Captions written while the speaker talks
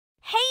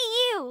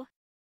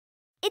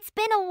It's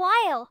been a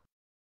while.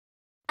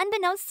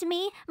 Unbeknownst to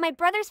me, my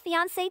brother's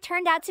fiance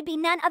turned out to be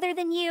none other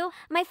than you,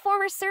 my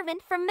former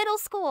servant from middle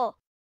school.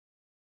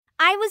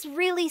 I was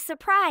really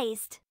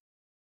surprised.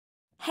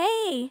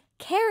 Hey,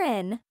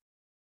 Karen.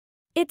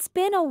 It's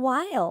been a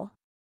while.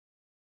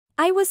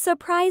 I was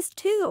surprised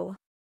too.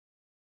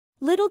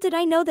 Little did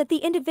I know that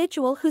the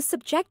individual who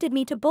subjected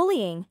me to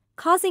bullying,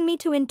 causing me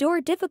to endure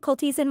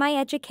difficulties in my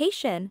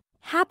education,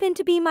 happened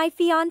to be my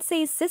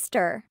fiance's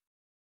sister.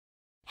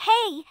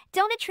 Hey,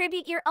 don't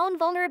attribute your own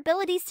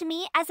vulnerabilities to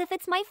me as if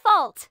it's my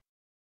fault.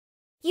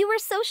 You were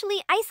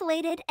socially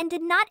isolated and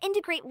did not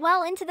integrate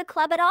well into the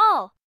club at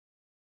all.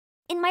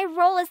 In my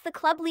role as the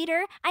club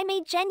leader, I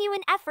made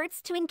genuine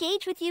efforts to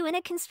engage with you in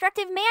a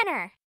constructive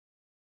manner.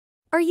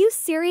 Are you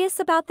serious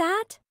about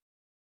that?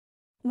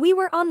 We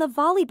were on the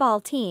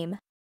volleyball team.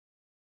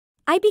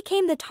 I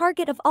became the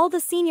target of all the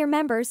senior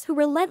members who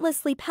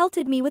relentlessly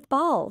pelted me with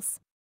balls.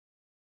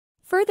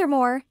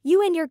 Furthermore,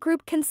 you and your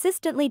group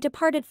consistently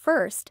departed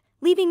first,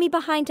 leaving me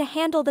behind to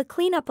handle the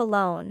cleanup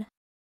alone.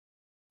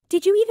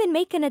 Did you even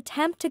make an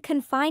attempt to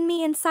confine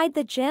me inside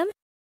the gym?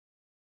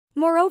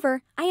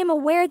 Moreover, I am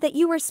aware that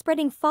you were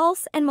spreading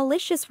false and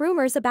malicious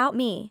rumors about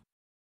me.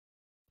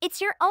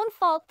 It's your own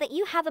fault that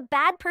you have a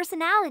bad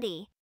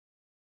personality.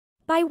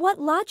 By what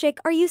logic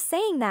are you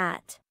saying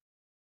that?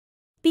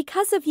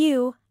 Because of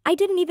you, I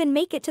didn't even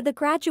make it to the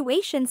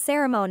graduation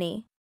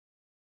ceremony.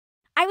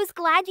 I was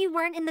glad you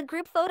weren't in the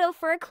group photo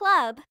for a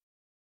club.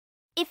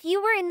 If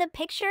you were in the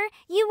picture,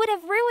 you would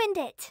have ruined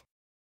it.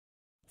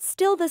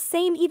 Still the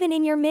same even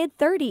in your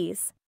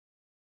mid-30s.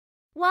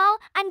 Well,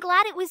 I'm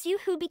glad it was you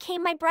who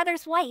became my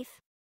brother's wife.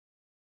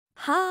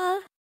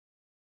 Huh?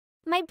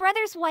 My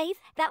brother's wife,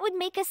 that would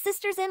make us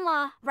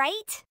sisters-in-law,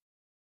 right?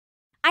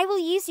 I will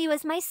use you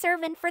as my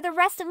servant for the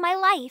rest of my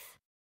life.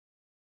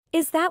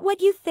 Is that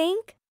what you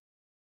think?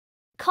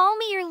 Call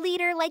me your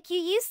leader like you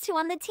used to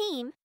on the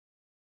team.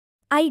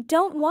 I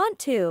don't want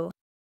to.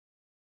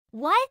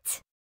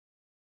 What?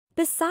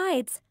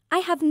 Besides, I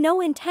have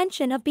no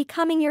intention of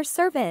becoming your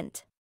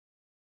servant.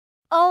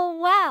 Oh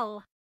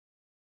wow.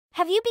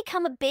 Have you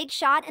become a big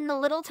shot in the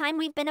little time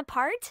we've been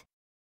apart?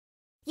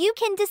 You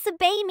can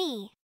disobey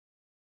me.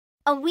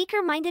 A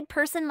weaker-minded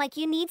person like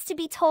you needs to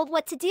be told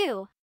what to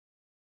do.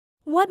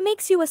 What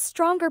makes you a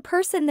stronger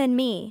person than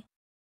me?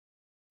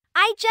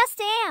 I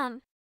just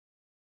am.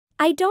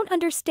 I don't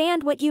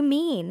understand what you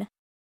mean.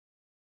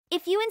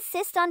 If you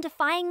insist on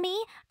defying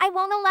me, I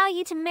won't allow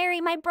you to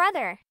marry my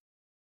brother.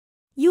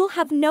 You'll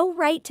have no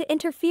right to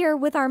interfere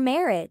with our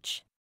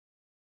marriage.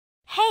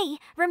 Hey,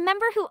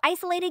 remember who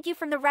isolated you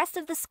from the rest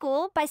of the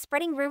school by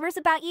spreading rumors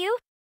about you?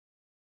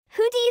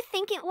 Who do you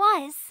think it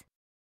was?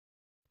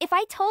 If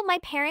I told my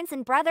parents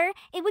and brother,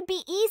 it would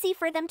be easy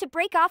for them to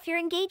break off your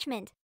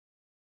engagement.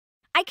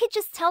 I could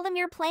just tell them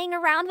you're playing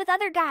around with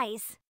other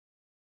guys.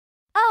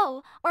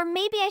 Oh, or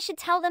maybe I should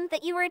tell them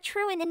that you were a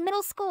truant in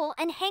middle school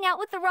and hang out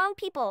with the wrong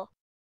people.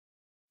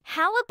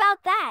 How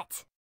about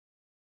that?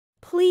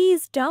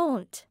 Please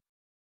don't.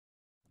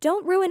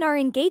 Don't ruin our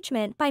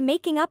engagement by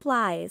making up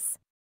lies.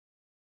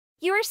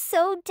 You're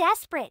so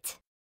desperate.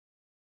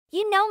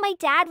 You know my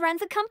dad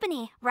runs a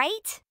company,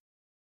 right?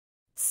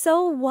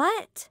 So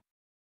what?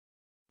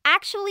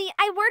 Actually,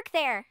 I work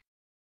there.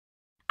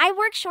 I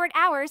work short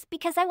hours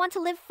because I want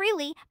to live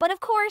freely, but of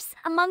course,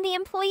 among the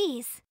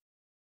employees.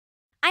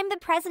 I'm the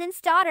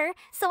president's daughter,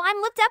 so I'm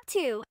looked up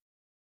to.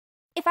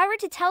 If I were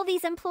to tell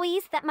these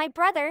employees that my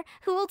brother,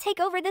 who will take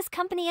over this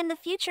company in the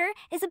future,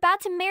 is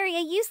about to marry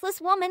a useless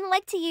woman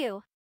like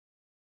you,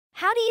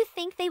 how do you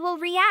think they will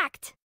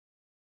react?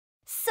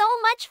 So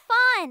much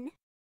fun!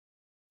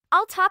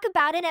 I'll talk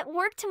about it at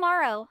work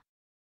tomorrow.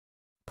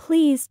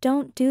 Please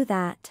don't do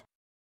that.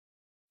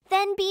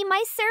 Then be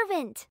my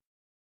servant.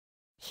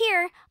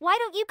 Here, why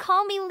don't you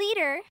call me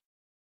leader?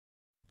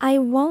 I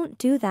won't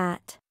do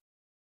that.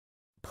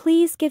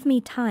 Please give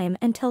me time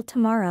until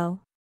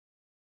tomorrow.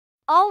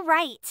 All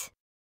right.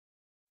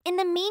 In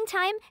the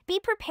meantime, be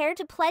prepared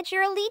to pledge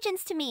your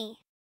allegiance to me.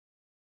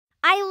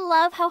 I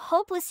love how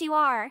hopeless you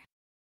are.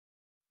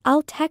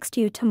 I'll text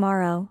you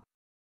tomorrow.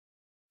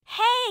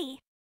 Hey!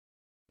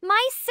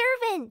 My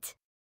servant!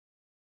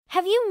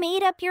 Have you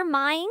made up your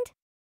mind?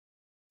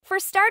 For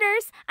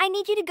starters, I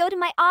need you to go to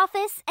my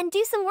office and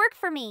do some work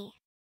for me.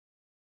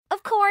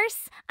 Of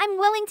course, I'm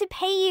willing to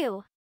pay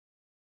you.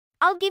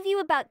 I'll give you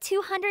about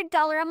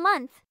 $200 a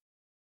month.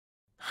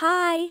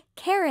 Hi,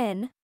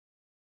 Karen.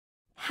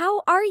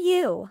 How are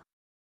you?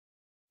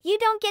 You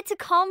don't get to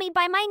call me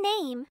by my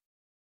name.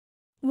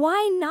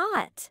 Why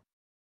not?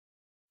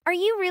 Are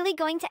you really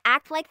going to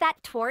act like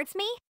that towards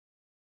me?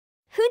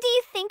 Who do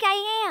you think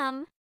I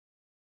am?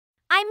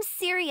 I'm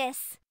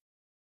serious.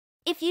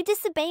 If you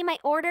disobey my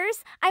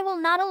orders, I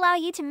will not allow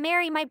you to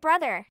marry my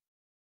brother.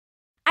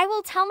 I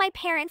will tell my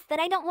parents that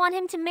I don't want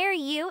him to marry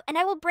you and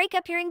I will break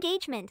up your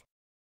engagement.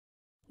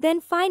 Then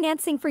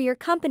financing for your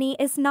company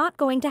is not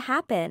going to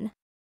happen.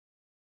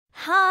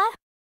 Huh?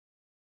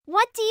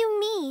 What do you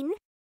mean?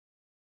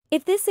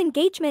 If this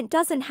engagement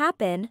doesn't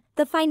happen,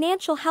 the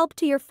financial help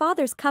to your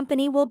father's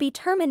company will be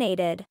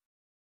terminated.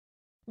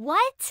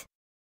 What?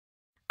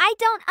 I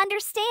don't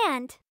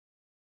understand.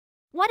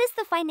 What does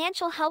the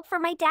financial help for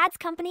my dad's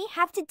company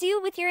have to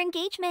do with your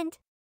engagement?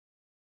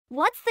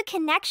 What's the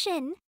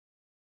connection?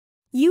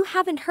 You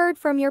haven't heard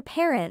from your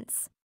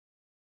parents.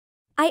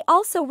 I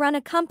also run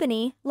a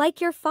company, like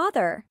your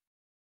father.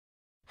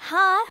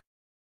 Huh?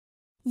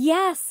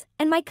 Yes,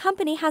 and my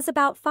company has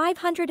about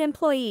 500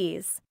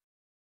 employees.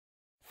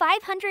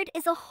 500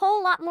 is a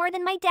whole lot more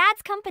than my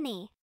dad's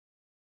company.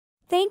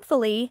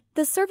 Thankfully,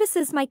 the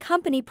services my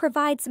company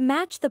provides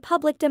match the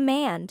public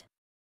demand.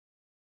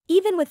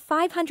 Even with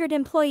 500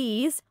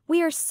 employees,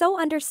 we are so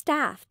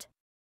understaffed.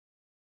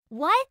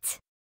 What?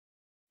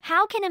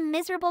 How can a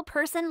miserable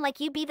person like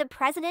you be the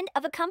president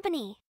of a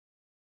company?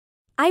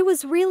 I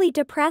was really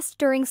depressed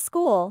during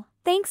school,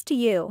 thanks to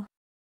you.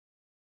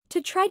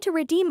 To try to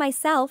redeem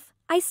myself,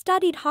 I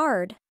studied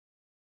hard.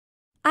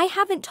 I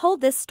haven't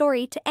told this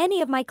story to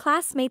any of my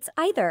classmates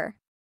either.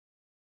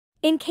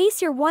 In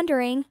case you're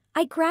wondering,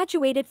 I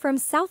graduated from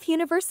South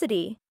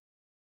University.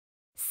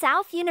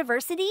 South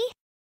University?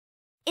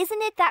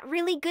 Isn't it that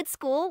really good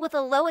school with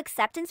a low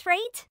acceptance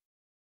rate?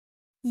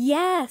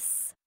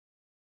 Yes.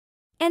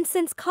 And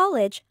since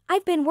college,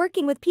 I've been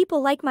working with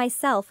people like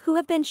myself who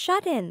have been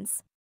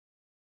shut-ins.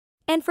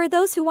 And for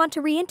those who want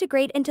to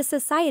reintegrate into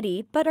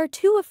society but are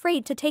too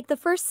afraid to take the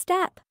first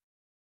step.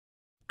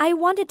 I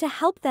wanted to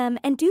help them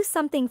and do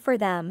something for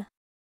them.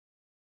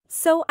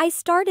 So I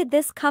started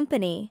this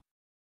company.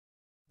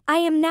 I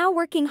am now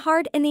working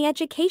hard in the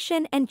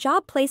education and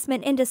job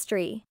placement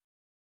industry.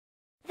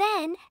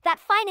 Then, that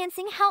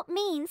financing help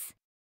means?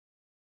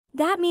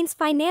 That means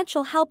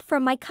financial help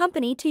from my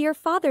company to your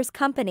father's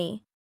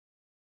company.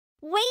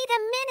 Wait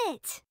a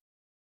minute!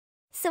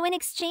 So in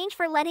exchange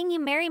for letting you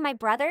marry my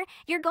brother,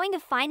 you're going to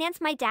finance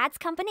my dad's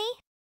company?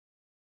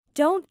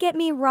 Don't get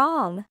me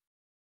wrong.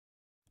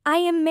 I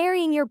am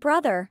marrying your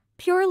brother,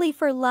 purely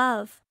for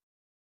love.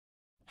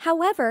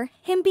 However,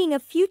 him being a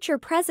future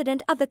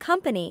president of the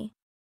company.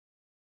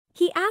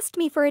 He asked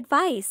me for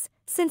advice,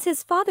 since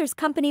his father's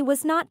company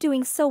was not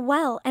doing so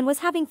well and was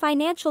having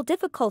financial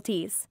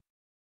difficulties.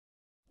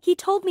 He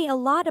told me a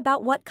lot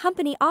about what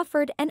company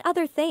offered and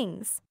other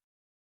things.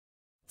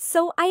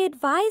 So I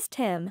advised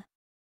him.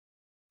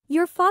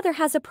 Your father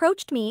has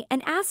approached me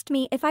and asked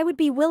me if I would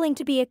be willing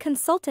to be a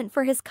consultant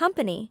for his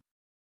company.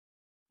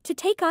 To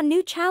take on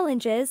new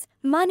challenges,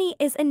 money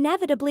is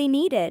inevitably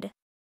needed.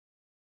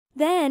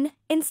 Then,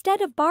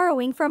 instead of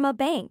borrowing from a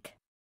bank,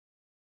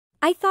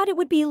 I thought it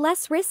would be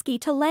less risky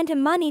to lend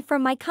him money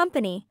from my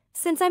company,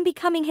 since I'm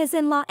becoming his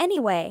in-law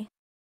anyway.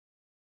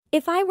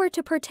 If I were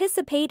to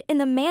participate in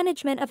the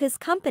management of his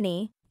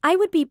company, I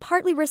would be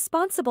partly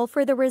responsible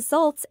for the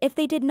results if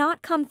they did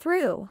not come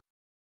through.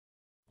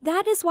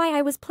 That is why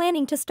I was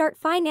planning to start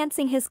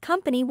financing his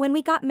company when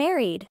we got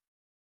married.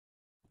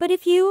 But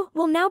if you,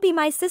 will now be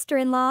my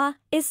sister-in-law,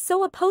 is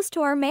so opposed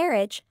to our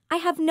marriage, I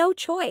have no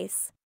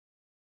choice.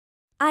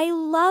 I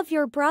love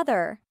your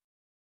brother.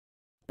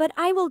 But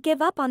I will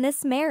give up on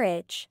this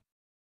marriage.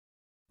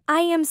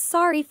 I am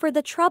sorry for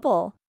the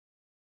trouble.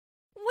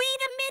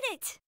 Wait a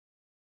minute!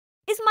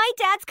 Is my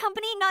dad's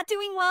company not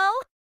doing well?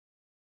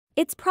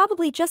 It's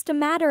probably just a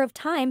matter of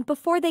time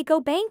before they go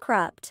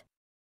bankrupt.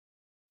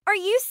 Are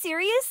you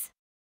serious?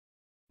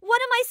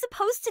 What am I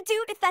supposed to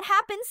do if that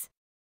happens?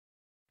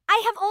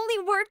 I have only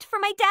worked for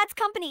my dad's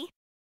company.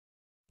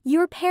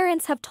 Your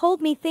parents have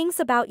told me things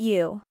about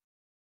you.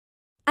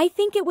 I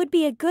think it would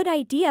be a good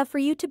idea for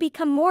you to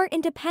become more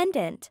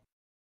independent.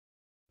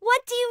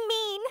 What do you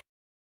mean?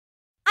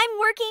 I'm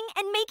working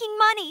and making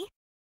money.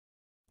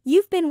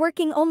 You've been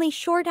working only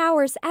short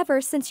hours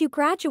ever since you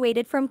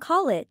graduated from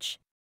college.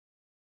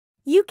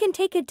 You can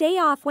take a day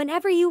off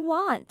whenever you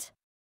want.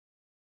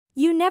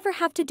 You never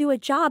have to do a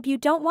job you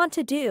don't want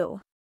to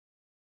do.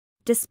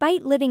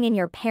 Despite living in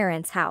your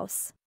parents'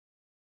 house,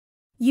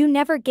 you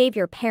never gave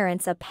your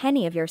parents a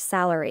penny of your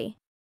salary.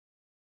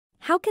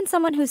 How can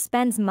someone who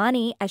spends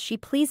money as she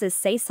pleases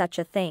say such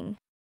a thing?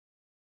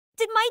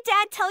 Did my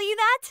dad tell you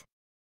that?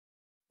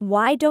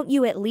 Why don't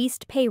you at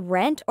least pay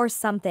rent or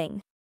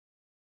something?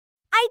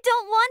 I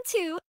don't want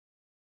to.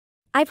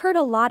 I've heard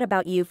a lot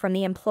about you from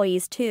the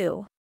employees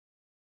too.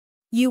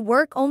 You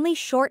work only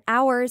short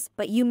hours,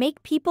 but you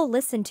make people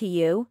listen to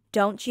you,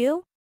 don't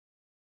you?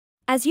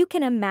 As you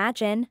can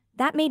imagine,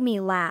 that made me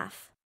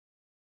laugh.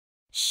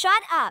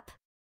 Shut up.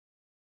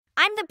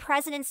 I'm the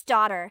president's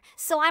daughter,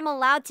 so I'm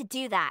allowed to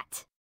do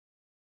that.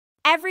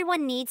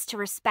 Everyone needs to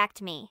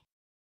respect me.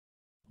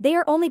 They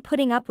are only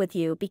putting up with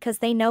you because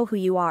they know who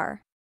you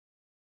are.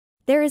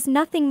 There is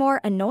nothing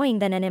more annoying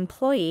than an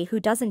employee who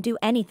doesn't do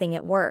anything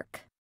at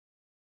work.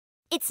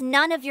 It's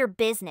none of your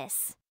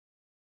business.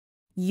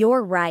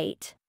 You're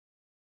right.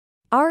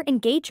 Our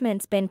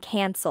engagement's been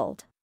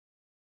cancelled.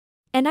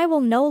 And I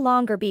will no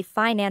longer be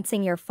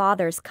financing your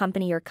father's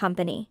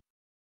company.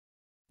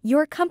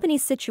 Your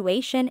company's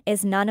situation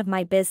is none of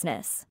my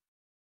business.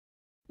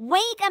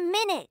 Wait a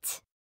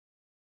minute!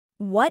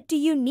 What do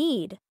you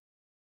need?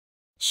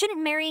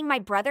 Shouldn't marrying my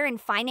brother and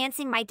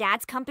financing my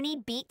dad's company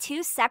be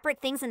two separate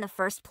things in the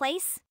first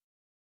place?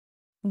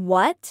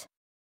 What?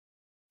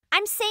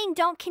 I'm saying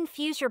don't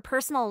confuse your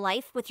personal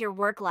life with your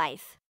work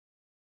life.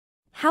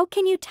 How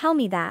can you tell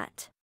me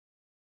that?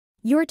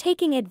 You're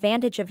taking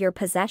advantage of your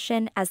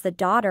position as the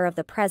daughter of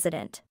the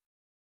president.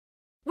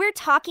 We're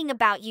talking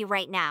about you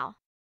right now.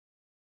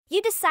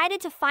 You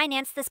decided to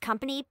finance this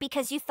company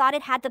because you thought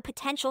it had the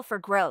potential for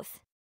growth.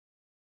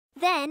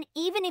 Then,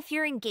 even if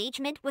your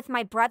engagement with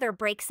my brother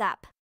breaks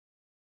up,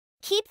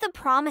 keep the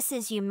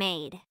promises you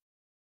made.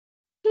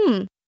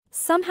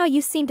 Somehow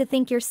you seem to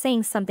think you're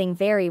saying something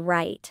very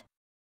right.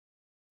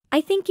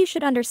 I think you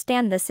should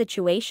understand the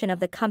situation of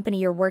the company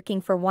you're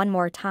working for one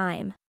more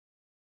time.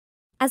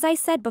 As I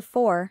said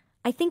before,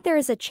 I think there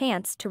is a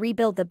chance to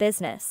rebuild the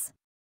business.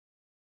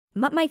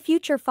 My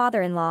future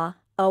father-in-law,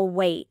 oh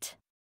wait.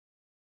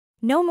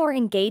 No more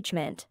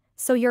engagement,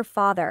 so your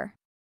father.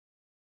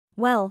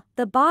 Well,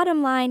 the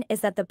bottom line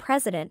is that the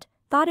president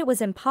thought it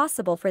was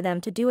impossible for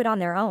them to do it on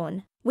their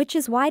own, which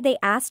is why they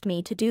asked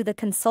me to do the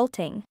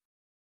consulting.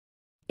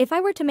 If I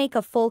were to make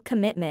a full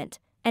commitment,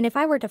 and if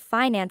I were to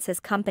finance his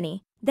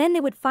company, then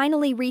they would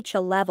finally reach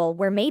a level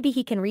where maybe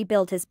he can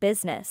rebuild his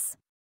business.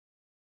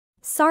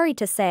 Sorry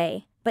to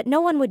say, but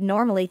no one would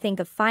normally think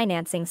of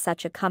financing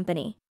such a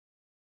company.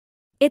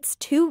 It's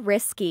too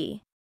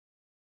risky.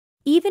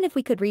 Even if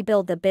we could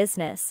rebuild the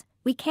business,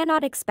 we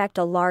cannot expect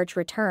a large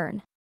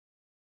return.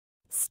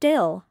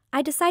 Still,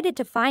 I decided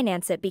to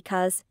finance it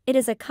because it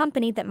is a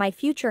company that my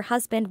future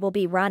husband will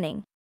be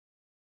running.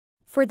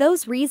 For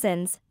those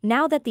reasons,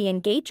 now that the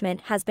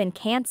engagement has been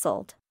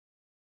cancelled,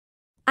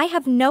 I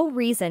have no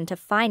reason to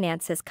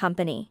finance his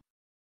company.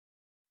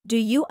 Do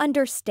you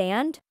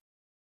understand?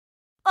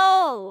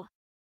 Oh!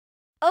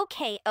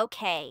 Okay.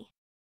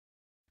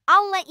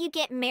 I'll let you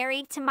get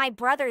married to my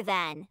brother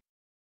then.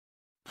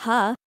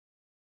 Huh?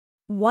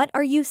 What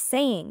are you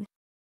saying?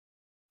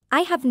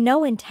 I have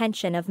no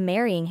intention of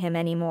marrying him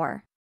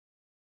anymore.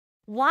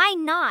 Why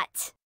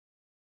not?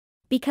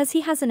 Because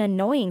he has an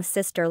annoying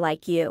sister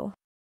like you.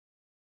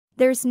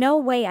 There's no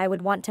way I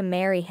would want to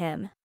marry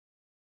him.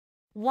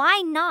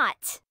 Why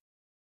not?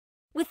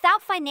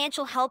 Without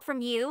financial help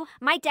from you,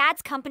 my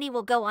dad's company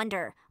will go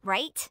under,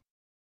 right?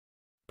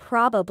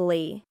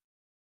 Probably.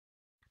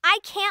 I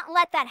can't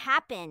let that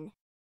happen.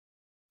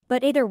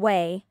 But either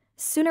way,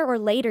 sooner or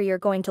later you're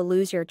going to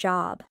lose your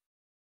job.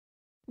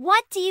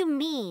 What do you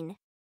mean?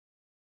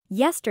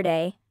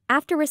 Yesterday,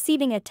 after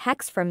receiving a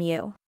text from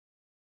you,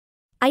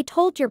 I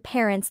told your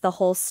parents the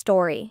whole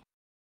story.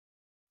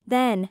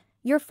 Then,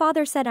 your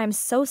father said I'm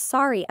so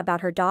sorry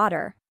about her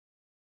daughter.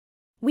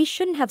 We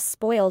shouldn't have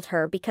spoiled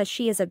her because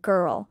she is a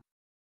girl.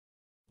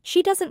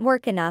 She doesn't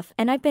work enough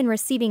and I've been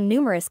receiving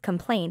numerous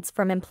complaints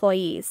from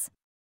employees.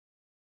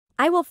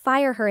 I will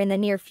fire her in the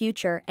near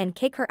future and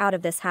kick her out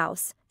of this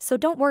house, so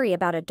don't worry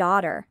about a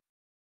daughter.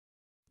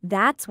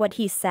 That's what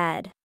he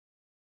said.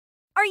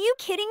 Are you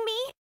kidding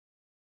me?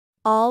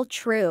 All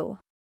true.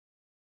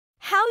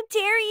 How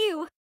dare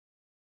you?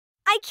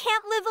 I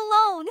can't live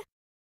alone.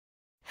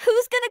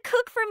 Who's gonna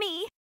cook for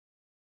me?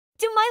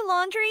 Do my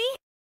laundry?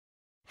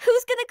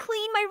 Who's gonna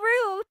clean my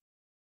room?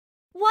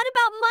 What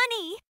about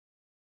money?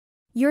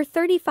 You're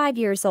 35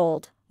 years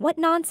old, what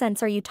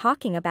nonsense are you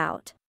talking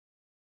about?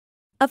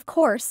 Of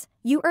course,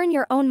 you earn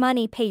your own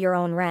money, pay your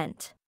own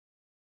rent,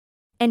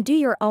 and do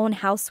your own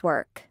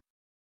housework.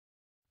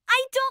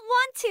 I don't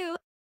want to.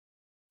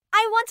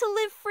 I want to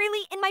live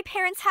freely in my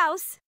parents'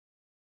 house.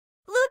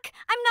 Look,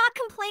 I'm not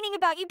complaining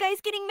about you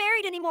guys getting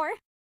married anymore.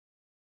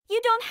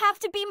 You don't have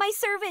to be my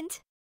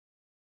servant.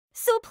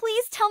 So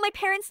please tell my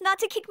parents not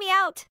to kick me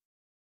out.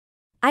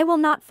 I will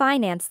not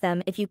finance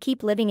them if you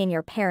keep living in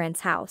your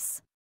parents'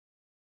 house.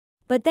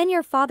 But then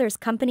your father's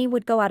company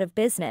would go out of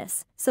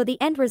business, so the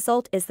end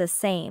result is the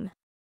same.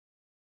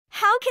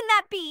 How can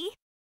that be?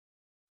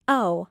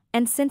 Oh,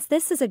 and since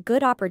this is a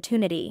good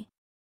opportunity,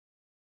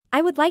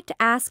 I would like to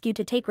ask you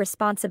to take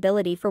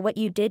responsibility for what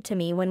you did to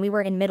me when we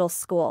were in middle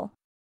school.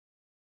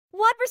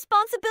 What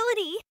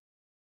responsibility?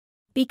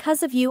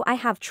 Because of you, I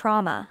have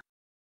trauma.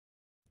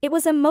 It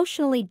was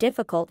emotionally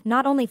difficult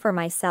not only for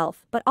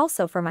myself but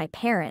also for my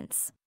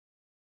parents.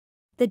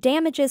 The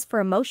damages for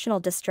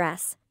emotional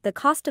distress, the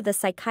cost of the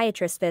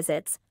psychiatrist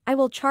visits, I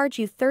will charge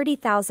you $30,000.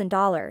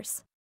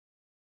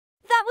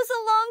 That was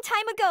a long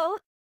time ago.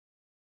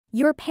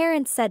 Your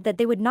parents said that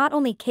they would not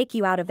only kick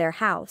you out of their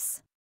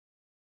house,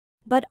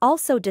 but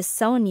also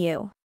disown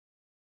you.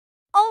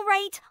 All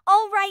right.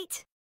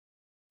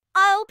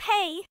 I'll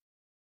pay.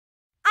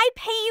 I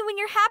pay you when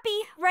you're happy,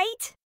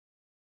 right?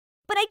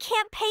 But I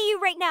can't pay you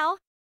right now.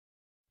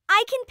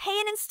 I can pay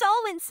in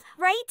installments,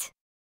 right?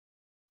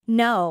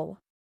 No.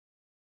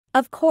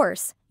 Of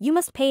course, you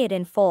must pay it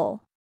in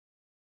full.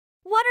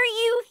 What are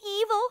you,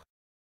 evil?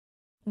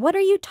 What are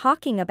you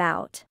talking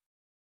about?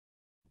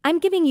 I'm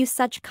giving you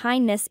such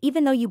kindness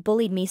even though you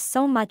bullied me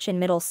so much in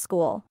middle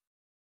school.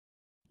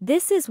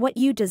 This is what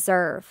you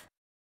deserve.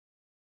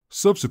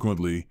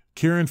 Subsequently,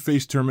 Karen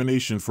faced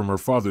termination from her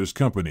father's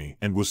company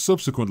and was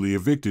subsequently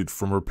evicted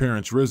from her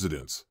parents'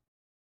 residence.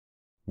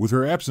 With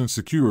her absence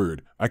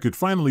secured, I could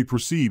finally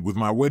proceed with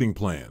my wedding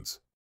plans.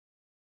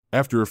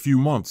 After a few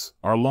months,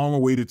 our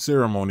long-awaited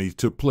ceremony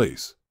took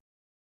place.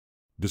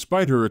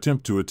 Despite her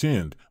attempt to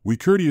attend, we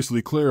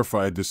courteously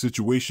clarified the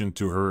situation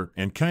to her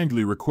and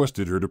kindly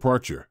requested her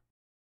departure.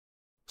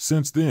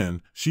 Since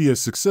then, she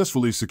has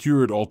successfully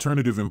secured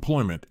alternative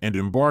employment and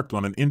embarked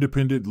on an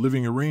independent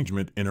living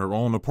arrangement in her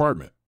own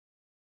apartment.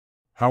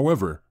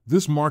 However,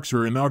 this marks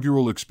her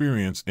inaugural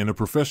experience in a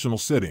professional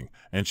setting,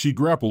 and she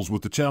grapples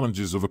with the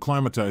challenges of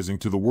acclimatizing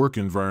to the work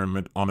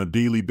environment on a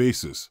daily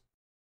basis.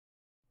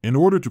 In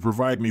order to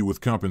provide me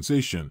with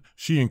compensation,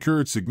 she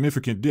incurred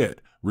significant debt,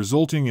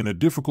 resulting in a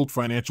difficult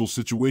financial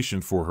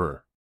situation for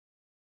her,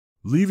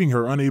 leaving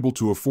her unable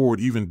to afford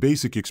even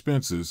basic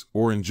expenses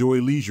or enjoy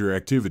leisure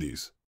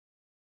activities.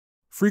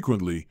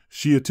 Frequently,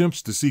 she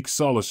attempts to seek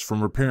solace from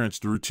her parents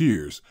through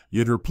tears,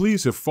 yet her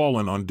pleas have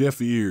fallen on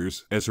deaf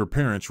ears as her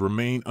parents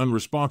remain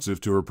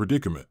unresponsive to her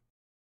predicament.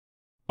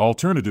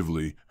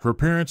 Alternatively, her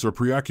parents are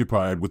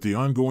preoccupied with the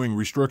ongoing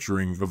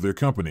restructuring of their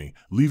company,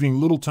 leaving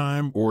little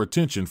time or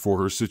attention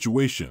for her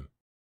situation.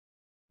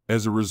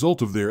 As a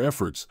result of their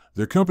efforts,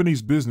 their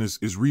company's business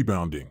is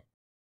rebounding.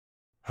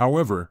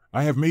 However,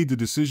 I have made the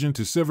decision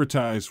to sever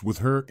ties with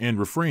her and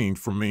refrain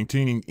from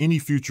maintaining any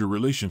future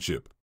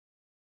relationship.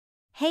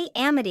 Hey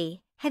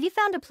Amity, have you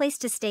found a place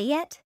to stay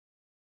yet?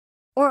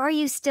 Or are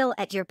you still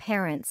at your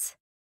parents'?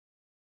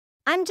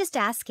 I'm just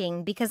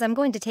asking because I'm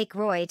going to take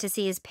Roy to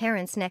see his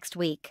parents next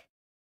week.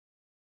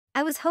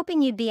 I was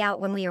hoping you'd be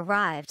out when we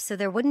arrived so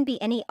there wouldn't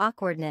be any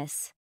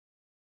awkwardness.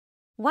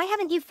 Why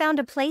haven't you found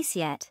a place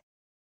yet?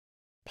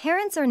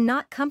 Parents are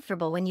not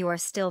comfortable when you are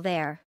still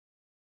there.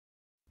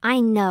 I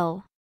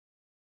know.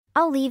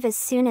 I'll leave as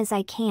soon as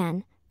I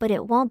can, but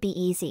it won't be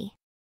easy.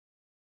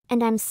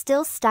 And I'm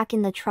still stuck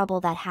in the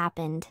trouble that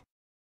happened.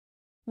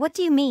 What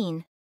do you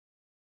mean?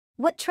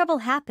 What trouble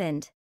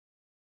happened?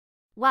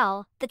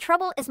 Well, the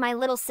trouble is my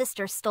little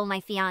sister stole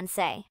my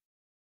fiancé.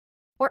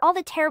 Or all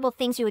the terrible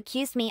things you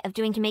accused me of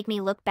doing to make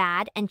me look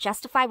bad and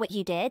justify what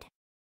you did?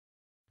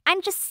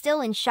 I'm just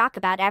still in shock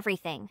about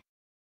everything.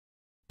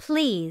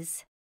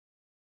 Please.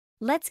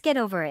 Let's get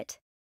over it.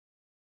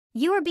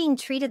 You are being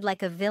treated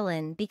like a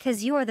villain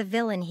because you are the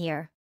villain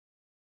here.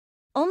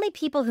 Only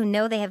people who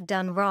know they have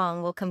done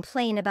wrong will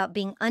complain about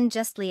being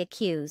unjustly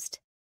accused.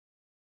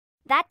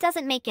 That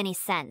doesn't make any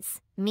sense,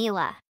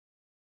 Mila.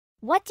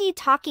 What are you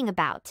talking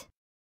about?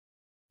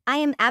 I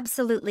am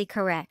absolutely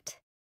correct.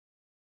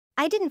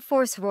 I didn't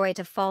force Roy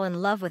to fall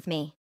in love with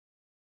me.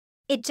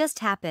 It just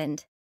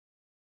happened.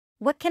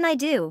 What can I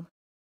do?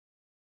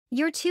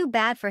 You're too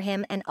bad for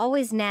him and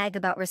always nag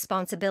about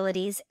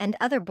responsibilities and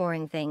other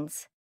boring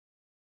things.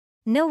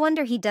 No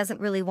wonder he doesn't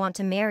really want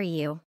to marry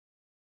you.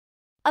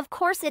 Of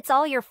course it's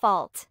all your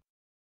fault.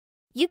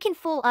 You can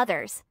fool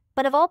others,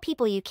 but of all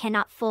people you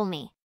cannot fool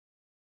me.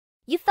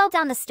 You fell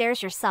down the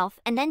stairs yourself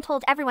and then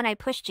told everyone I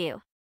pushed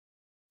you.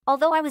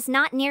 Although I was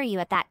not near you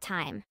at that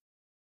time.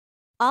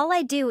 All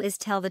I do is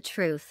tell the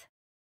truth.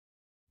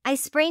 I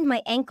sprained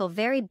my ankle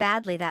very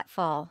badly that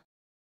fall.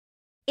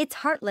 It's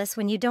heartless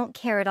when you don't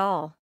care at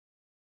all.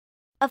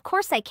 Of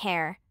course I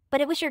care,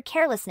 but it was your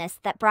carelessness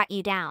that brought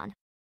you down.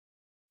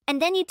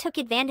 And then you took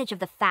advantage of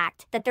the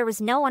fact that there was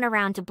no one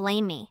around to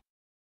blame me.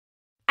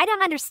 I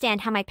don't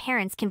understand how my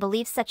parents can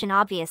believe such an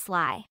obvious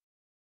lie.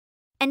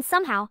 And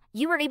somehow,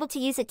 you were able to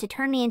use it to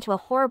turn me into a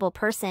horrible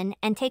person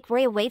and take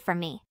Roy away from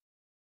me.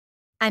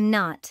 I'm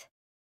not.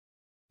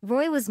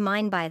 Roy was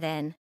mine by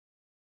then.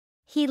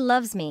 He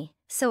loves me,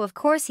 so of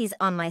course he's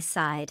on my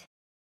side.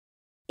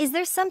 Is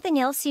there something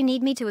else you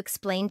need me to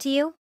explain to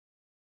you?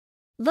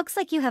 Looks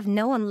like you have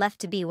no one left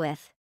to be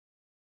with.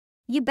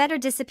 You better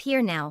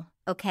disappear now,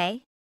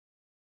 okay?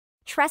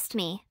 Trust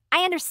me,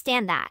 I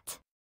understand that.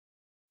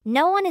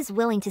 No one is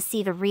willing to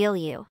see the real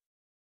you.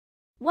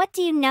 What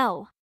do you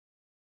know?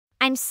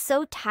 I'm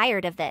so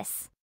tired of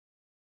this.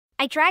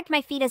 I dragged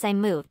my feet as I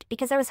moved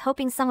because I was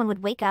hoping someone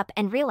would wake up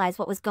and realize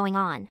what was going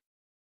on.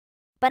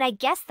 But I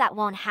guess that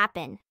won't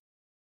happen.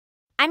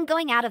 I'm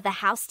going out of the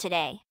house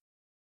today.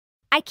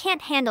 I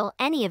can't handle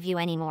any of you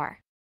anymore.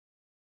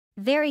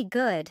 Very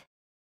good.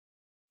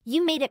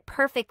 You made it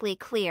perfectly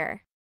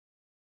clear.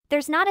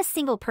 There's not a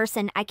single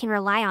person I can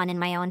rely on in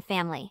my own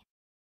family.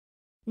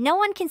 No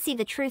one can see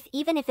the truth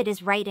even if it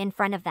is right in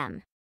front of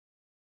them.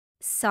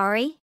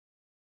 Sorry?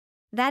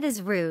 That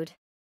is rude.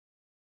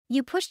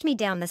 You pushed me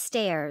down the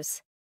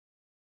stairs.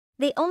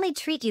 They only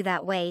treat you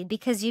that way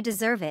because you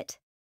deserve it.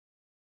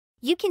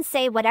 You can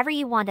say whatever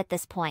you want at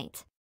this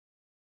point.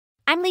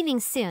 I'm leaving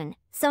soon,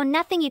 so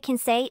nothing you can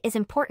say is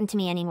important to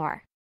me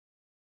anymore.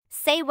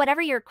 Say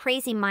whatever your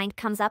crazy mind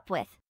comes up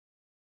with.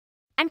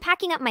 I'm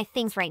packing up my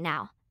things right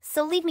now,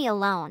 so leave me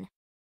alone.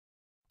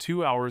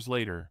 2 hours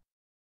later.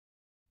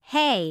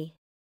 Hey.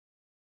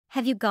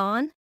 Have you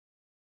gone?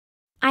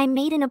 I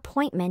made an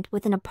appointment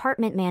with an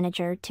apartment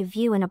manager to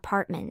view an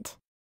apartment.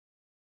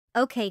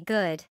 Okay,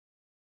 good.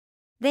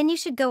 Then you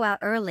should go out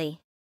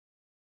early.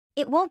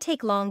 It won't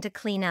take long to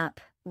clean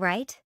up,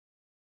 right?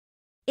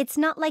 It's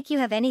not like you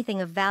have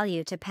anything of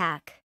value to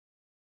pack.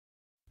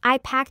 I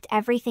packed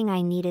everything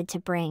I needed to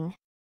bring.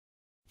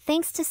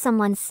 Thanks to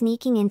someone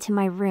sneaking into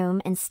my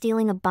room and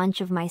stealing a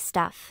bunch of my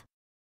stuff.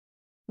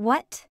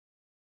 What?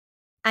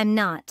 I'm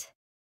not.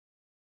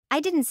 I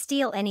didn't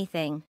steal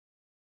anything.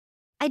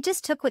 I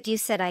just took what you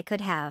said I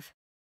could have.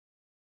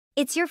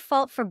 It's your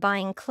fault for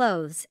buying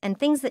clothes and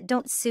things that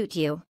don't suit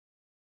you.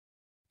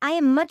 I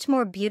am much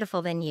more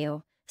beautiful than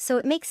you, so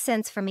it makes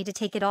sense for me to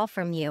take it all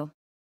from you.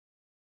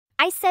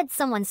 I said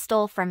someone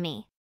stole from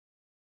me.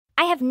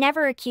 I have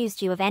never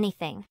accused you of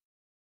anything.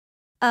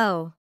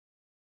 Oh.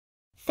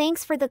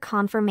 Thanks for the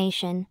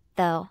confirmation,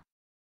 though.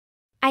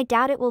 I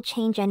doubt it will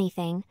change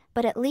anything,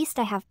 but at least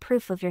I have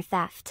proof of your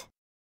theft.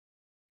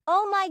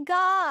 Oh my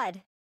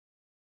God!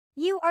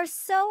 You are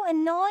so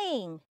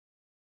annoying.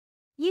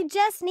 You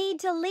just need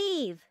to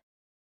leave.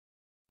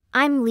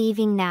 I'm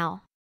leaving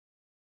now.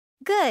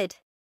 Good.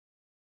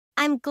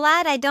 I'm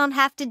glad I don't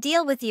have to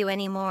deal with you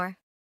anymore.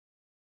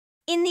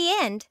 In the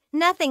end,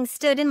 nothing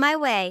stood in my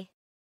way.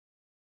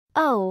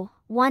 Oh,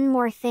 one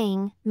more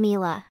thing,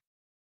 Mila.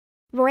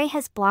 Roy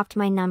has blocked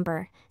my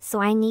number,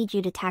 so I need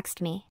you to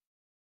text me.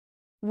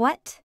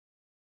 What?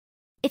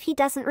 If he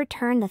doesn't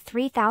return the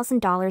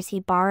 $3,000 he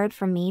borrowed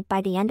from me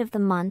by the end of the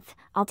month,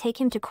 I'll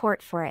take him to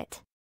court for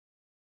it.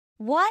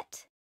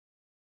 What?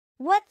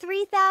 What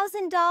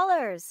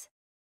 $3,000?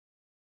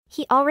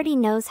 He already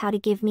knows how to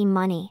give me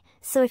money,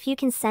 so if you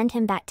can send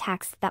him that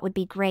text, that would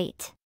be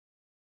great.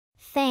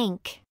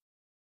 Thank.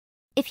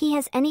 If he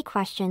has any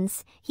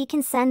questions, he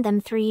can send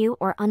them through you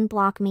or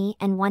unblock me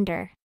and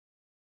wonder.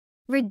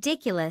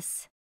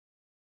 Ridiculous.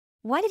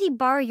 Why did he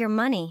borrow your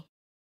money?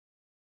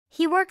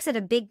 He works at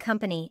a big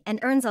company and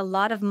earns a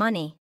lot of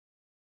money.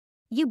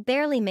 You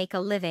barely make a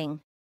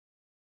living.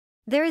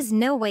 There is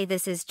no way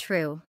this is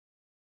true.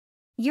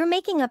 You're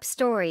making up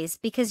stories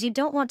because you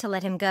don't want to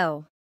let him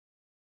go.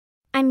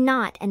 I'm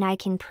not, and I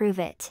can prove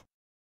it.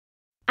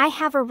 I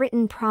have a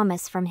written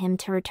promise from him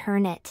to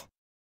return it.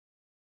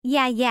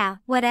 Yeah,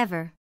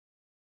 whatever.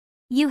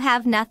 You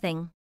have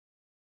nothing.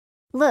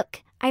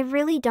 Look, I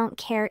really don't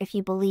care if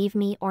you believe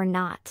me or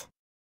not.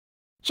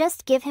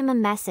 Just give him a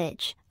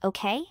message,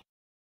 okay?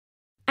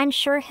 I'm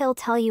sure he'll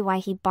tell you why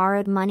he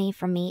borrowed money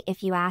from me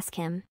if you ask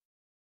him.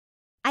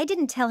 I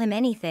didn't tell him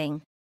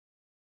anything.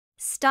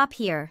 Stop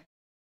here.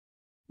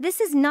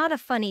 This is not a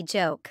funny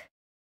joke.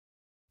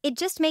 It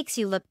just makes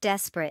you look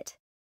desperate.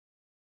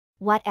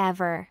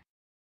 Whatever.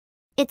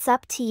 It's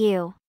up to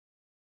you.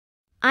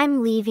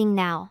 I'm leaving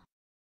now.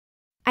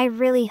 I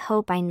really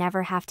hope I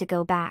never have to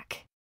go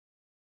back.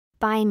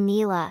 Bye,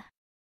 Mila.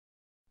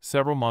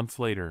 Several months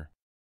later.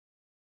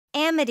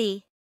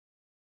 Amity.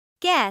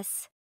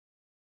 Guess.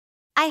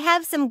 I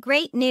have some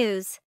great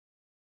news.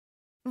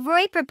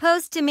 Roy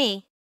proposed to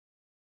me.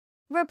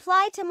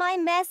 Reply to my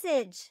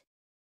message.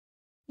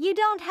 You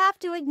don't have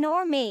to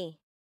ignore me.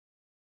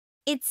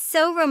 It's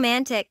so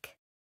romantic.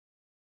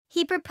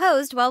 He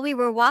proposed while we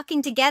were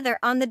walking together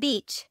on the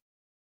beach.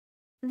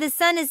 The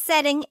sun is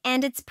setting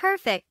and it's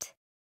perfect.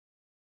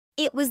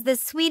 It was the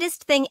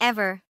sweetest thing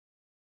ever.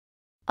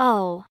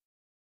 Oh.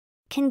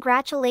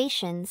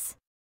 Congratulations.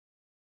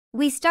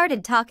 We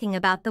started talking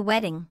about the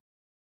wedding.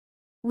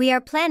 We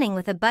are planning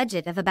with a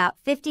budget of about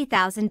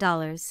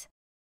 $50,000.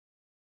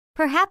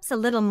 Perhaps a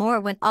little more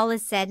when all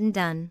is said and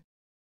done.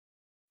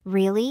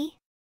 Really?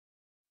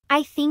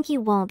 I think you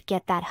won't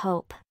get that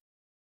hope.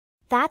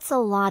 That's a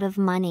lot of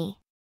money.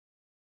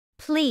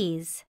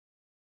 Please.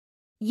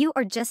 You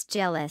are just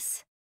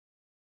jealous.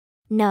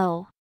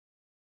 No.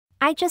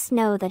 I just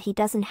know that he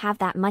doesn't have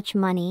that much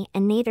money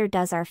and neither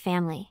does our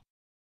family.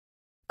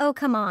 Oh,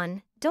 come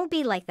on, don't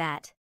be like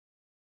that.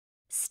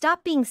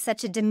 Stop being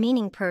such a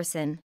demeaning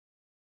person.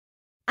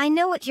 I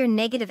know what your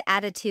negative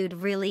attitude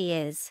really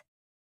is.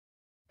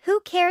 Who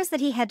cares that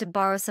he had to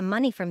borrow some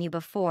money from you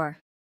before?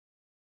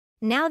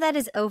 Now that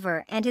is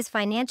over and his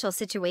financial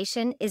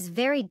situation is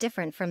very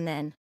different from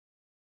then.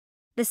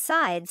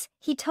 Besides,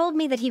 he told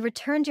me that he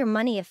returned your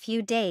money a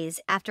few days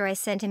after I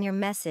sent him your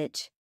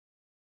message.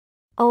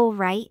 Oh,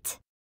 right.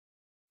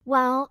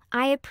 Well,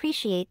 I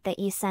appreciate that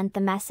you sent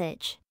the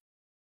message.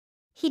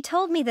 He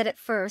told me that at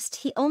first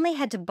he only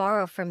had to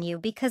borrow from you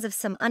because of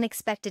some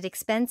unexpected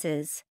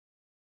expenses.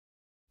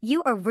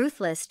 You are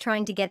ruthless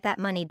trying to get that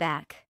money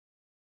back.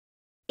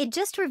 It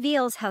just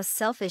reveals how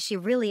selfish you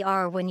really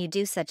are when you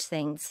do such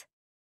things.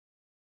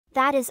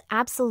 That is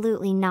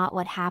absolutely not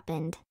what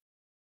happened.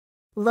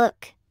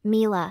 Look,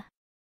 Mila.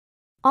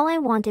 All I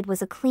wanted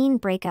was a clean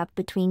breakup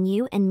between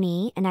you and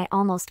me, and I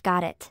almost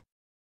got it.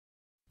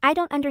 I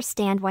don't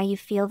understand why you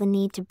feel the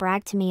need to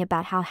brag to me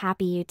about how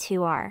happy you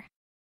two are.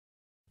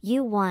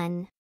 You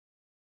won.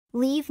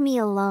 Leave me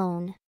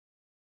alone.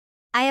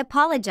 I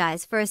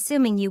apologize for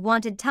assuming you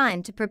wanted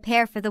time to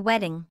prepare for the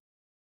wedding.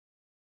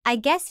 I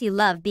guess you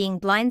love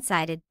being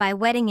blindsided by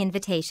wedding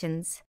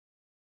invitations.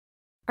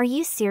 Are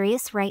you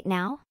serious right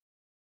now?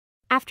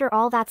 After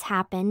all that's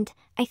happened,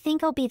 I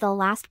think I'll be the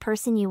last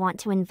person you want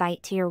to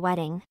invite to your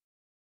wedding.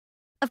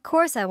 Of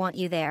course I want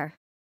you there.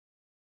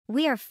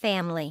 We are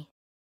family.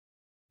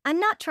 I'm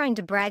not trying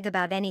to brag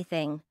about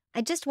anything,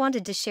 I just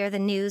wanted to share the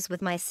news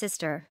with my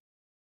sister.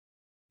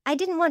 I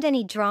didn't want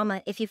any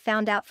drama if you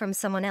found out from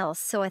someone else,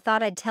 so I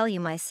thought I'd tell you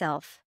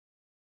myself.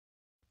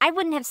 I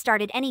wouldn't have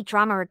started any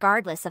drama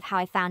regardless of how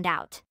I found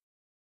out.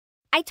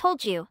 I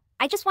told you,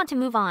 I just want to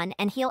move on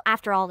and heal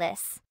after all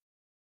this.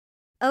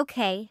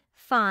 Okay,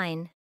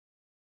 fine.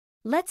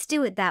 Let's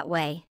do it that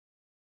way.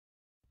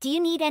 Do you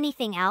need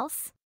anything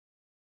else?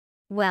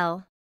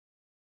 Well,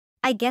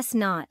 I guess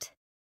not.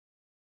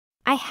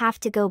 I have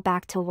to go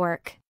back to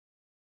work.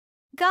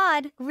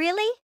 God,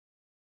 really?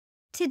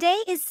 Today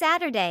is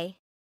Saturday.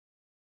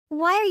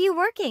 Why are you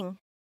working?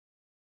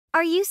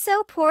 Are you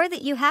so poor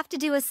that you have to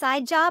do a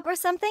side job or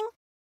something?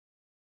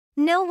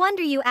 No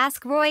wonder you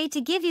ask Roy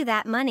to give you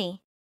that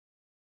money.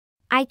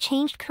 I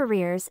changed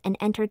careers and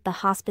entered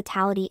the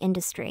hospitality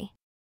industry.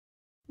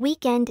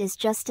 Weekend is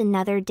just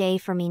another day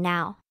for me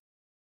now.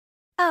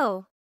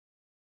 Oh.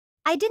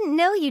 I didn't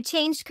know you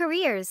changed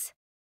careers.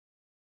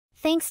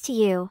 Thanks to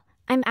you,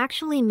 I'm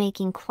actually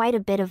making quite a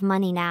bit of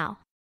money now.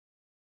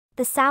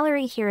 The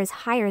salary here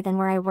is higher than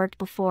where I worked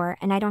before,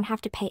 and I don't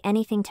have to pay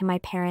anything to my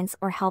parents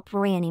or help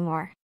Roy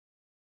anymore.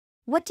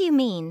 What do you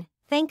mean,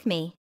 thank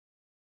me?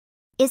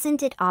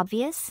 Isn't it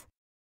obvious?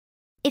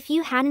 If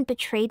you hadn't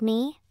betrayed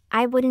me,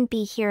 I wouldn't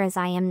be here as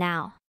I am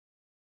now.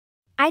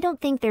 I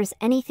don't think there's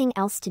anything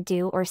else to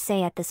do or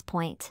say at this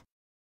point.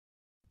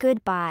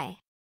 Goodbye.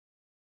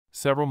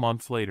 Several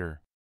months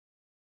later.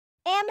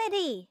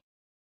 Amity!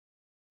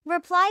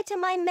 Reply to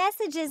my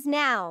messages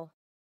now.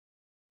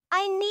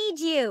 I need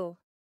you.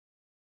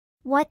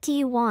 What do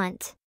you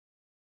want?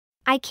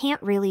 I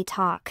can't really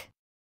talk.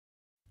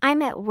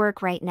 I'm at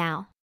work right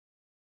now.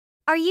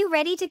 Are you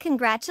ready to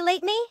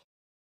congratulate me?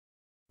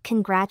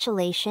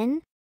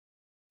 Congratulation?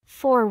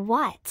 For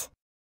what?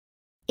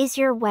 Is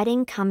your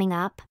wedding coming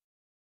up?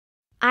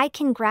 I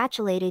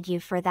congratulated you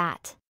for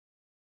that.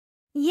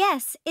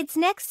 Yes, it's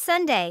next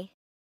Sunday.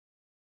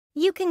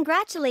 You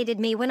congratulated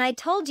me when I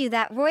told you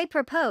that Roy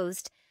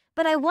proposed,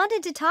 but I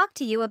wanted to talk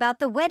to you about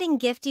the wedding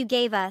gift you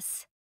gave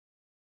us.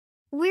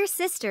 We're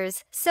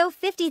sisters, so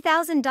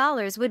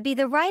 $50,000 would be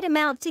the right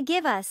amount to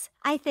give us,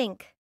 I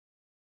think.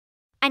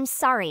 I'm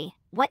sorry,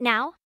 what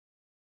now?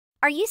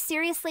 Are you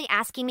seriously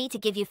asking me to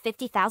give you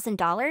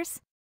 $50,000?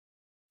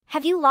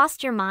 Have you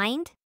lost your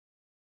mind?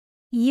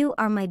 You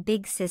are my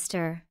big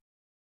sister.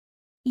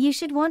 You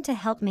should want to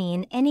help me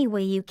in any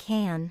way you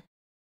can.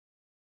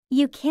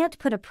 You can't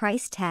put a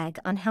price tag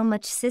on how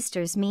much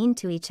sisters mean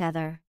to each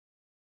other.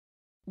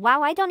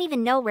 Wow, I don't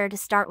even know where to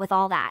start with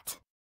all that.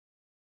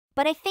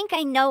 But I think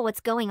I know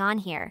what's going on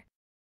here.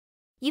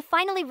 You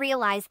finally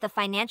realize the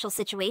financial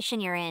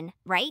situation you're in,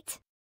 right?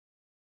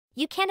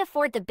 You can't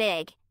afford the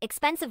big,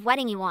 expensive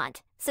wedding you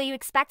want, so you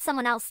expect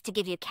someone else to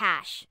give you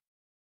cash.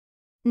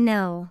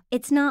 No,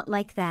 it's not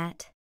like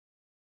that.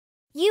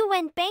 You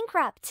went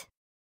bankrupt.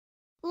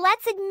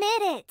 Let's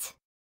admit it.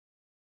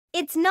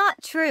 It's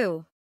not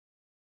true.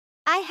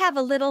 I have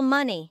a little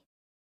money.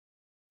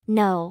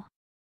 No.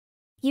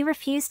 You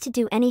refuse to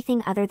do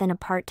anything other than a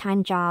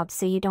part-time job,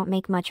 so you don't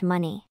make much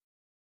money.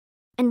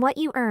 And what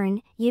you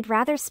earn, you'd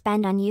rather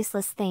spend on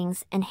useless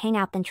things and hang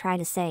out than try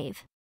to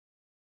save.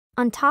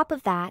 On top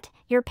of that,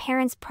 your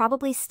parents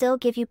probably still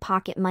give you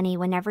pocket money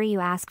whenever you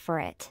ask for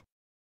it.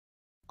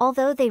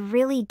 Although they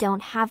really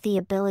don't have the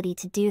ability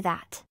to do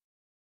that.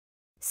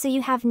 So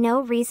you have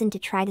no reason to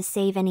try to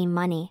save any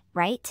money,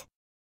 right?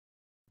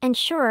 And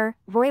sure,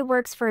 Roy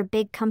works for a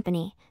big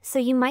company, so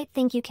you might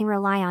think you can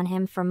rely on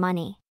him for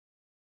money.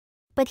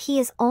 But he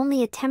is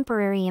only a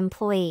temporary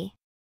employee.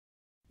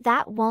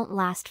 That won't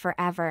last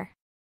forever.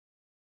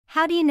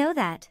 How do you know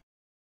that?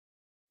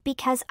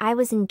 Because I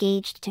was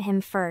engaged to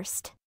him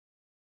first.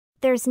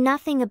 There's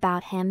nothing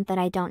about him that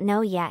I don't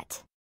know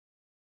yet.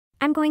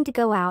 I'm going to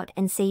go out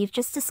and say you've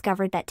just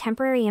discovered that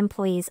temporary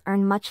employees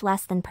earn much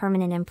less than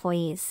permanent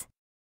employees.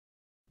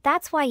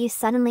 That's why you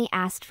suddenly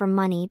asked for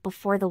money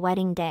before the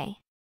wedding day.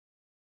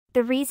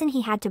 The reason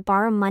he had to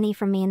borrow money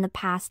from me in the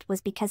past was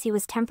because he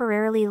was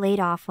temporarily laid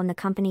off when the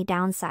company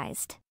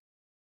downsized.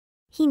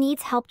 He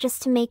needs help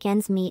just to make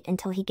ends meet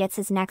until he gets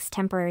his next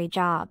temporary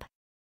job.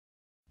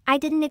 I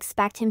didn't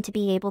expect him to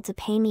be able to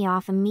pay me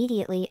off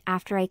immediately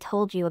after I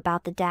told you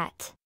about the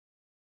debt.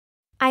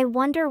 I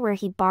wonder where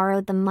he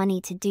borrowed the money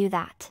to do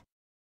that.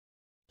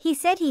 He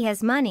said he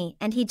has money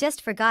and he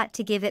just forgot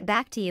to give it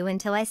back to you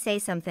until I say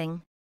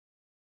something.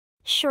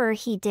 Sure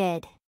he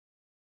did.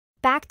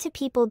 Back to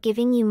people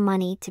giving you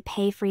money to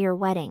pay for your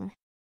wedding.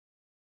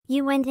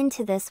 You went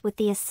into this with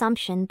the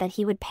assumption that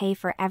he would pay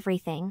for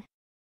everything.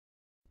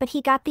 But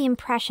he got the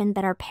impression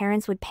that our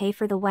parents would pay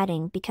for the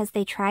wedding because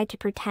they tried to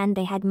pretend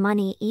they had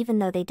money even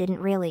though they didn't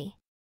really.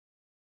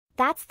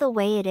 That's the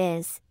way it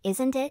is,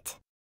 isn't it?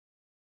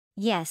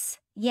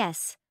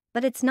 Yes,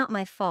 but it's not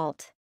my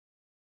fault.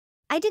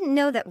 I didn't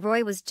know that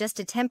Roy was just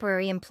a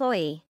temporary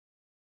employee.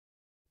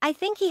 I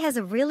think he has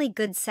a really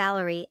good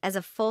salary as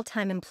a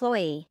full-time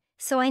employee,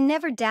 so I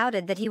never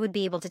doubted that he would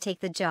be able to take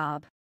the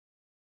job.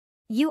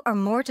 You are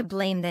more to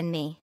blame than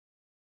me.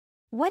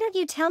 Why don't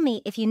you tell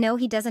me if you know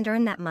he doesn't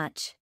earn that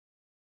much?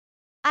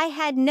 I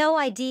had no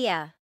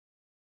idea.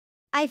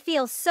 I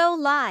feel so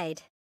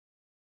lied.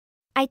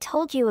 I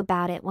told you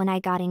about it when I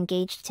got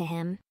engaged to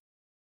him.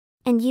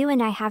 And you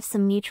and I have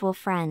some mutual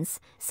friends,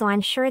 so I'm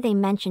sure they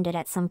mentioned it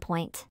at some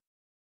point.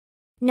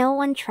 No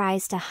one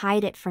tries to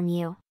hide it from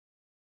you.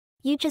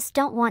 You just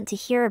don't want to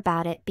hear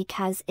about it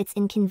because it's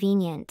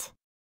inconvenient.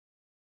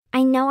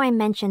 I know I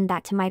mentioned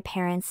that to my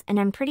parents and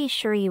I'm pretty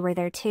sure you were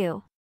there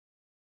too.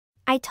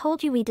 I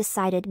told you we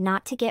decided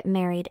not to get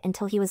married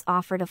until he was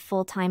offered a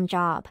full-time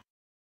job.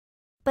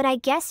 But I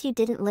guess you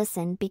didn't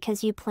listen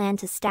because you planned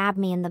to stab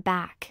me in the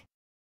back.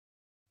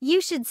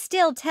 You should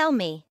still tell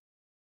me.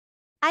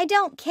 I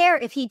don't care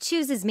if he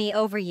chooses me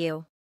over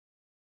you.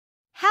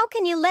 How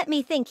can you let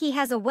me think he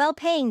has a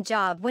well-paying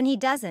job when he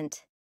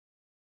doesn't?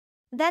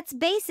 That's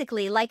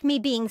basically like me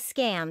being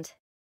scammed.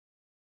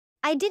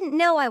 I didn't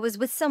know I was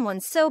with someone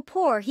so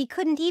poor he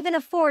couldn't even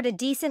afford a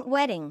decent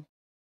wedding.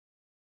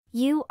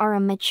 You are a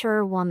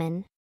mature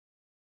woman.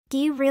 Do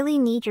you really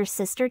need your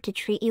sister to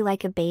treat you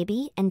like a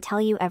baby and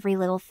tell you every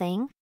little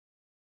thing?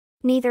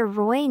 Neither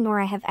Roy nor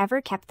I have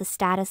ever kept the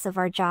status of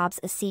our jobs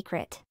a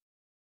secret.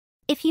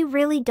 If you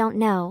really don't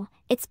know,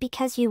 it's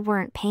because you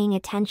weren't paying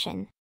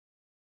attention.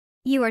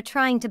 You are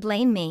trying to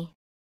blame me.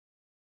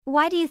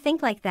 Why do you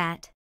think like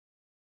that?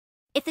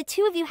 If the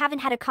two of you haven't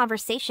had a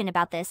conversation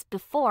about this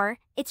before,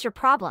 it's your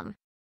problem.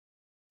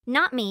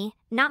 Not me,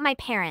 not my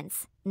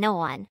parents, no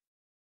one.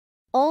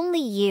 Only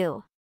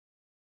you.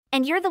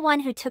 And you're the one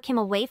who took him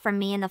away from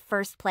me in the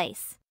first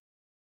place.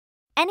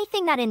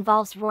 Anything that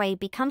involves Roy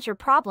becomes your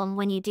problem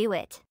when you do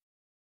it.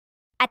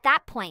 At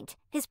that point,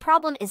 his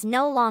problem is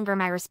no longer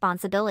my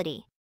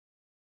responsibility.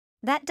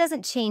 That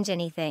doesn't change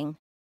anything.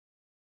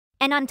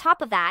 And on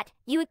top of that,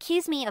 you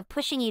accuse me of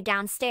pushing you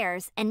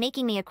downstairs and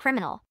making me a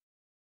criminal.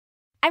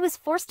 I was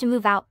forced to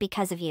move out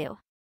because of you.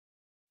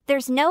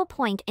 There's no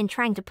point in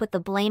trying to put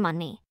the blame on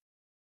me.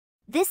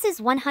 This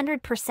is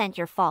 100%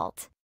 your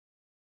fault.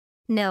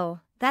 No,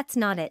 that's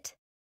not it.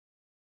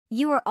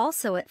 You are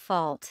also at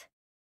fault.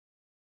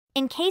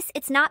 In case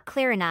it's not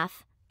clear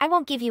enough, I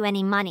won't give you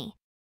any money.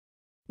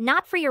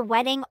 Not for your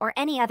wedding or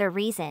any other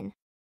reason.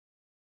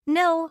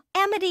 No,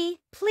 Amity,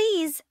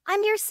 please,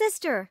 I'm your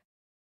sister.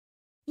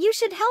 You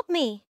should help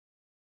me.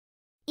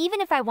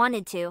 Even if I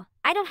wanted to,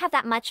 I don't have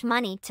that much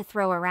money to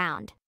throw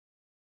around.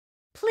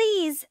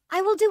 Please,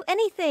 I will do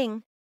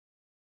anything.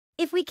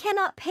 If we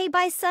cannot pay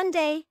by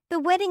Sunday, the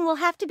wedding will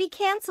have to be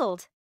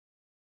cancelled.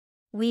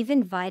 We've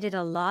invited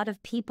a lot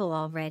of people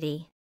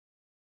already.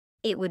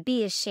 It would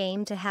be a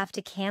shame to have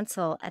to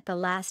cancel at the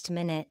last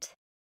minute.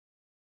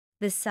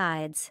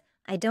 Besides,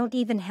 I don't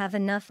even have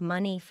enough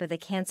money for the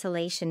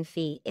cancellation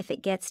fee if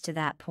it gets to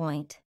that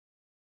point.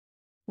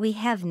 We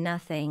have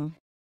nothing.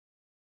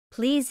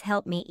 Please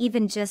help me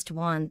even just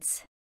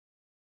once.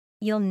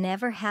 You'll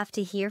never have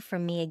to hear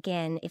from me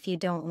again if you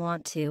don't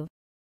want to.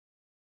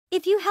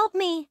 If you help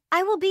me,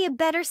 I will be a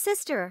better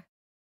sister.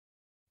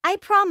 I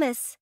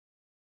promise.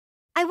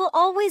 I will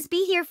always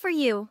be here for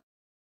you.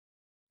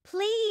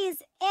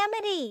 Please,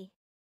 Amity.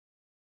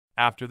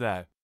 After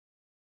that,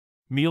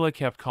 Mila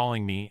kept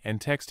calling me and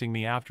texting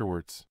me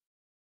afterwards.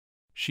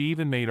 She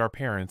even made our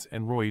parents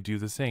and Roy do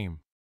the same.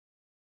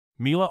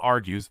 Mila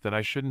argues that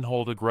I shouldn't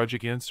hold a grudge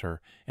against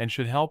her and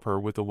should help her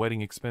with the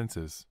wedding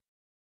expenses.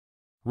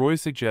 Roy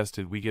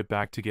suggested we get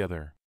back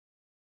together.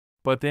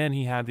 But then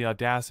he had the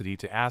audacity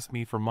to ask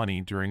me for money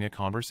during a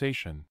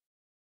conversation.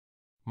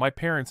 My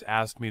parents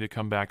asked me to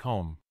come back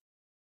home.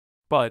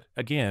 But,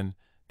 again,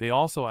 they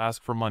also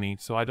asked for money,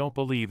 so I don't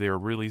believe they are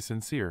really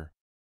sincere.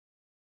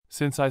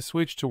 Since I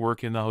switched to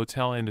work in the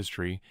hotel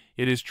industry,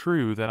 it is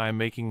true that I am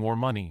making more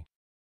money.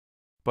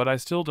 But I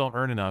still don't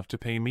earn enough to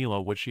pay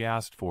Mila what she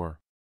asked for.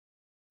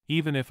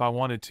 Even if I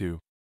wanted to.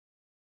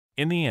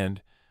 In the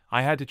end,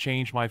 I had to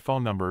change my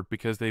phone number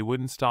because they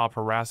wouldn't stop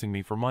harassing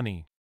me for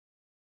money.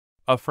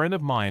 A friend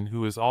of mine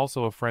who is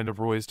also a friend of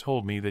Roy's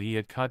told me that he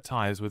had cut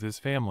ties with his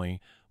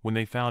family when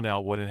they found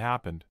out what had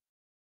happened.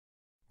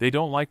 They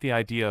don't like the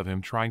idea of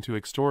him trying to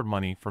extort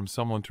money from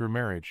someone through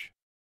marriage.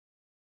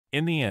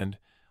 In the end,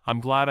 I'm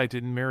glad I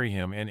didn't marry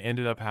him and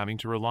ended up having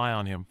to rely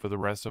on him for the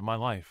rest of my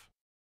life.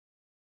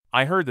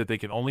 I heard that they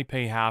can only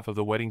pay half of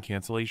the wedding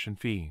cancellation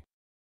fee.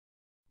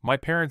 My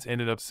parents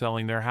ended up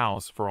selling their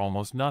house for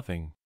almost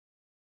nothing.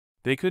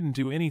 They couldn't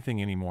do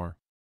anything anymore.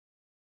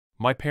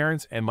 My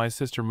parents and my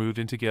sister moved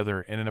in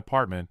together in an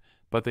apartment,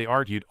 but they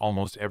argued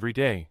almost every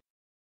day.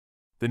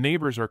 The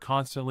neighbors are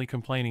constantly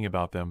complaining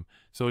about them,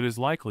 so it is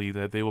likely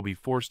that they will be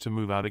forced to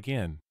move out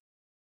again.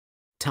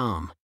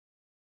 Tom.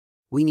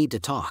 We need to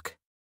talk.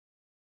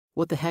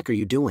 What the heck are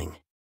you doing?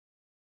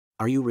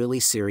 Are you really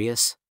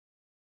serious?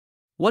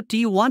 What do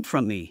you want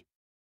from me?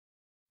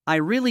 I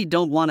really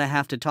don't want to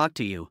have to talk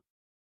to you.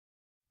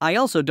 I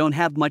also don't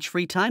have much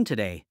free time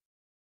today.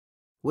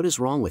 What is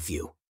wrong with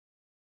you?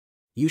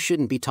 You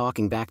shouldn't be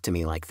talking back to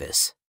me like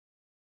this.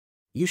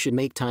 You should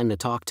make time to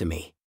talk to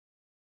me.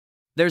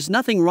 There's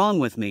nothing wrong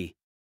with me.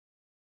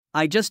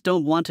 I just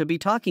don't want to be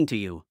talking to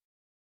you.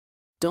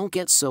 Don't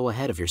get so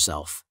ahead of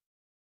yourself.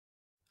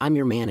 I'm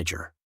your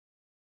manager.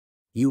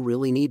 You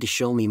really need to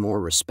show me more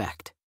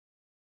respect.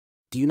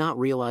 Do you not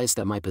realize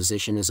that my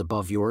position is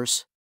above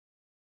yours?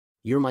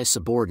 You're my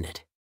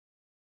subordinate.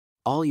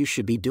 All you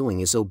should be doing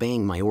is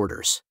obeying my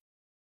orders.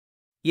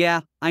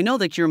 Yeah, I know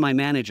that you're my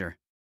manager.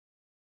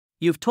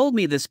 You've told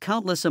me this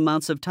countless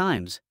amounts of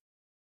times.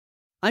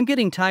 I'm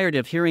getting tired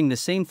of hearing the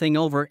same thing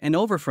over and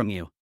over from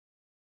you.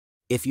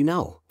 If you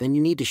know, then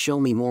you need to show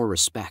me more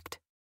respect.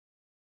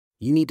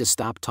 You need to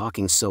stop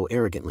talking so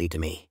arrogantly to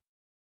me.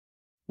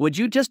 Would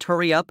you just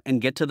hurry up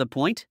and get to the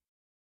point?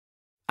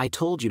 I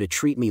told you to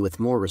treat me with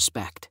more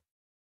respect.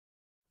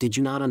 Did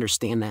you not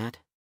understand that?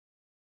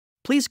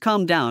 Please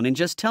calm down and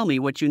just tell me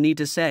what you need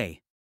to say.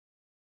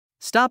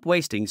 Stop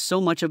wasting so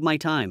much of my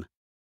time.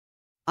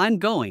 I'm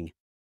going.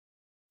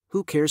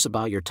 Who cares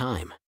about your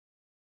time?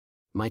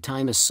 My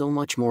time is so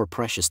much more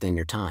precious than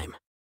your time.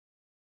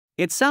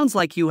 It sounds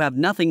like you have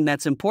nothing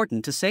that's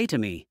important to say to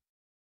me.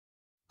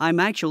 I'm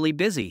actually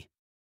busy.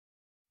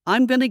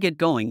 I'm gonna get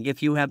going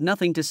if you have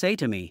nothing to say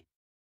to me.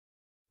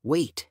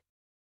 Wait.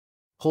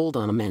 Hold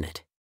on a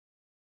minute.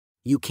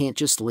 You can't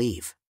just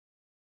leave.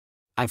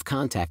 I've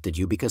contacted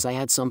you because I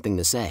had something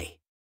to say.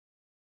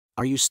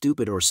 Are you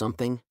stupid or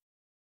something?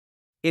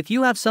 If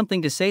you have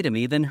something to say to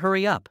me, then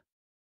hurry up.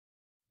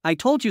 I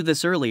told you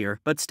this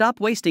earlier, but stop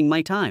wasting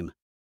my time.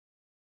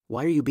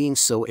 Why are you being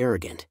so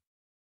arrogant?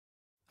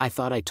 I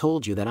thought I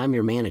told you that I'm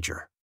your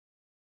manager.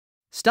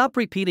 Stop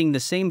repeating the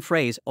same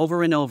phrase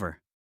over and over.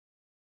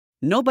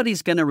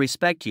 Nobody's gonna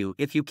respect you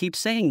if you keep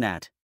saying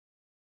that.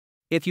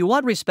 If you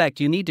want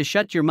respect, you need to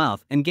shut your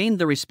mouth and gain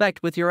the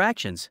respect with your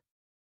actions.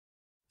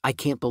 I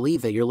can't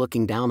believe that you're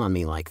looking down on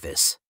me like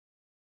this.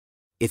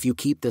 If you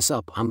keep this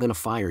up, I'm gonna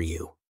fire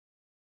you.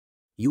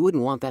 You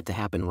wouldn't want that to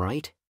happen,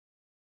 right?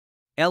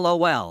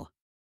 LOL.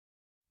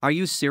 Are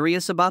you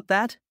serious about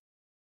that?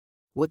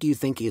 What do you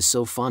think is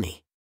so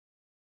funny?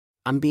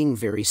 I'm being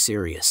very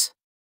serious.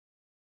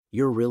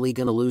 You're really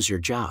gonna lose your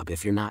job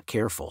if you're not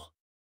careful.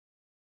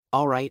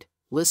 Alright,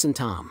 listen,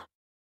 Tom.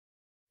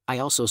 I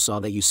also saw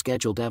that you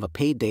scheduled to have a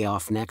paid day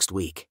off next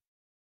week.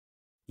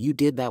 You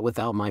did that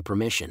without my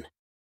permission.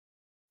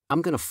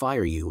 I'm gonna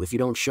fire you if you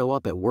don't show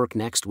up at work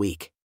next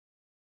week.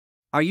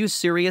 Are you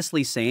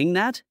seriously saying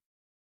that?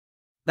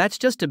 That's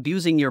just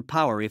abusing your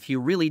power if you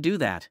really do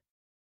that.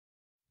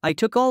 I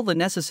took all the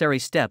necessary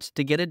steps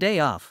to get a day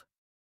off.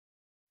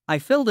 I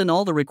filled in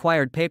all the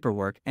required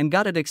paperwork and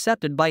got it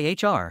accepted by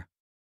HR.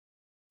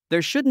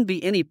 There shouldn't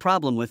be any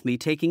problem with me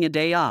taking a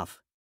day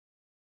off.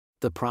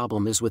 The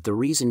problem is with the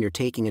reason you're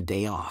taking a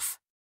day off.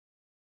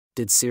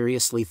 Did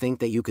seriously think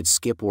that you could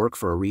skip work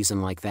for a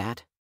reason like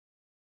that?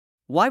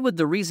 Why would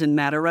the reason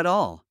matter at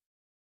all?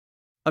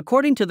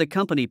 According to the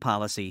company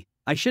policy,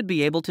 I should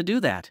be able to do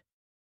that.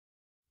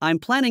 I'm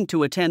planning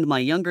to attend my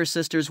younger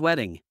sister's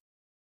wedding.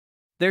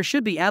 There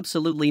should be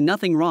absolutely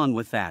nothing wrong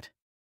with that.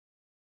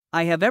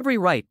 I have every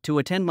right to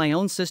attend my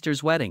own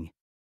sister's wedding.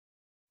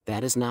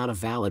 That is not a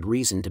valid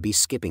reason to be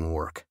skipping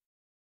work.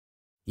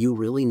 You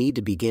really need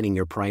to be getting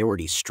your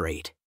priorities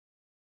straight.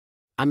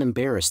 I'm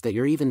embarrassed that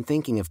you're even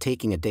thinking of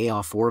taking a day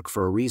off work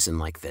for a reason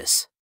like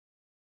this.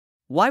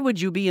 Why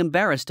would you be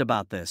embarrassed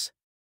about this?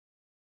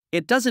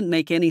 It doesn't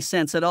make any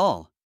sense at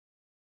all.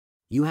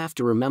 You have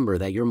to remember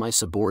that you're my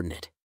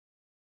subordinate.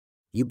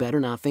 You better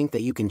not think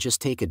that you can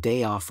just take a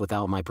day off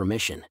without my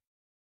permission.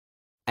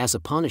 As a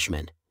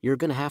punishment, you're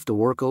gonna have to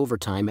work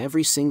overtime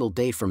every single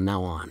day from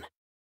now on.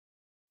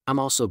 I'm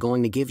also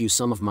going to give you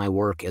some of my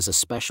work as a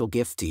special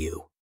gift to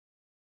you.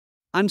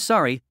 I'm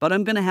sorry, but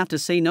I'm gonna have to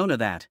say no to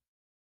that.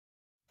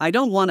 I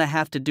don't want to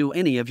have to do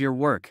any of your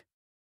work.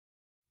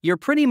 You're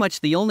pretty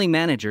much the only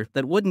manager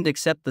that wouldn't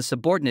accept the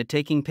subordinate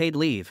taking paid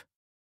leave.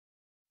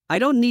 I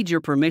don't need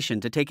your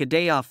permission to take a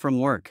day off from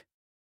work.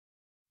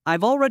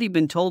 I've already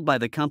been told by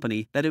the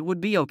company that it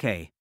would be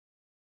okay.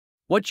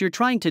 What you're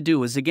trying to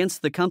do is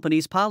against the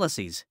company's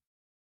policies.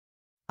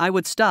 I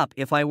would stop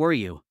if I were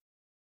you.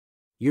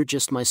 You're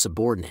just my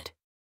subordinate.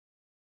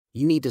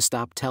 You need to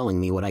stop telling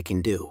me what I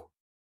can do.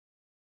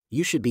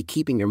 You should be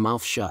keeping your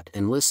mouth shut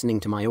and listening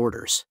to my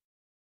orders.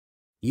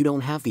 You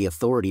don't have the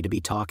authority to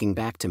be talking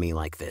back to me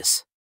like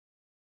this.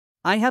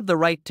 I have the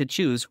right to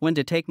choose when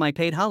to take my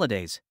paid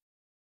holidays.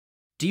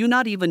 Do you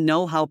not even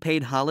know how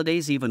paid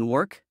holidays even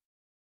work?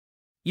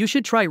 You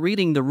should try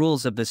reading the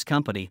rules of this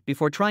company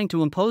before trying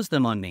to impose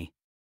them on me.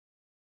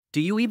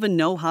 Do you even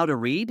know how to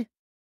read?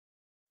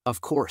 Of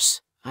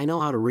course, I know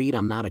how to read.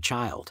 I'm not a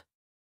child.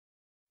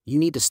 You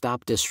need to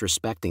stop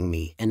disrespecting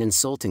me and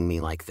insulting me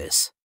like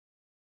this.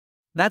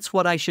 That's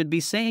what I should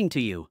be saying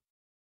to you.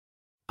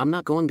 I'm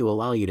not going to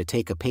allow you to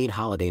take a paid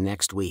holiday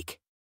next week.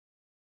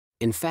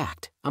 In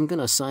fact, I'm going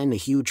to assign the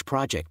huge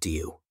project to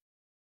you.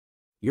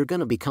 You're going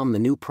to become the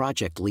new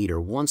project leader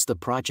once the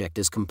project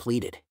is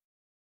completed.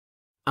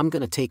 I'm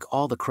going to take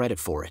all the credit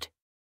for it.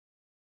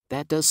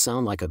 That does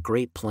sound like a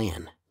great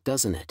plan,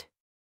 doesn't it?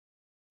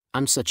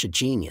 I'm such a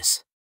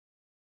genius.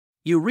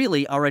 You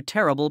really are a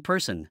terrible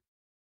person.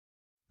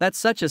 That's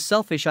such a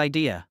selfish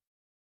idea.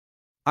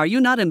 Are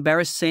you not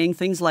embarrassed saying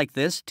things like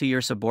this to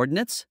your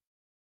subordinates?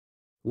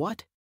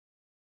 What?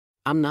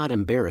 I'm not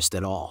embarrassed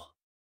at all.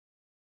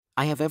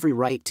 I have every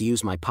right to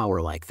use my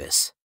power like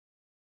this.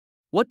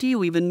 What do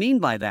you even mean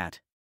by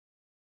that?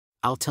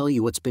 I'll tell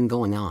you what's been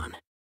going on.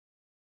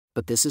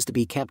 But this is to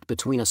be kept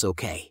between us,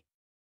 okay?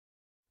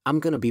 I'm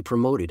gonna be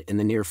promoted in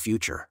the near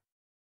future.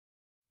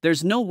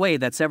 There's no way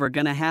that's ever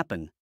gonna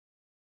happen.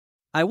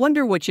 I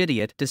wonder which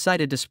idiot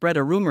decided to spread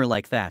a rumor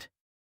like that.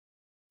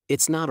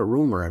 It's not a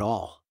rumor at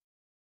all.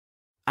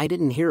 I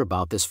didn't hear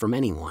about this from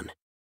anyone.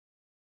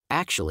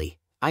 Actually,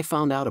 I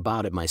found out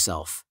about it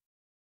myself.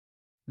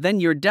 Then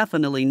you're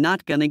definitely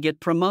not gonna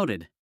get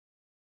promoted.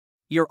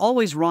 You're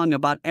always wrong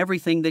about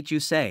everything that you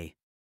say.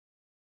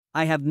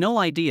 I have no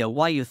idea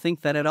why you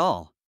think that at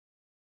all.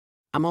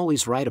 I'm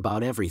always right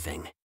about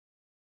everything.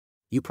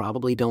 You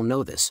probably don't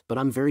know this, but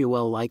I'm very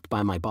well liked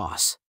by my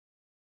boss.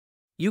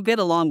 You get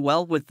along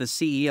well with the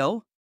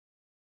CEO?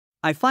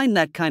 I find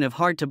that kind of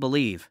hard to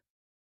believe.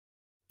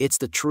 It's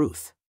the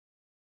truth.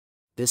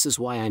 This is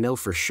why I know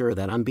for sure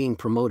that I'm being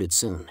promoted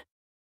soon.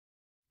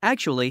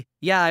 Actually,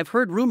 yeah, I've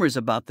heard rumors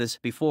about this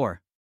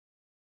before.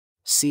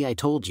 See, I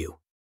told you.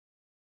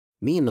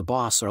 Me and the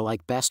boss are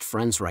like best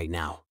friends right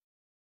now.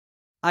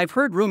 I've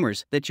heard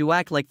rumors that you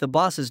act like the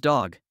boss's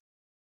dog.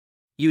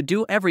 You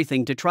do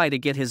everything to try to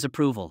get his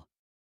approval.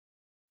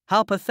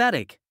 How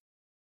pathetic.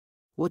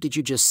 What did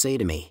you just say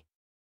to me?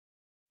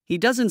 He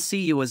doesn't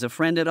see you as a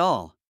friend at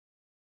all.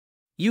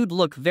 You'd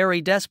look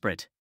very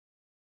desperate.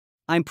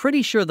 I'm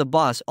pretty sure the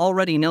boss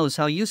already knows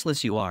how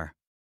useless you are.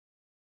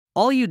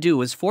 All you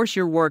do is force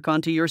your work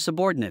onto your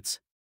subordinates.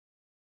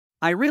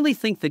 I really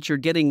think that you're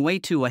getting way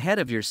too ahead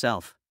of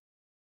yourself.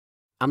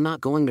 I'm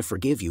not going to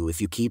forgive you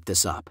if you keep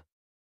this up.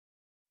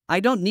 I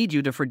don't need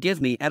you to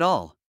forgive me at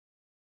all.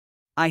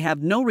 I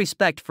have no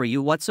respect for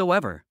you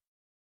whatsoever.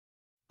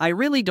 I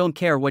really don't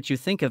care what you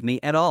think of me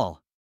at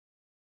all.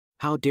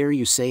 How dare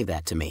you say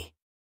that to me?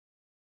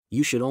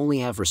 You should only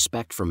have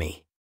respect for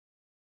me.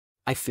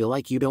 I feel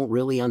like you don't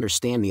really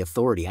understand the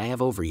authority I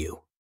have over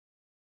you.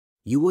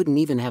 You wouldn't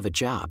even have a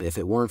job if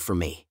it weren't for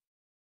me.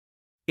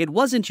 It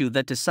wasn't you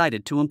that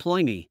decided to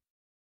employ me.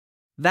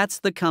 That's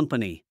the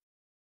company.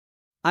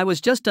 I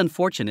was just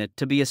unfortunate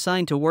to be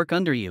assigned to work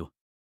under you.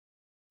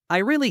 I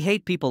really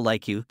hate people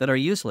like you that are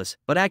useless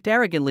but act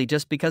arrogantly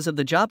just because of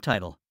the job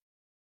title.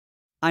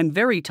 I'm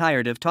very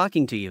tired of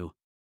talking to you.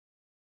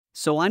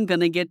 So I'm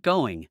gonna get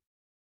going.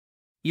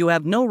 You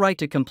have no right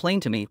to complain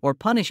to me or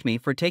punish me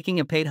for taking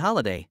a paid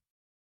holiday.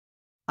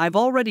 I've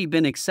already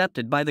been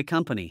accepted by the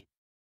company.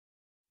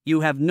 You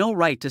have no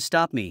right to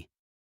stop me.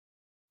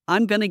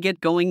 I'm gonna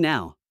get going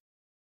now.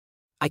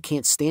 I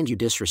can't stand you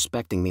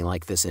disrespecting me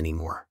like this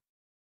anymore.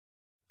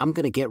 I'm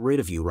gonna get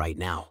rid of you right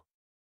now.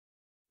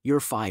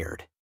 You're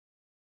fired.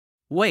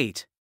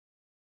 Wait.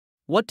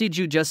 What did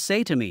you just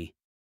say to me?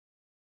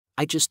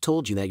 I just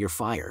told you that you're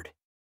fired.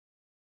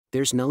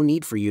 There's no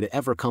need for you to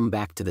ever come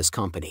back to this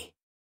company.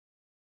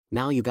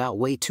 Now you got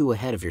way too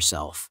ahead of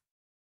yourself.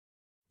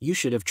 You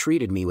should have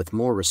treated me with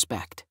more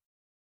respect.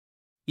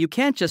 You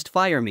can't just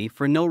fire me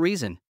for no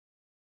reason.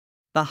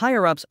 The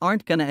higher-ups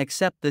aren't gonna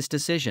accept this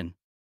decision.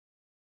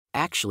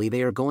 Actually,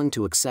 they are going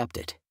to accept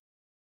it.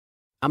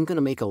 I'm gonna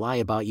make a lie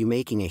about you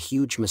making a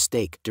huge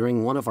mistake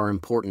during one of our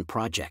important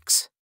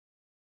projects.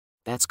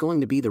 That's going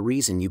to be the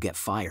reason you get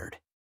fired.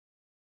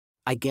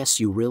 I guess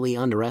you really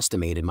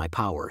underestimated my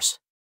powers.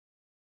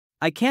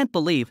 I can't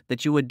believe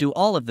that you would do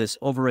all of this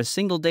over a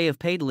single day of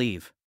paid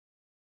leave.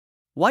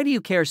 Why do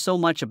you care so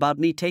much about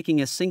me taking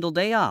a single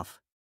day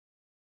off?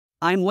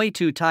 I'm way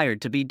too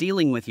tired to be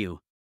dealing with you.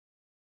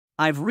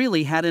 I've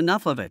really had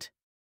enough of it.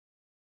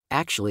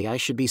 Actually, I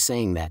should be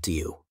saying that to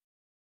you.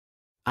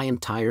 I am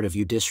tired of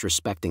you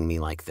disrespecting me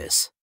like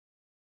this.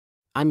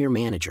 I'm your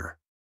manager.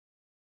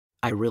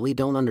 I really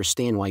don't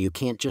understand why you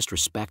can't just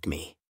respect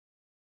me.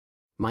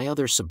 My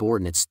other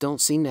subordinates don't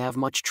seem to have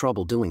much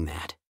trouble doing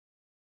that.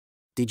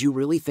 Did you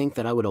really think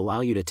that I would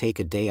allow you to take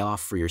a day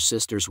off for your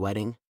sister's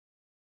wedding?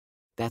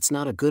 That's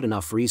not a good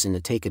enough reason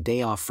to take a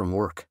day off from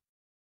work.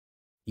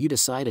 You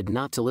decided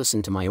not to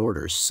listen to my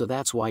orders, so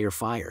that's why you're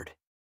fired.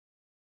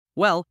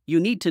 Well, you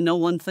need to know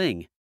one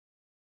thing.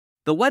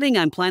 The wedding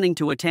I'm planning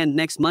to attend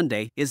next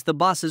Monday is the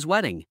boss's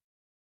wedding.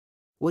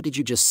 What did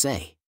you just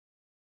say?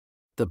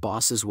 The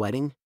boss's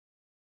wedding?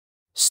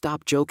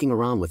 Stop joking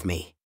around with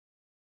me.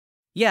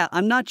 Yeah,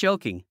 I'm not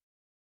joking.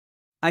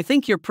 I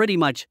think you're pretty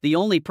much the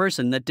only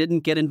person that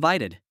didn't get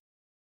invited.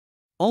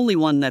 Only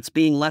one that's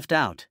being left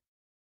out.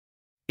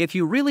 If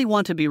you really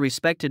want to be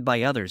respected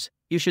by others,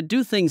 you should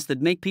do things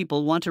that make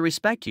people want to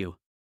respect you.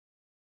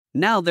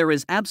 Now there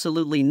is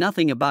absolutely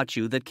nothing about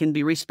you that can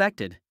be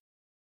respected.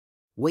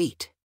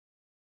 Wait.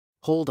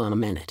 Hold on a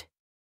minute.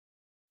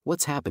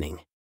 What's happening?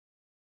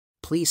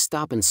 Please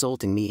stop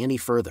insulting me any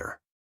further.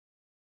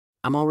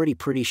 I'm already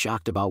pretty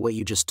shocked about what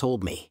you just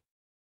told me.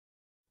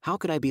 How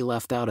could I be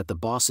left out at the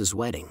boss's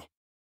wedding?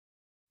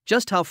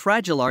 Just how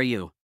fragile are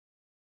you?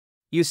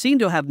 You seem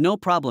to have no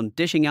problem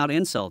dishing out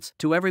insults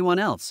to everyone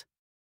else.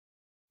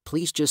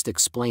 Please just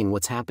explain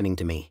what's happening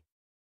to me.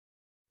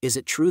 Is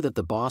it true that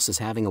the boss is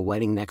having a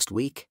wedding next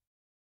week?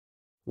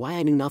 Why,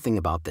 I knew nothing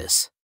about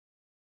this.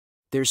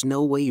 There's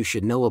no way you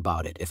should know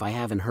about it if I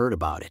haven't heard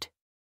about it.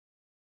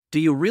 Do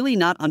you really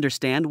not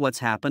understand what's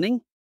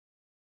happening?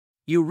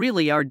 You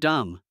really are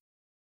dumb.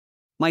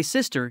 My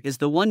sister is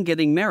the one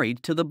getting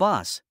married to the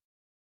boss.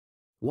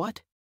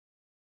 What?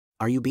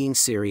 Are you being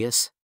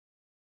serious?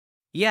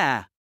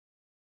 Yeah.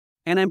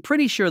 And I'm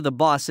pretty sure the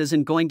boss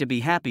isn't going to be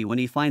happy when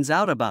he finds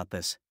out about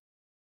this.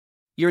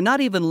 You're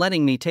not even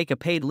letting me take a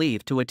paid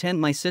leave to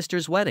attend my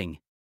sister's wedding.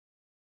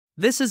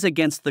 This is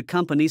against the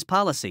company's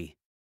policy.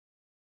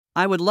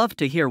 I would love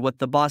to hear what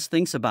the boss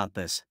thinks about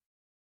this.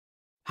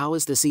 How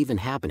is this even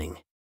happening?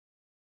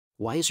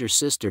 Why is your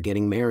sister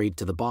getting married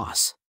to the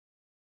boss?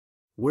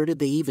 Where did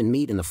they even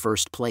meet in the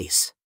first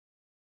place?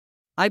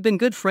 I've been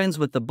good friends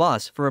with the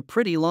boss for a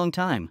pretty long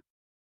time.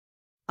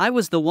 I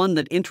was the one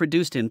that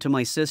introduced him to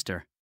my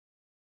sister.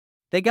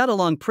 They got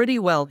along pretty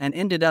well and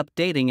ended up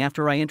dating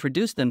after I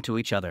introduced them to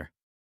each other.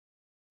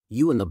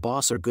 You and the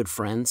boss are good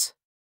friends?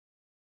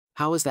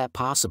 How is that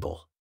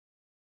possible?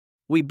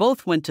 We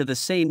both went to the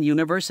same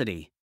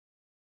university.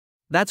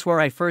 That's where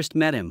I first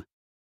met him.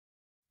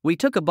 We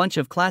took a bunch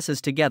of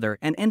classes together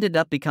and ended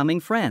up becoming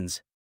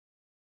friends.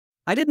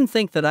 I didn't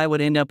think that I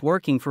would end up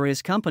working for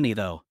his company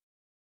though.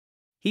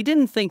 He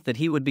didn't think that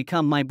he would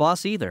become my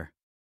boss either.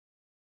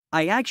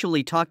 I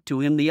actually talked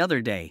to him the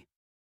other day.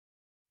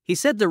 He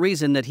said the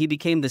reason that he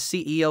became the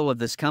CEO of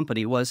this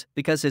company was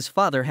because his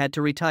father had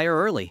to retire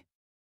early.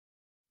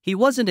 He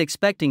wasn't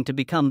expecting to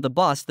become the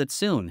boss that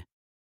soon.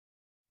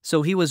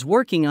 So he was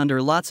working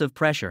under lots of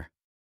pressure.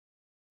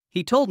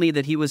 He told me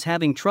that he was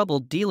having trouble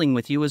dealing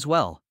with you as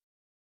well.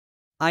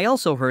 I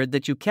also heard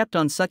that you kept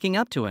on sucking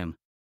up to him.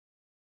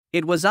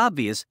 It was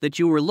obvious that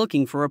you were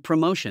looking for a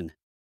promotion.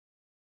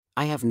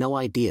 I have no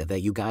idea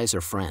that you guys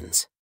are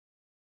friends.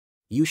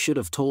 You should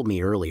have told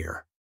me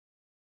earlier.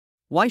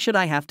 Why should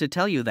I have to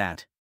tell you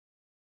that?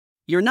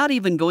 You're not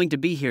even going to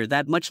be here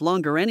that much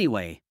longer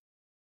anyway.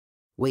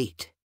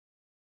 Wait.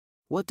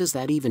 What does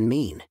that even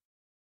mean?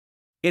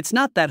 It's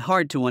not that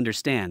hard to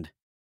understand.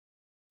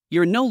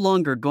 You're no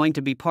longer going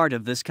to be part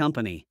of this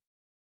company.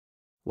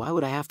 Why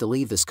would I have to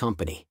leave this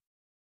company?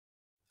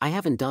 I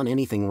haven't done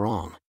anything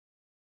wrong.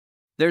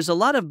 There's a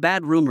lot of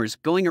bad rumors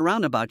going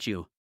around about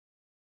you.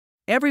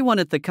 Everyone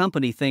at the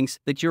company thinks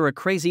that you're a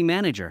crazy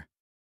manager.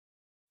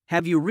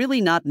 Have you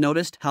really not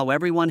noticed how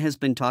everyone has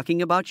been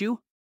talking about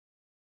you?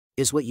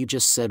 Is what you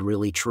just said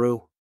really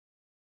true?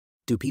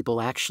 Do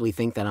people actually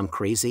think that I'm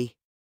crazy?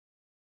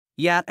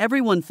 Yeah,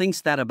 everyone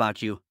thinks that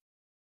about you.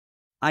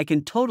 I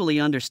can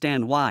totally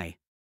understand why.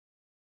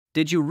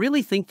 Did you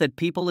really think that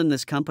people in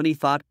this company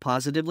thought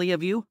positively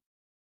of you?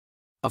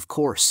 Of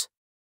course.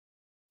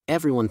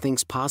 Everyone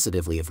thinks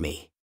positively of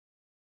me.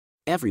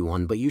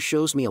 Everyone but you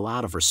shows me a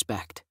lot of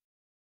respect.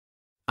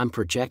 I'm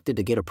projected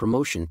to get a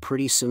promotion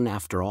pretty soon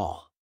after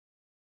all.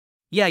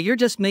 Yeah, you're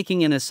just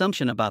making an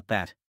assumption about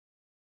that.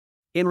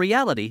 In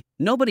reality,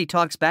 nobody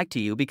talks back to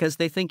you because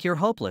they think you're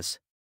hopeless.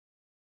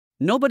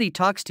 Nobody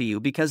talks to you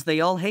because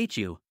they all hate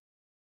you.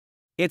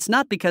 It's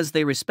not because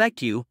they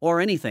respect you or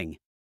anything.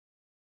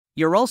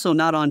 You're also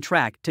not on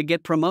track to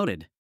get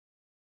promoted.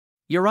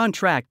 You're on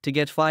track to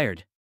get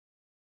fired.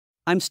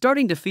 I'm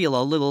starting to feel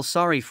a little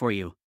sorry for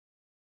you.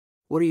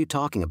 What are you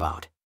talking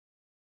about?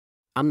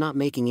 I'm not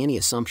making any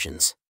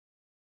assumptions.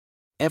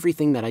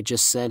 Everything that I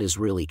just said is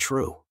really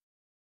true.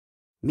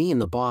 Me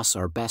and the boss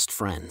are best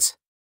friends.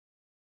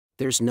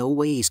 There's no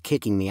way he's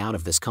kicking me out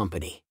of this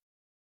company.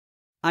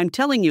 I'm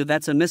telling you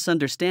that's a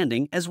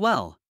misunderstanding as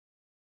well.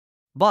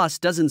 Boss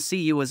doesn't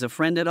see you as a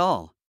friend at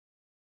all.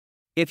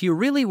 If you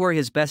really were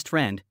his best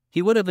friend,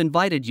 he would have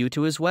invited you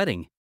to his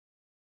wedding.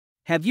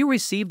 Have you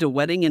received a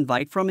wedding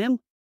invite from him?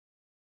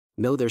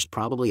 No, there's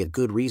probably a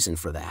good reason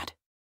for that.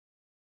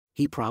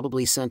 He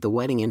probably sent the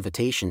wedding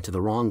invitation to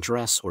the wrong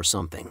dress or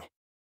something.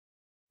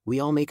 We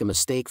all make a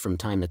mistake from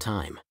time to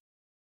time.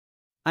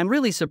 I'm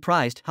really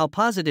surprised how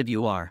positive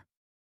you are.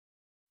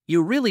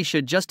 You really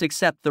should just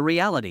accept the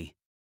reality.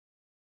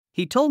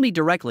 He told me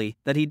directly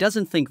that he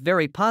doesn't think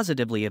very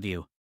positively of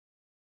you.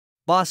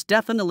 Boss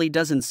definitely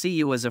doesn't see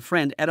you as a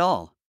friend at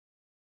all.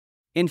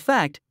 In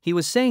fact, he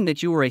was saying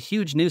that you were a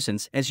huge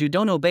nuisance as you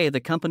don't obey the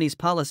company's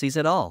policies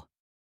at all.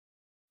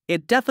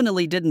 It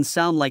definitely didn't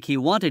sound like he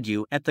wanted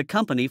you at the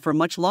company for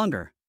much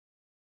longer.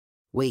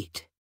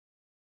 Wait.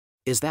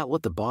 Is that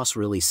what the boss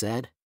really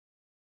said?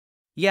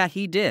 Yeah,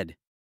 he did.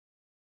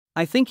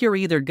 I think you're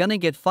either gonna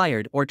get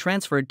fired or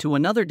transferred to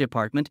another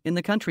department in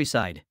the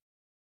countryside.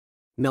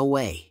 No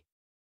way.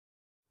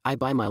 I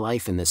buy my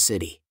life in this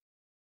city.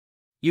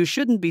 You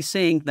shouldn't be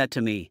saying that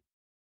to me.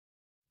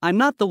 I'm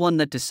not the one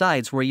that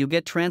decides where you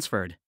get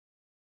transferred.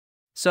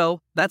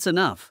 So, that's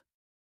enough.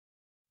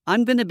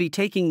 I'm gonna be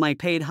taking my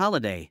paid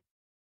holiday.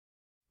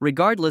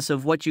 Regardless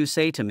of what you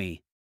say to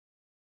me.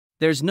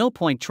 There's no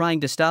point trying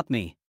to stop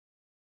me.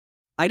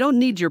 I don't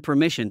need your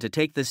permission to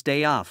take this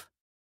day off.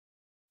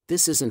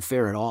 This isn't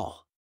fair at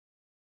all.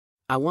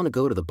 I want to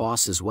go to the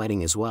boss's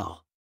wedding as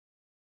well.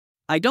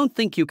 I don't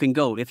think you can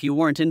go if you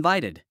weren't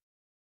invited.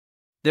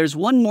 There's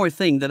one more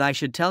thing that I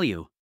should tell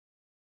you.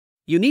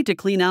 You need to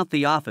clean out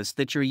the office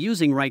that you're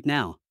using right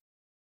now.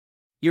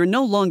 You're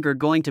no longer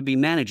going to be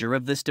manager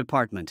of this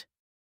department.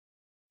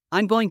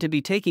 I'm going to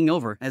be taking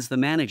over as the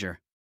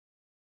manager.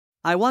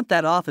 I want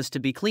that office to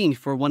be cleaned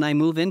for when I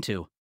move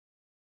into.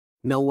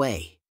 No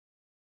way.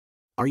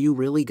 Are you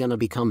really gonna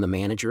become the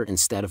manager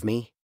instead of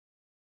me?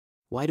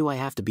 Why do I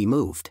have to be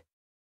moved?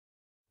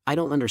 I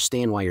don't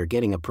understand why you're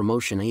getting a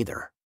promotion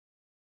either.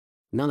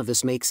 None of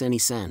this makes any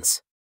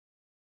sense.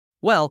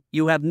 Well,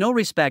 you have no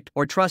respect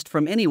or trust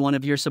from any one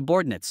of your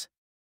subordinates.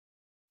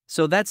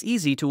 So that's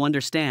easy to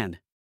understand.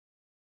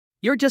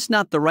 You're just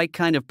not the right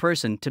kind of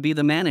person to be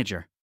the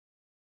manager.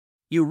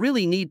 You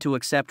really need to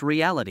accept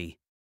reality.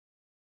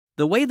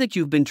 The way that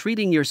you've been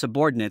treating your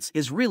subordinates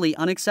is really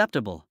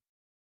unacceptable.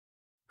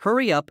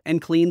 Hurry up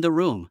and clean the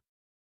room.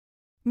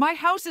 My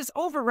house is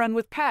overrun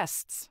with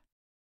pests.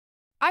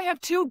 I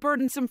have 2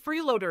 burdensome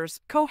freeloaders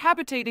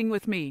cohabitating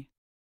with me.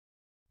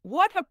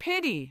 What a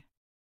pity!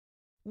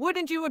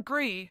 Wouldn't you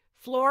agree,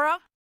 Flora?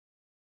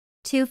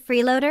 2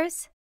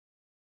 freeloaders?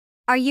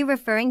 Are you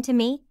referring to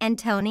me and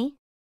Tony?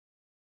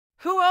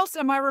 Who else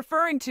am I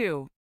referring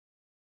to?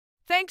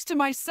 Thanks to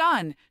my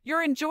son,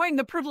 you're enjoying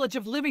the privilege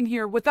of living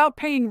here without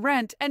paying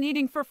rent and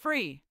eating for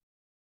free.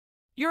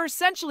 You're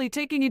essentially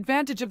taking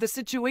advantage of the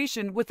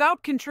situation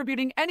without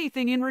contributing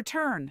anything in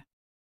return.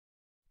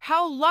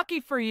 How lucky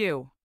for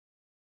you!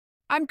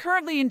 I'm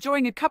currently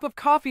enjoying a cup of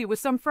coffee with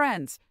some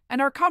friends, and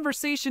our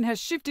conversation has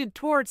shifted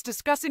towards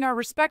discussing our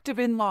respective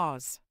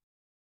in-laws.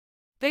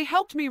 They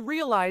helped me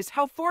realize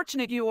how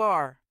fortunate you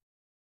are.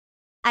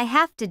 I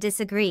have to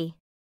disagree.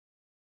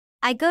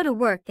 I go to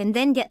work and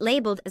then get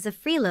labeled as a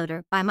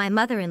freeloader by my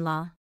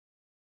mother-in-law.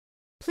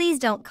 Please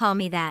don't call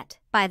me that,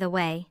 by the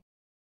way.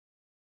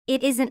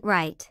 It isn't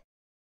right.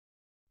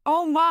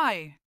 Oh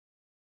my!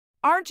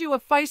 Aren't you a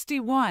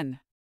feisty one?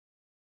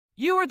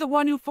 You are the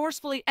one who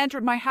forcefully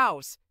entered my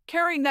house,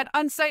 carrying that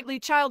unsightly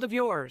child of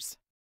yours.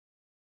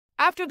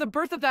 After the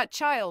birth of that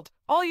child,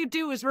 all you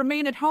do is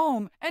remain at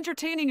home,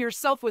 entertaining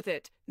yourself with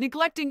it,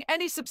 neglecting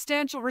any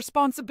substantial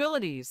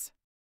responsibilities.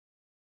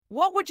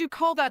 What would you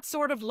call that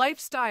sort of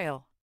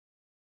lifestyle?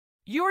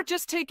 You're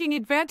just taking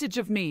advantage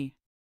of me.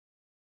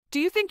 Do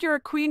you think you're a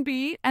queen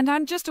bee and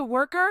I'm just a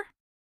worker?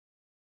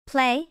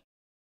 Play?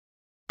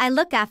 I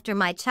look after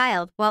my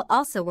child while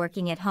also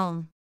working at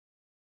home.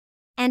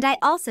 And I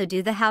also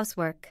do the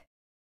housework.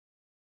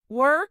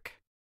 Work?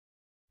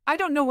 I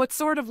don't know what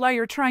sort of lie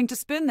you're trying to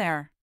spin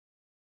there.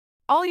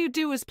 All you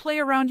do is play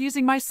around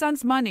using my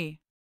son's money.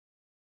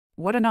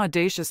 What an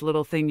audacious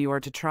little thing you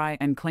are to try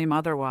and claim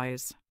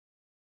otherwise.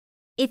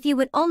 If you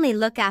would only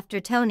look after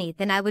Tony,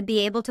 then I would be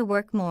able to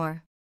work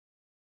more.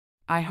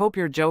 I hope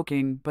you're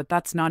joking, but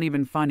that's not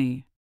even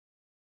funny.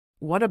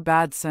 What a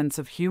bad sense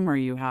of humor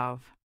you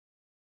have.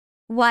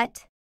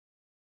 What?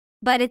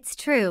 But it's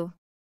true.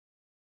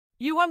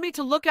 You want me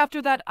to look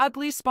after that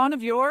ugly spawn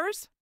of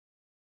yours?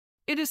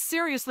 It is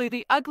seriously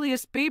the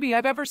ugliest baby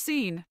I've ever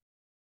seen.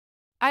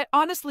 I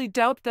honestly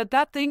doubt that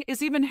that thing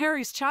is even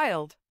Harry's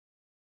child.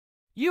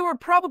 You were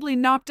probably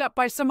knocked up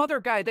by some other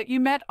guy that you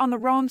met on the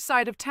wrong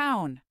side of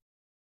town.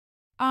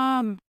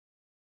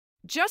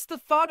 Just the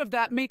thought of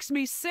that makes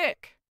me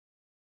sick.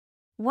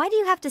 Why do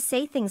you have to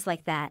say things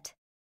like that?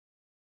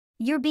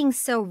 You're being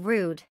so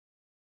rude.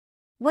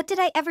 What did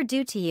I ever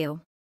do to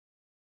you?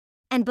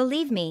 And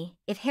believe me,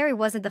 if Harry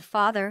wasn't the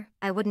father,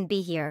 I wouldn't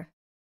be here.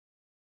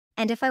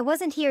 And if I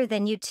wasn't here,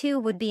 then you two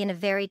would be in a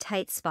very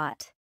tight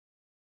spot.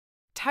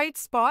 Tight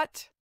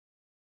spot?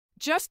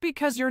 Just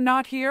because you're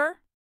not here?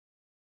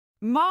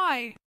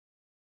 My!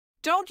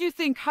 Don't you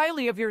think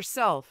highly of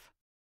yourself?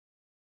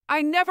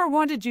 I never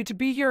wanted you to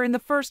be here in the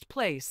first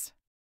place.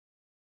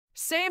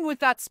 Same with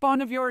that spawn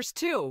of yours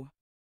too.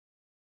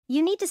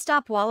 You need to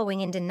stop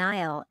wallowing in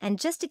denial and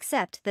just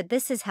accept that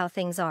this is how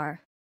things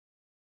are.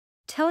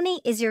 Tony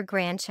is your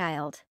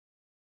grandchild.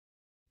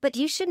 But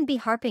you shouldn't be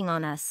harping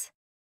on us.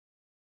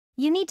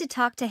 You need to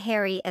talk to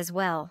Harry as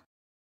well.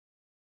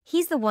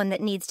 He's the one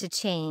that needs to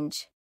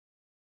change.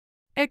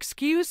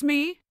 Excuse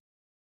me?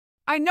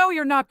 I know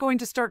you're not going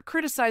to start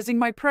criticizing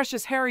my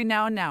precious Harry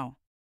now.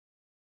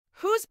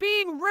 Who's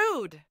being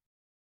rude?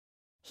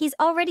 He's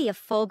already a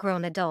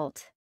full-grown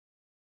adult.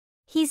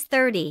 He's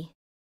 30.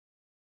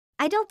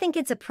 I don't think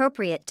it's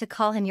appropriate to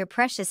call him your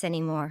precious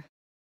anymore.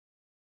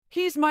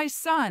 He's my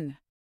son.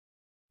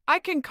 I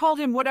can call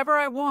him whatever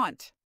I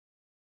want.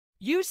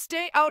 You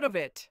stay out of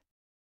it.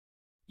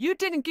 You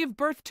didn't give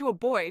birth to a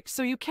boy,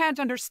 so you can't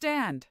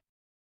understand.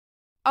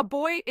 A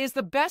boy is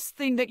the best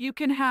thing that you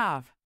can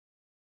have.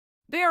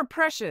 They are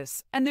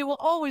precious, and they will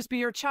always be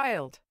your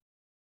child.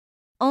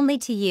 Only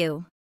to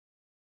you.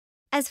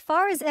 As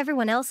far as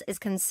everyone else is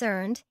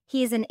concerned,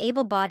 he is an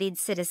able-bodied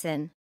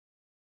citizen.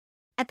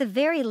 At the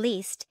very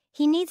least,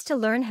 he needs to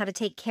learn how to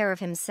take care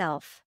of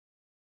himself.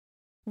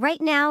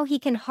 Right now, he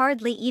can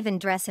hardly even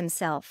dress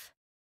himself.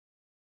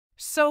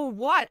 So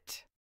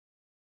what?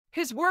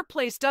 His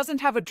workplace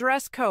doesn't have a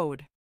dress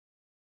code.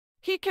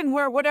 He can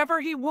wear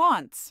whatever he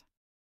wants.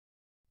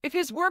 If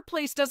his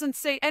workplace doesn't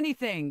say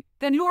anything,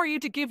 then who are you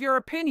to give your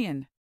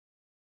opinion?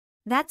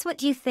 That's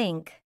what you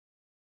think.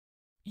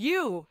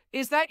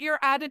 Is that your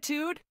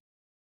attitude?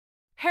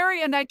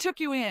 Harry and I took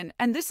you in,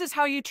 and this is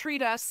how you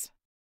treat us?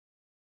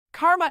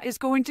 Karma is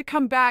going to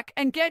come back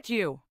and get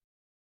you.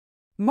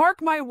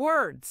 Mark my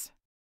words.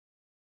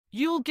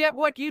 You'll get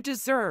what you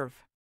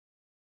deserve.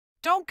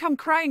 Don't come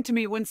crying to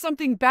me when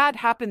something bad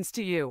happens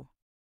to you.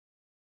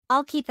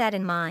 I'll keep that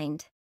in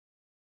mind.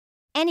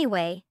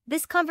 Anyway,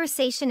 this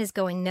conversation is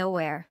going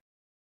nowhere.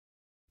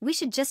 We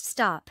should just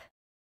stop.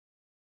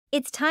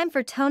 It's time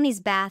for Tony's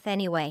bath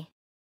anyway.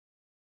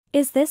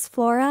 Is this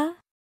Flora?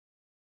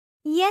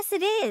 Yes,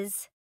 it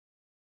is.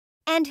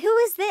 And who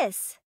is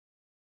this?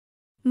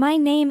 My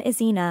name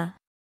is Ina.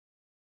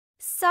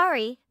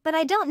 Sorry, but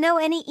I don't know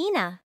any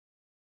Ina.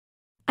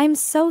 I'm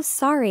so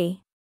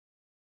sorry.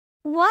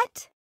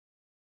 What?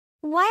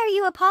 Why are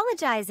you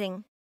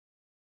apologizing?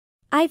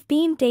 I've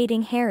been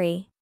dating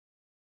Harry.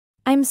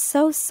 I'm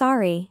so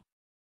sorry.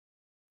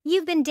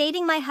 You've been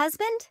dating my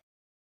husband?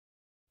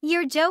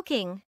 You're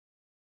joking.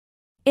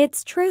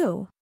 It's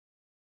true.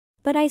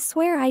 But I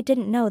swear I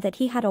didn't know that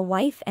he had a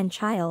wife and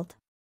child.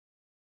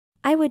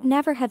 I would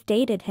never have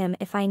dated him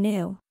if I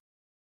knew.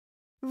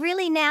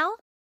 Really now?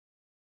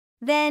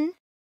 Then,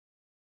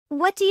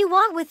 what do you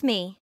want with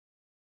me?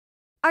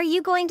 Are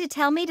you going to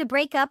tell me to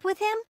break up with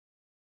him?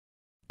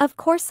 Of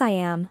course I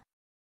am.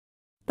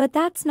 But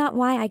that's not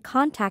why I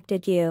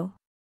contacted you.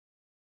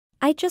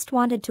 I just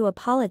wanted to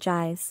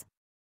apologize.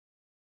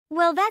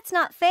 Well, that's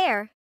not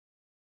fair.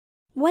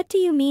 What do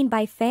you mean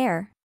by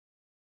fair?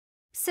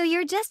 So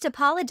you're just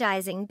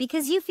apologizing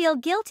because you feel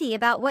guilty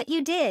about what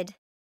you did.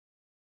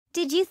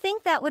 Did you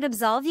think that would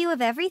absolve you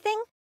of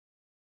everything?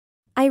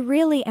 I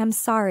really am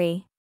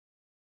sorry.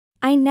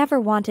 I never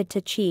wanted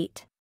to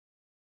cheat.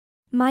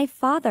 My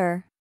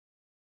father.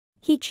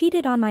 He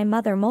cheated on my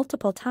mother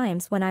multiple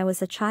times when I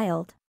was a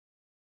child.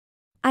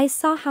 I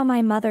saw how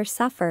my mother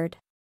suffered.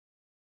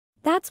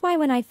 That's why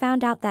when I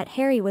found out that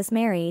Harry was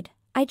married,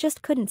 I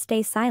just couldn't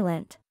stay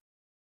silent.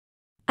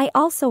 I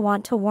also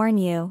want to warn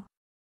you.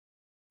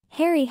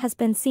 Harry has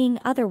been seeing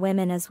other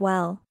women as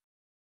well.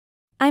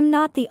 I'm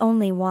not the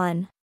only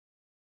one.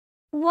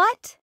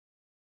 What?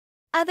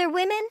 Other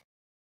women?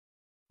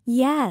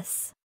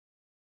 Yes.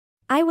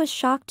 I was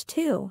shocked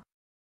too.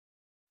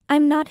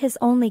 I'm not his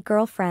only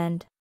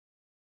girlfriend.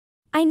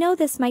 I know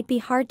this might be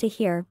hard to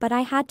hear, but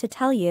I had to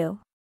tell you.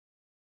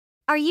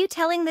 Are you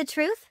telling the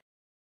truth?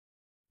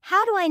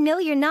 How do I know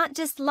you're not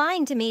just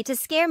lying to me to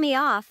scare me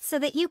off so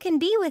that you can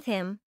be with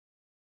him?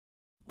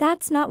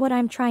 That's not what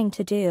I'm trying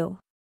to do.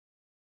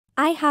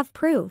 I have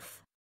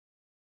proof.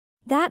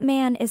 That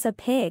man is a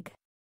pig.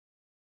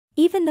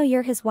 Even though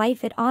you're his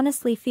wife, it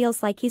honestly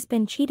feels like he's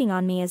been cheating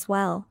on me as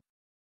well.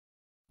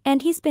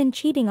 And he's been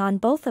cheating on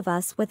both of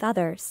us with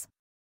others.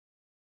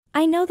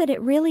 I know that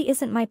it really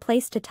isn't my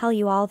place to tell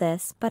you all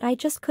this, but I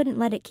just couldn't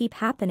let it keep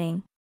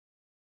happening.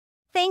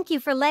 Thank you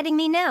for letting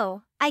me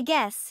know, I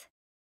guess.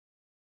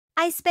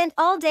 I spent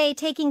all day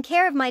taking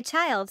care of my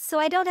child, so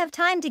I don't have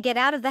time to get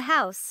out of the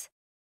house.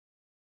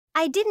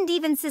 I didn't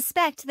even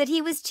suspect that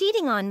he was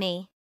cheating on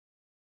me.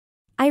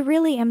 I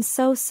really am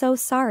so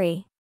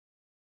sorry.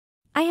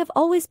 I have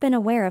always been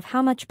aware of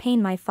how much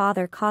pain my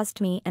father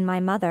caused me and my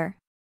mother.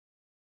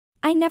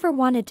 I never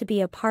wanted to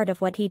be a part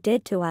of what he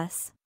did to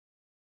us.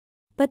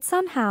 But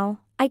somehow,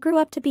 I grew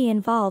up to be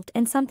involved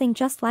in something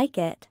just like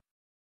it.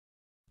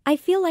 I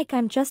feel like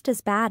I'm just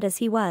as bad as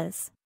he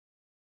was.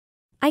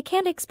 I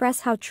can't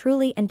express how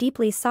truly and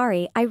deeply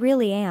sorry I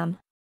really am.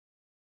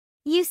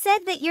 You said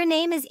that your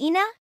name is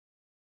Ina?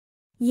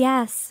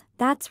 Yes,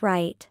 that's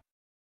right.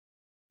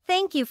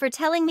 Thank you for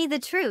telling me the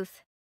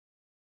truth.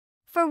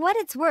 For what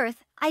it's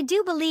worth, I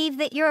do believe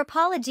that your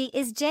apology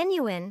is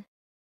genuine.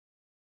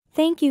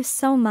 Thank you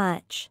so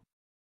much.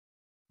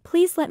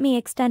 Please let me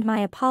extend my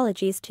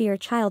apologies to your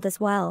child as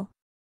well.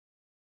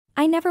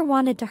 I never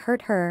wanted to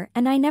hurt her,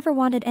 and I never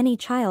wanted any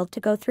child to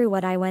go through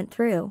what I went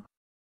through.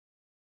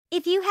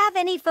 If you have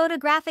any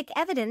photographic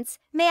evidence,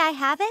 may I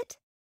have it?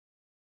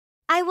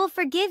 I will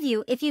forgive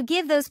you if you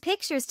give those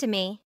pictures to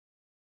me.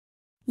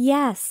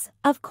 Yes,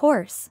 of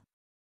course.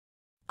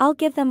 I'll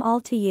give them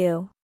all to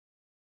you.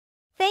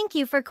 Thank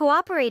you for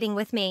cooperating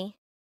with me.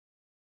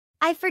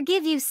 I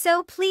forgive you,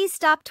 so please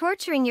stop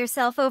torturing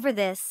yourself over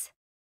this.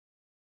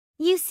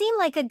 You seem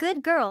like a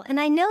good girl, and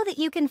I know that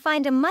you can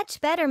find a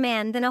much better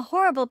man than a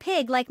horrible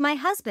pig like my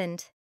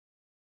husband.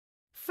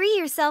 Free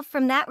yourself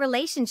from that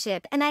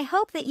relationship, and I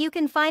hope that you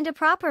can find a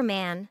proper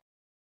man.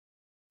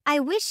 I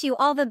wish you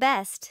all the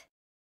best.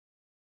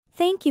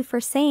 Thank you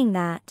for saying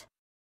that.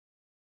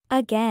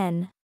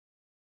 Again.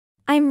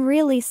 I'm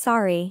really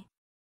sorry.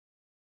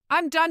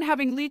 I'm done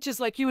having leeches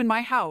like you in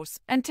my house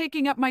and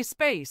taking up my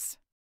space.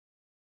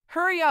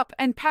 Hurry up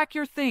and pack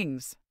your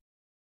things.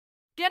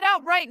 Get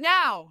out right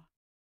now!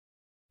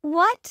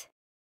 What?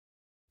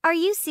 Are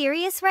you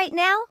serious right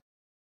now?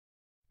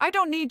 I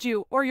don't need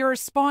you or your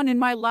spawn in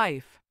my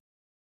life.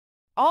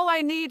 All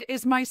I need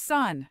is my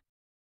son.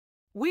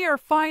 We are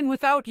fine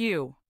without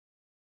you.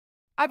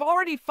 I've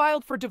already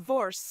filed for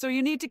divorce, so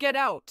you need to get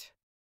out.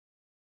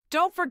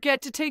 Don't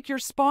forget to take your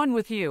spawn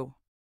with you.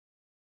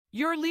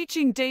 Your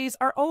leeching days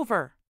are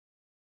over.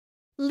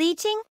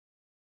 Leeching?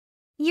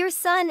 Your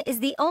son is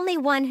the only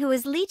one who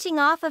is leeching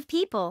off of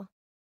people.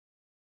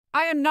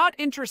 I am not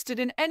interested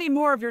in any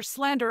more of your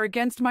slander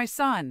against my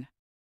son.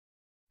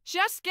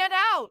 Just get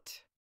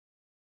out!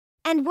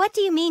 And what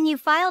do you mean you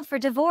filed for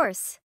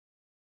divorce?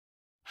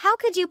 How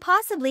could you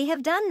possibly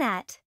have done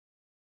that?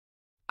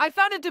 I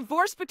found a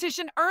divorce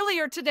petition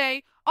earlier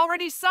today,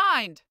 already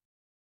signed.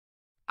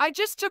 I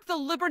just took the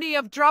liberty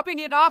of dropping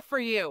it off for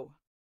you.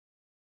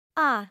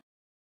 Ah.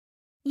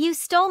 You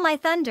stole my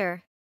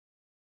thunder.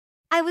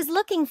 I was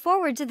looking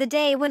forward to the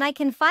day when I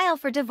can file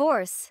for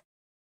divorce.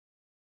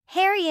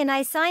 Harry and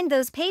I signed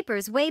those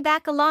papers way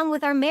back along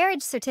with our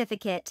marriage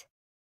certificate.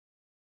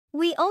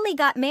 We only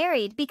got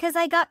married because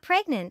I got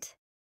pregnant.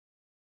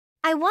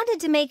 I wanted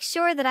to make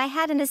sure that I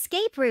had an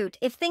escape route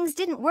if things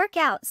didn't work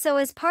out, so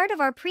as part of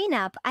our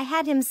prenup I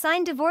had him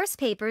sign divorce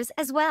papers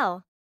as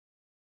well.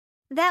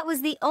 That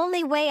was the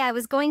only way I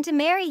was going to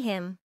marry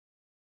him.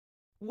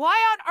 Why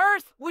on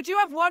earth would you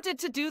have wanted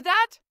to do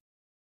that?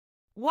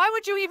 Why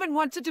would you even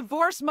want to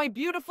divorce my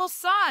beautiful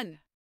son?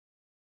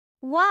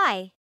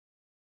 Why?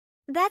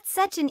 That's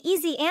such an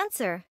easy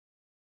answer.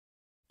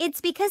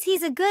 It's because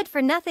he's a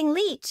good-for-nothing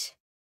leech.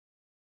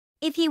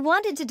 If he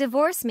wanted to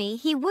divorce me,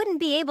 he wouldn't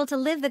be able to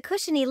live the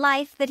cushiony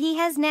life that he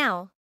has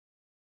now.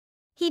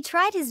 He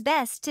tried his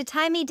best to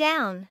tie me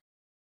down.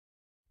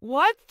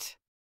 What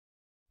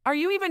are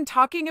you even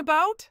talking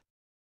about?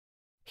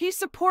 He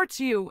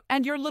supports you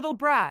and your little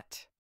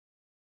brat.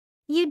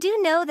 You do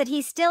know that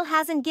he still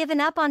hasn't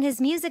given up on his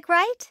music,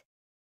 right?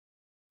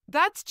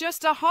 That's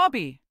just a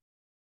hobby.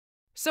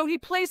 So he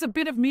plays a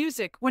bit of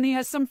music when he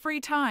has some free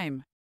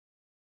time.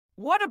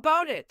 What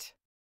about it?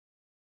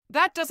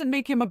 That doesn't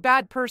make him a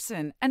bad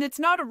person, and it's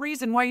not a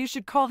reason why you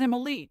should call him a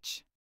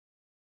leech.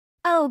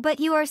 Oh, but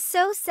you are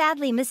so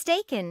sadly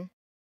mistaken.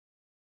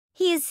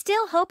 He is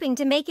still hoping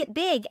to make it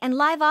big and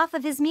live off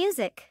of his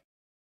music.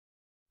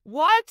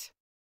 What?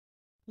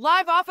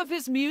 Live off of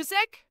his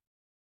music?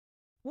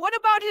 What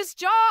about his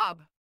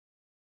job?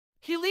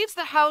 He leaves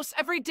the house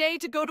every day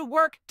to go to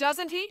work,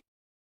 doesn't he?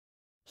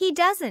 He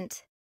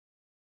doesn't.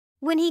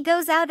 When he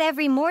goes out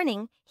every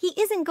morning, he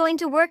isn't going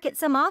to work at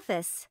some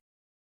office.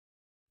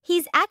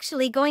 He's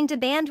actually going to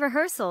band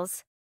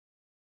rehearsals.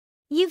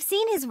 You've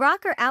seen his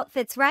rocker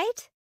outfits,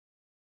 right?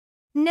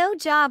 No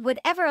job would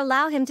ever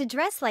allow him to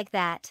dress like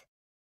that.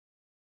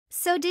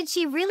 So did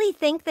she really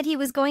think that he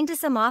was going to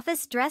some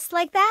office dressed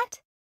like that?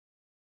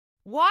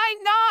 Why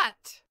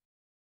not?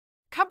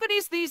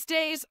 Companies these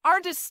days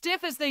aren't as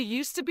stiff as they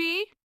used to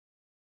be.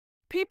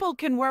 People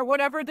can wear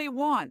whatever they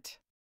want.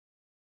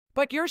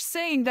 But you're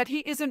saying that he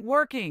isn't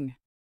working.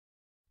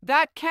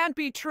 That can't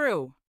be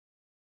true.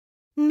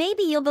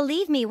 Maybe you'll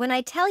believe me when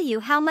I tell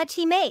you how much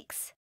he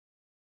makes.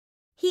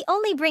 He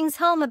only brings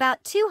home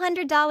about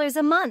 $200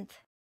 a month.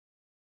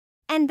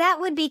 And that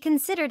would be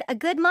considered a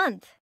good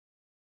month.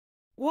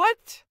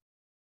 What?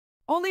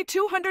 Only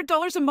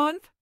 $200 a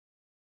month?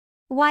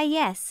 Why,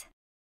 yes.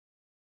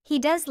 He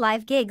does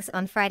live gigs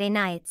on Friday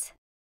nights.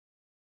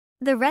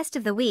 The rest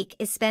of the week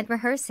is spent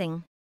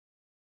rehearsing.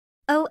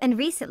 Oh, and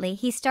recently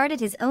he started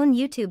his own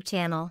YouTube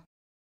channel.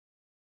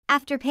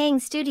 After paying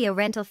studio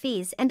rental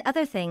fees and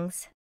other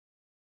things,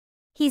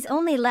 he's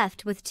only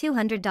left with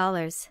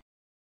 $200.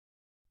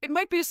 It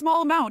might be a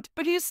small amount,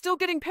 but he is still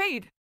getting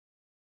paid.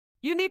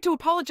 You need to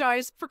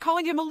apologize for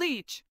calling him a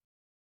leech.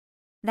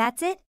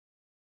 That's it?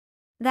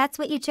 That's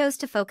what you chose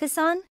to focus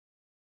on?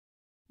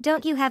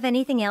 Don't you have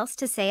anything else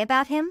to say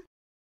about him?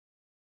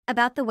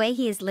 About the way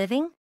he is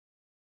living?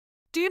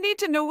 Do you need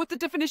to know what the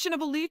definition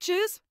of a leech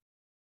is?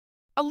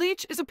 A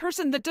leech is a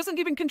person that doesn't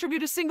even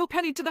contribute a single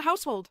penny to the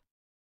household.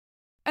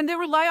 And they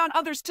rely on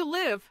others to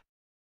live.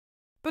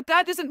 But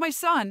that isn't my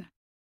son.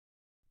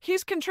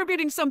 He's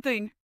contributing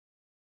something.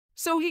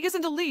 So he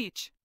isn't a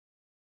leech.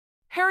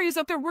 Harry is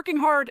up there working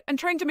hard and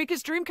trying to make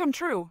his dream come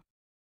true.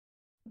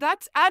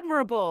 That's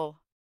admirable.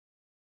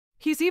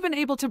 He's even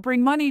able to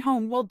bring money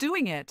home while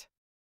doing it.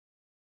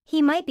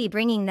 He might be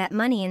bringing that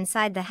money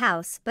inside the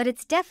house, but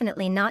it's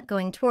definitely not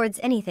going towards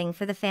anything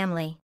for the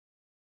family.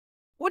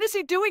 What is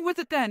he doing with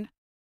it then?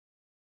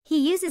 He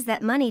uses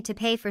that money to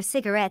pay for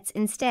cigarettes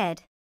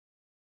instead.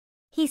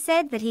 He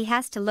said that he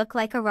has to look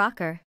like a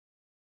rocker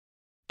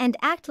and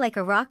act like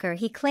a rocker.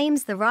 He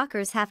claims the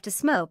rockers have to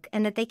smoke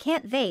and that they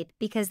can't vape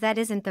because that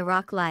isn't the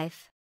rock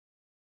life.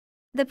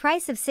 The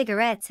price of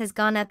cigarettes has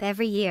gone up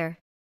every year.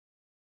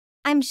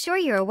 I'm sure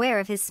you're aware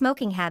of his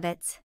smoking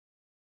habits.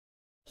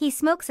 He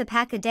smokes a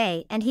pack a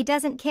day and he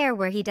doesn't care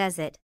where he does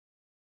it.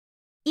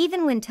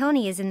 Even when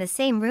Tony is in the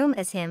same room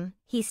as him,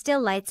 he still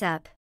lights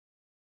up.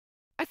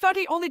 I thought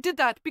he only did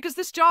that because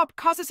this job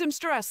causes him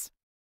stress.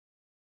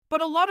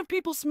 But a lot of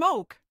people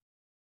smoke.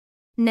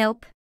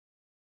 Nope.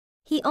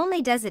 He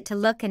only does it to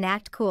look and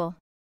act cool.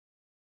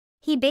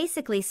 He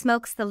basically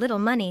smokes the little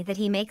money that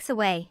he makes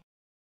away.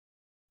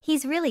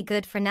 He's really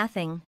good for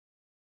nothing.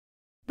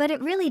 But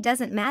it really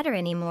doesn't matter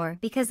anymore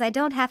because I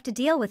don't have to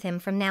deal with him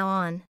from now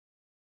on.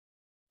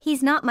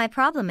 He's not my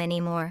problem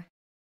anymore.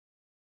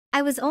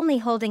 I was only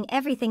holding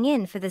everything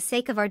in for the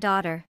sake of our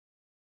daughter.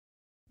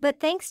 But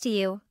thanks to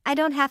you, I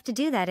don't have to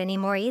do that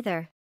anymore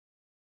either.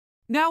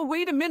 Now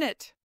wait a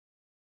minute.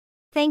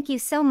 Thank you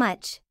so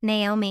much,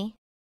 Naomi.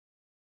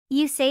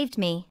 You saved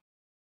me.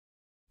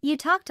 You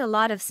talked a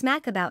lot of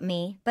smack about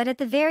me, but at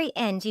the very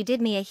end you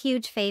did me a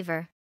huge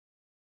favor.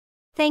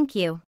 Thank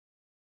you.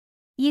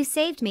 You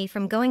saved me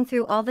from going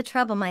through all the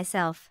trouble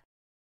myself.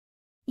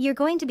 You're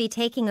going to be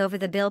taking over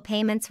the bill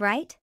payments,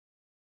 right?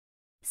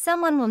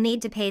 Someone will need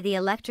to pay the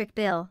electric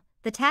bill,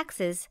 the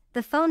taxes,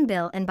 the phone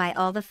bill, and buy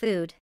all the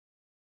food.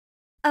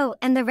 Oh,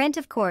 and the rent,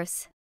 of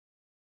course.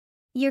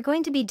 You're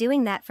going to be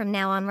doing that from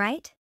now on,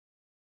 right?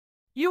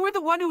 You are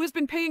the one who has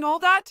been paying all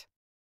that?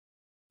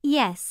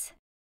 Yes.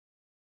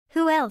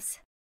 Who else?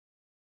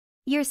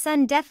 Your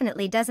son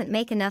definitely doesn't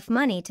make enough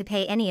money to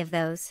pay any of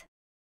those.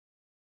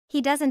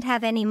 He doesn't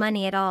have any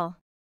money at all.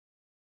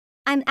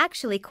 I'm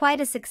actually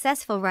quite a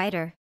successful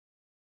writer.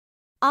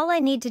 All I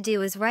need to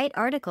do is write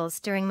articles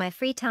during my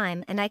free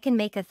time and I can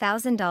make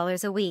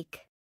 $1,000 a week.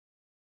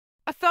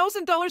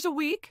 $1,000 a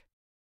week?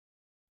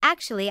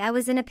 Actually, I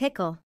was in a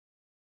pickle.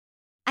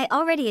 I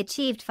already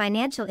achieved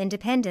financial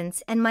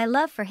independence and my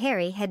love for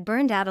Harry had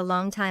burned out a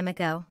long time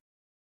ago.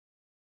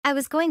 I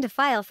was going to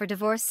file for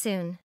divorce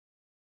soon.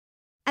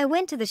 I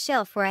went to the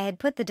shelf where I had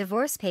put the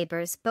divorce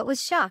papers but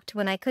was shocked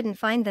when I couldn't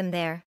find them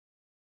there.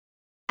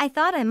 I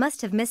thought I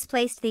must have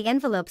misplaced the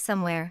envelope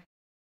somewhere.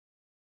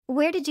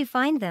 Where did you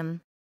find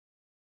them?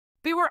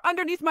 They were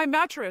underneath my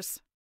mattress.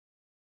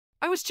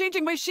 I was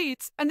changing my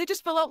sheets and they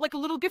just fell out like a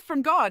little gift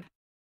from God.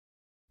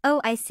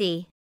 Oh, I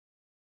see.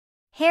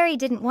 Harry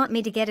didn't want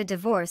me to get a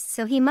divorce,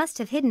 so he must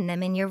have hidden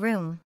them in your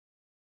room.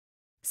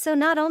 So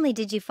not only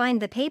did you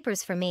find the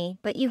papers for me,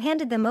 but you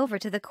handed them over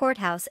to the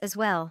courthouse as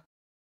well.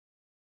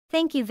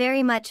 Thank you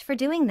very much for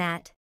doing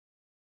that.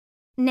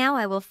 Now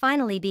I will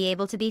finally be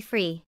able to be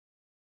free.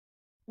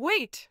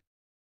 Wait!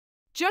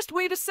 Just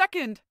wait a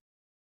second!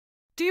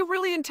 Do you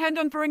really intend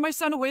on throwing my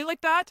son away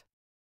like that?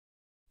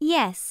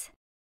 Yes.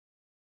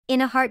 In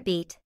a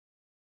heartbeat.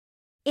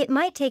 It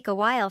might take a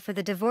while for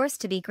the divorce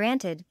to be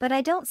granted, but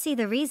I don't see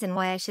the reason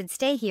why I should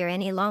stay here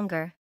any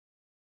longer.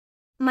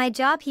 My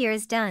job here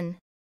is done.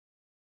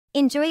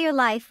 Enjoy your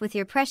life with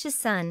your precious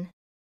son.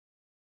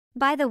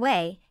 By the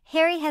way,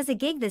 Harry has a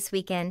gig this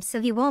weekend, so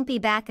he won't be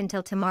back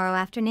until tomorrow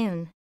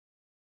afternoon.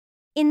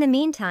 In the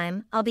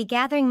meantime, I'll be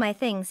gathering my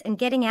things and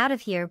getting out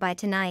of here by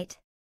tonight.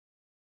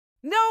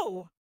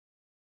 No!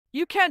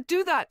 You can't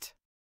do that!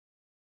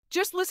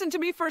 Just listen to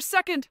me for a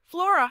second,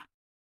 Flora!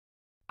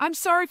 I'm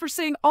sorry for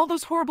saying all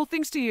those horrible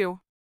things to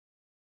you.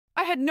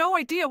 I had no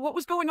idea what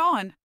was going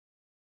on.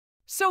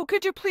 So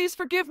could you please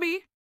forgive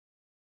me?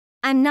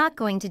 I'm not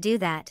going to do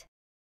that.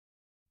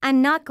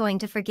 I'm not going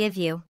to forgive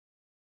you.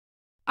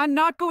 I'm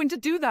not going to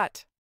do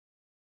that.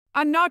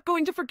 I'm not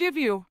going to forgive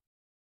you.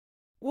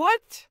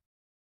 What?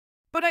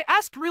 But I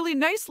asked really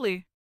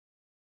nicely.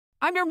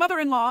 I'm your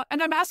mother-in-law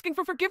and I'm asking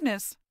for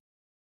forgiveness.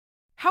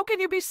 How can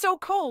you be so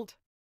cold?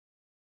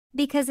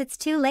 Because it's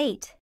too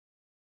late.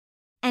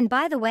 And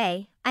by the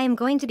way, I am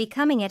going to be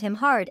coming at him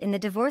hard in the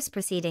divorce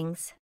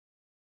proceedings.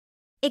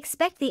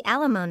 Expect the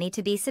alimony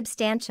to be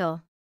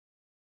substantial.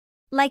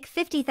 Like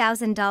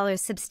 $50,000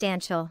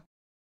 substantial.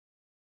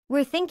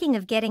 We're thinking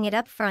of getting it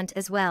up front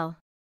as well.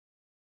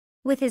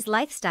 With his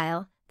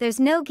lifestyle, there's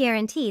no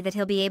guarantee that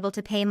he'll be able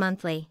to pay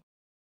monthly.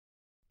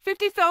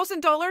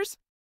 $50,000?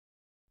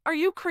 Are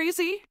you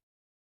crazy?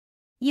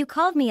 You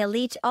called me a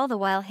leech all the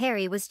while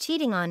Harry was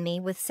cheating on me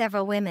with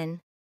several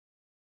women.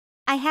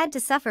 I had to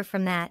suffer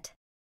from that.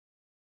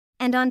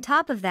 And on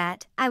top of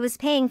that, I was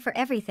paying for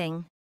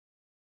everything.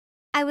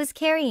 I was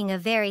carrying a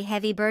very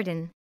heavy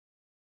burden.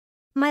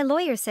 My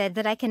lawyer said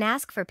that I can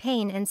ask for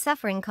pain and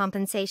suffering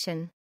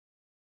compensation.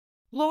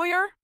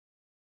 Lawyer?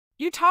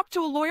 You talked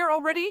to a lawyer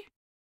already?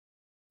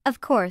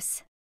 Of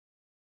course.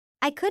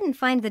 I couldn't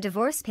find the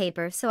divorce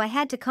paper, so I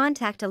had to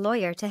contact a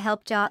lawyer to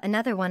help draw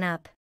another one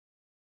up.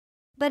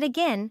 But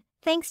again,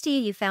 thanks to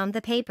you, you found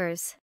the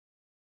papers.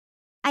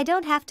 I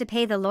don't have to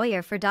pay the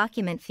lawyer for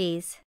document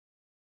fees.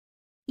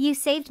 You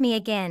saved me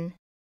again.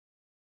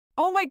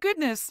 Oh my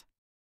goodness!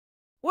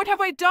 What have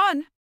I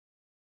done?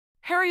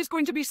 Harry is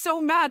going to be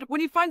so mad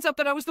when he finds out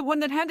that I was the one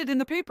that handed in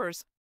the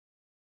papers.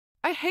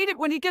 I hate it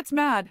when he gets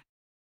mad.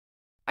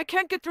 I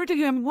can't get through to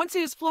him once he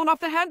has flown off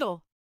the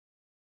handle.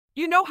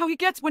 You know how he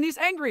gets when he's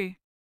angry.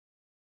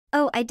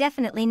 Oh, I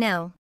definitely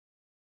know.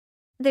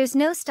 There's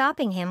no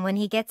stopping him when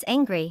he gets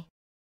angry.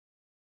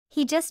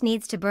 He just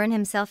needs to burn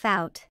himself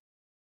out.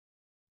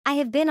 I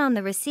have been on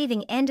the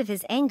receiving end of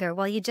his anger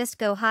while you just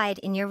go hide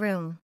in your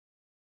room.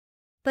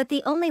 But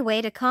the only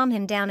way to calm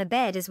him down a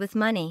bed is with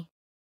money.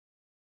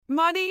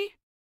 Money?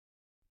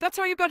 That's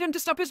how you got him to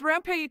stop his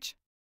rampage?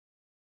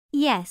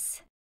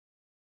 Yes.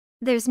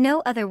 There's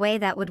no other way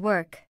that would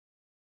work.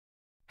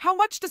 How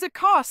much does it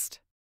cost?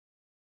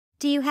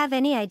 Do you have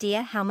any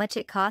idea how much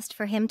it cost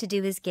for him to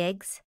do his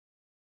gigs?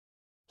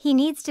 He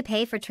needs to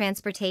pay for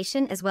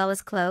transportation as well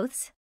as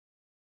clothes.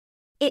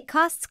 It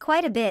costs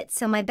quite a bit,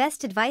 so my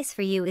best advice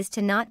for you is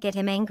to not get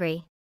him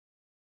angry.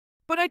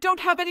 But I don't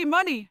have any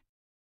money.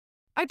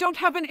 I don't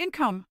have an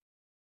income.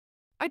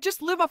 I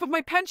just live off of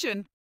my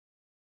pension.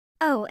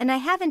 Oh, and I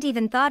haven't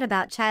even thought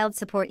about child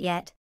support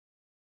yet.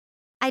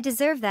 I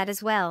deserve that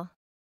as well.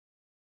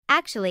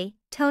 Actually,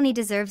 Tony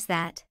deserves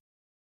that.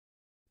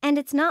 And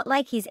it's not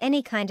like he's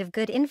any kind of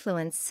good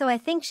influence, so I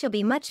think she'll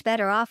be much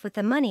better off with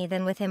the money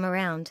than with him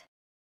around.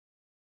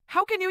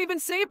 How can you even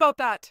say about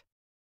that?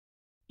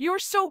 You're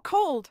so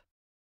cold.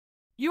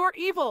 You're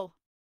evil.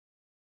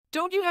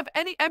 Don't you have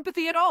any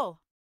empathy at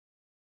all?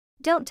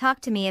 Don't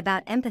talk to me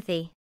about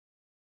empathy.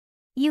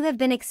 You have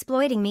been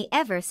exploiting me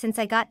ever since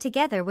I got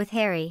together with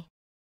Harry.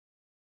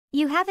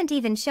 You haven't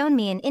even shown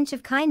me an inch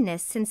of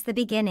kindness since the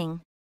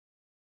beginning.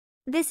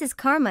 This is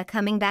karma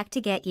coming back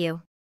to get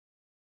you.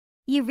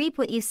 You reap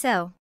what you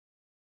sow.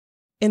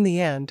 In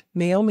the end,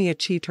 Naomi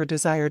achieved her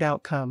desired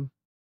outcome.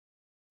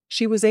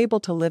 She was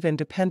able to live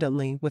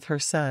independently with her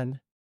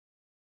son.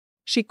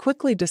 She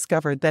quickly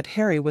discovered that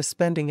Harry was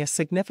spending a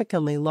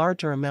significantly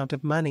larger amount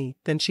of money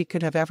than she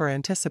could have ever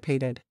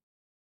anticipated.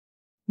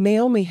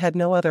 Naomi had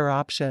no other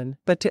option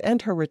but to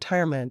end her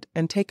retirement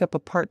and take up a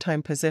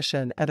part-time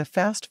position at a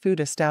fast food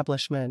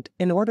establishment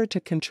in order to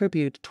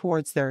contribute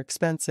towards their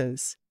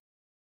expenses.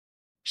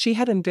 She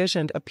had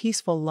envisioned a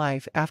peaceful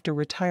life after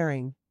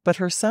retiring, but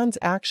her son's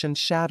actions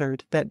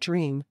shattered that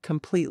dream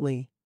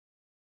completely.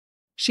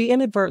 She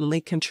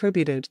inadvertently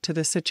contributed to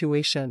the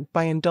situation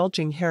by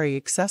indulging Harry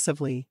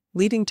excessively,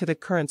 leading to the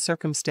current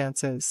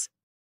circumstances.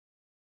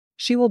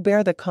 She will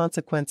bear the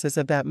consequences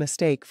of that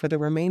mistake for the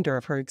remainder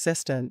of her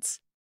existence.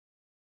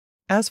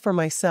 As for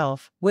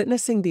myself,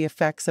 witnessing the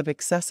effects of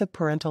excessive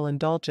parental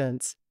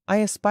indulgence, I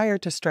aspire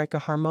to strike a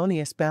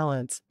harmonious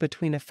balance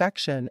between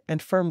affection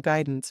and firm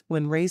guidance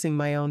when raising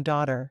my own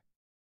daughter.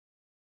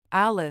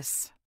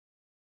 Alice.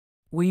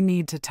 We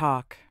need to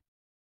talk.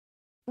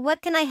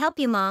 What can I help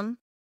you, Mom?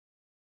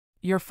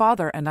 Your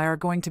father and I are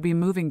going to be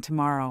moving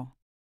tomorrow.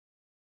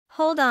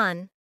 Hold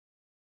on.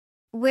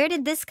 Where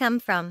did this come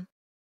from?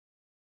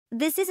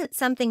 This isn't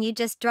something you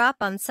just drop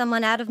on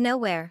someone out of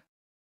nowhere.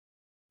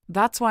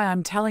 That's why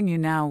I'm telling you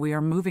now we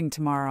are moving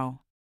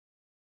tomorrow.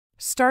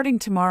 Starting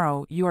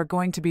tomorrow, you are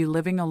going to be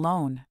living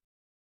alone.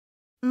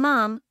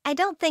 Mom, I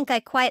don't think I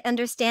quite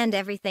understand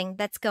everything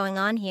that's going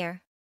on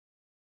here.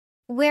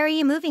 Where are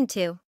you moving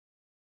to?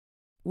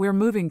 We're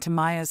moving to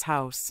Maya's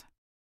house.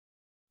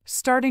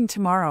 Starting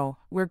tomorrow,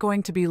 we're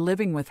going to be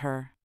living with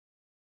her.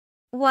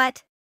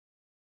 What?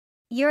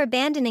 You're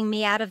abandoning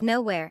me out of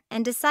nowhere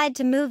and decide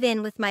to move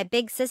in with my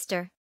big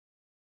sister.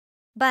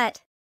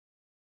 But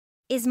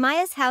is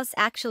Maya's house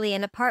actually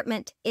an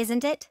apartment,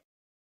 isn't it?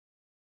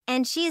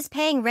 And she is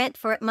paying rent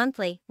for it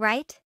monthly,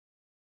 right?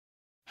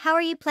 How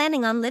are you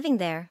planning on living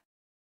there?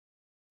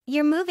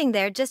 Your moving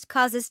there just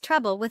causes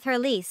trouble with her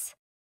lease.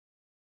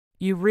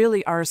 You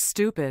really are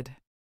stupid.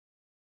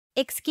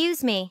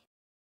 Excuse me.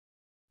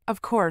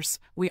 Of course,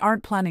 we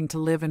aren't planning to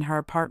live in her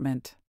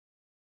apartment.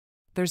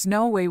 There's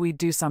no way we'd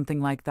do something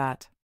like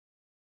that.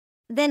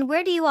 Then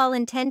where do you all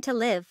intend to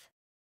live?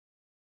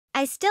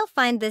 I still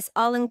find this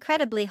all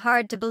incredibly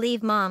hard to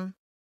believe, Mom.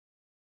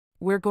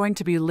 We're going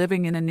to be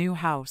living in a new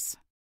house.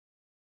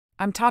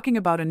 I'm talking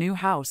about a new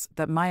house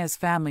that Maya's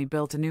family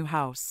built a new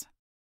house.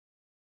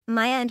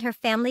 Maya and her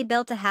family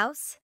built a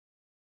house?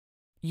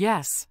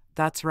 Yes,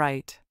 that's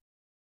right.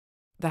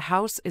 The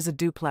house is a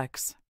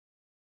duplex.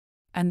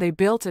 And they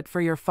built it for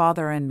your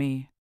father and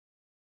me.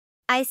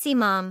 I see,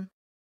 Mom.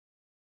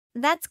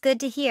 That's good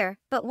to hear,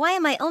 but why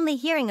am I only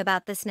hearing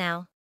about this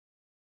now?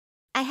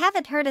 I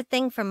haven't heard a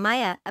thing from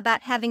Maya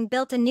about having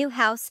built a new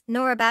house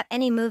nor about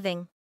any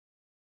moving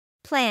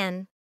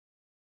plan.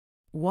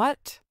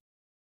 What?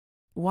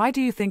 Why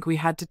do you think we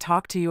had to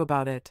talk to you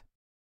about it?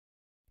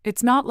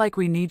 It's not like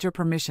we need your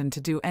permission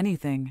to do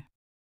anything.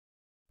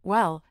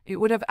 Well, it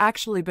would have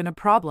actually been a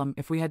problem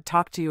if we had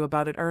talked to you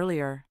about it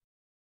earlier.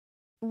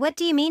 What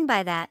do you mean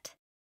by that?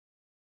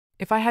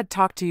 If I had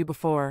talked to you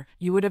before,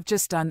 you would have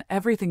just done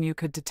everything you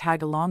could to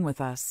tag along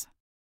with us.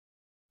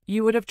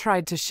 You would have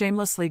tried to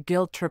shamelessly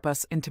guilt-trip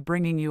us into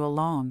bringing you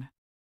along.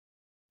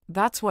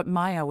 That's what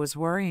Maya was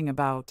worrying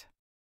about.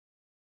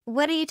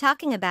 What are you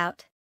talking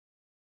about?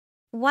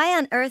 Why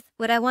on earth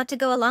would I want to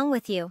go along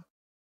with you?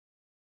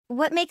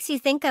 What makes you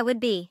think I would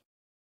be?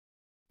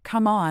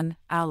 Come on,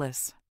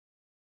 Alice.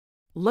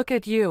 Look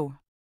at you.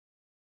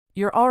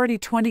 You're already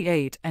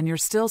 28 and you're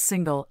still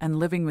single and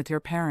living with your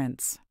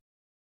parents.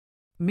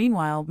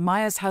 Meanwhile,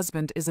 Maya's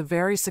husband is a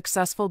very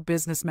successful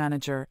business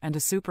manager and a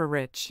super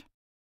rich.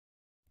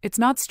 It's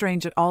not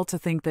strange at all to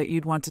think that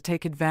you'd want to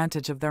take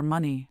advantage of their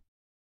money.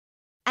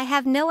 I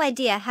have no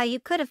idea how you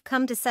could have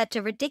come to such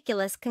a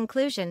ridiculous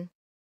conclusion.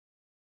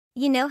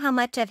 You know how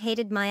much I've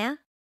hated Maya?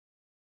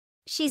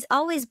 She's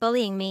always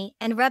bullying me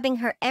and rubbing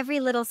her every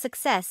little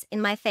success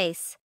in my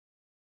face.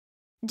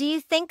 Do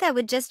you think I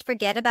would just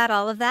forget about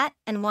all of that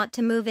and want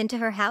to move into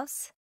her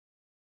house?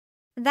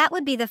 That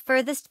would be the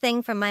furthest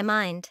thing from my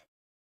mind.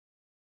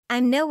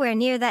 I'm nowhere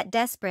near that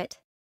desperate.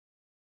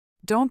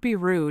 Don't be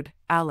rude,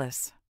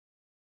 Alice.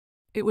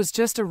 It was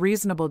just a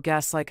reasonable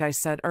guess, like I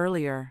said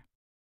earlier.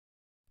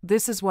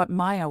 This is what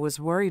Maya was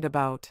worried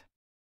about.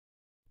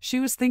 She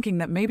was thinking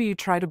that maybe you'd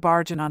try to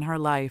barge in on her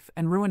life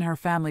and ruin her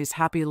family's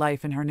happy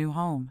life in her new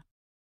home.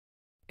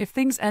 If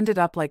things ended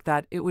up like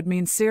that, it would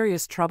mean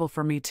serious trouble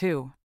for me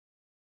too.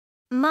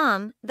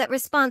 Mom, that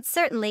response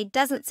certainly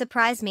doesn't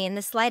surprise me in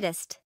the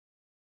slightest.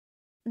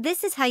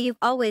 This is how you've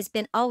always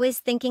been, always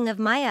thinking of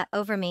Maya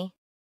over me.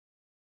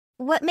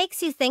 What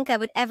makes you think I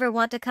would ever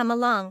want to come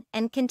along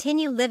and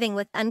continue living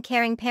with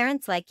uncaring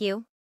parents like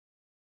you?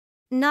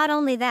 Not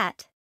only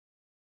that,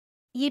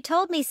 You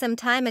told me some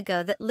time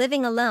ago that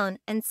living alone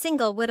and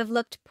single would have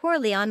looked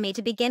poorly on me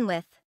to begin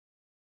with.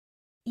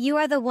 You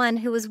are the one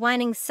who was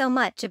whining so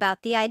much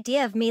about the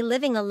idea of me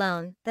living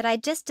alone that I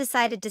just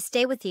decided to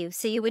stay with you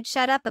so you would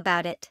shut up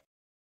about it.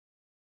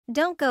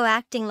 Don't go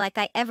acting like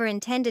I ever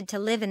intended to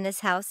live in this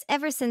house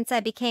ever since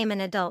I became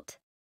an adult.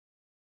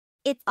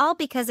 It's all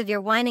because of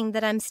your whining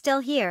that I'm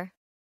still here.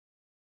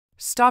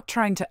 Stop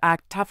trying to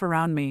act tough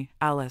around me,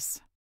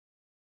 Alice.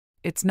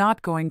 It's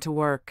not going to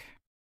work.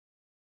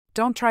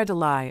 Don't try to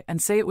lie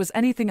and say it was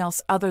anything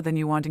else other than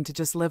you wanting to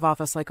just live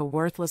off us like a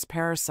worthless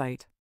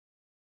parasite.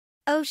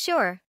 Oh,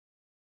 sure.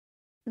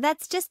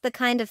 That's just the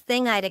kind of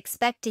thing I'd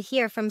expect to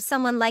hear from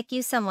someone like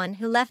you, someone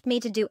who left me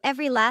to do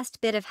every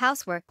last bit of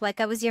housework like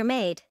I was your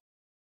maid.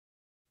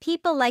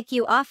 People like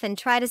you often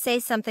try to say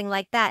something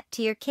like that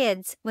to your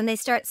kids when they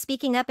start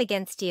speaking up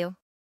against you.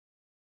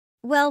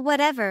 Well,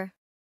 whatever.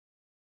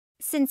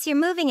 Since you're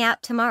moving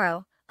out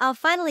tomorrow, I'll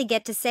finally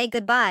get to say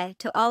goodbye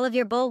to all of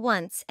your bull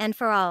once and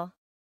for all.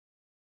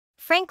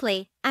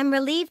 Frankly, I'm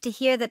relieved to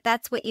hear that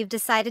that's what you've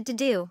decided to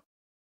do.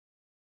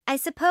 I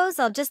suppose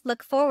I'll just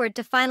look forward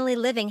to finally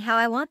living how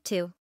I want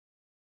to.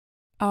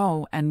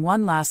 Oh, and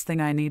one last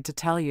thing I need to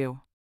tell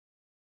you.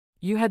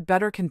 You had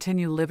better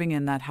continue living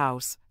in that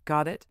house,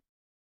 got it?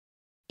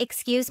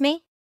 Excuse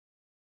me?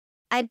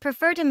 I'd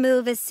prefer to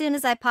move as soon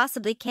as I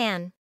possibly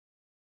can.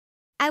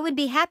 I would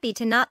be happy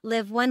to not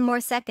live one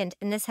more second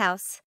in this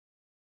house.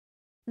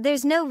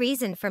 There's no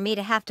reason for me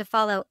to have to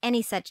follow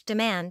any such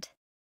demand.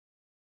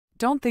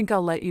 Don't think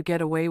I'll let you get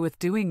away with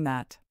doing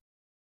that.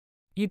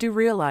 You do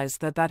realize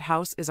that that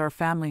house is our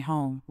family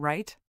home,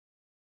 right?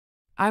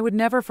 I would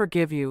never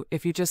forgive you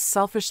if you just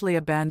selfishly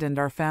abandoned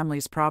our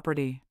family's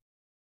property.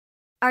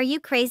 Are you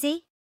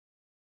crazy?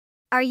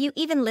 Are you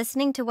even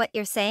listening to what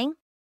you're saying?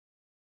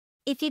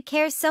 If you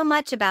care so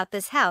much about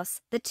this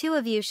house, the two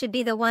of you should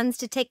be the ones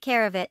to take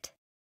care of it.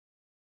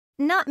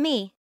 Not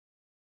me.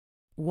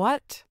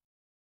 What?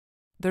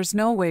 There's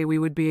no way we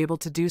would be able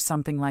to do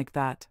something like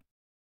that.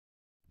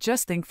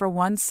 Just think for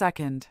 1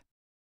 second.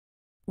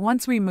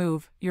 Once we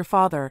move, your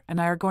father and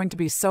I are going to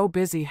be so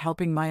busy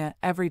helping Maya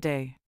every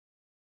day.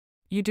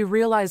 You do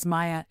realize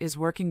Maya is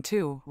working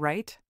too,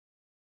 right?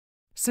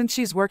 Since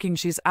she's working,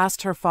 she's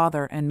asked her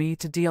father and me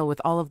to deal with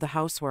all of the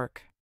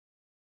housework.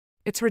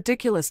 It's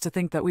ridiculous to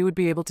think that we would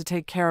be able to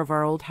take care of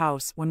our old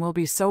house when we'll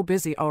be so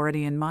busy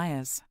already in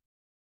Maya's.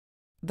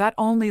 That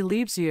only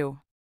leaves you.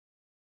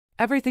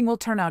 Everything will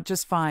turn out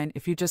just fine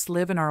if you just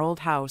live in our old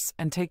house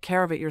and take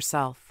care of it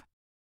yourself.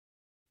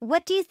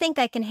 What do you think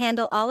I can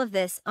handle all of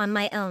this on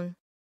my own?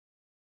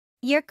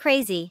 You're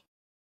crazy.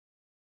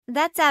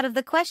 That's out of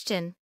the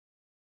question.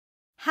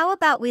 How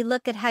about we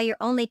look at how you're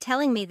only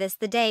telling me this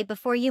the day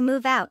before you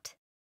move out?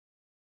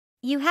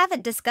 You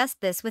haven't discussed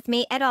this with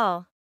me at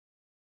all.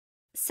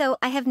 So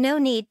I have no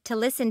need to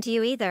listen to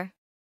you either.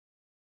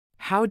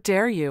 How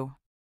dare you?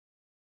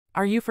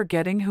 Are you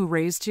forgetting who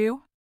raised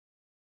you?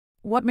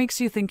 What makes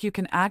you think you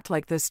can act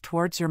like this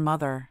towards your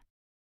mother?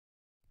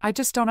 I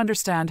just don't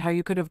understand how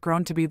you could have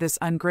grown to be this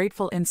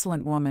ungrateful,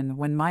 insolent woman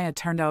when Maya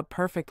turned out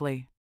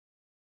perfectly.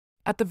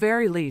 At the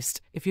very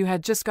least, if you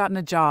had just gotten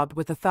a job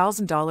with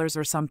 $1,000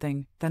 or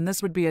something, then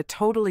this would be a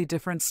totally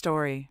different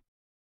story.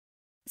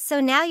 So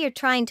now you're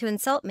trying to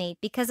insult me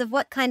because of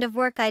what kind of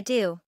work I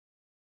do.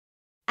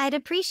 I'd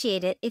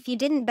appreciate it if you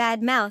didn't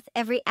badmouth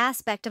every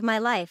aspect of my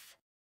life.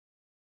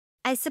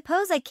 I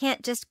suppose I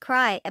can't just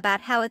cry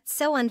about how it's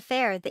so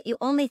unfair that you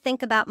only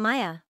think about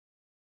Maya.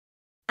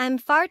 I'm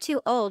far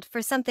too old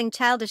for something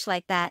childish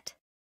like that.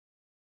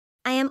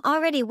 I am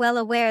already well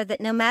aware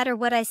that no matter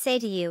what I say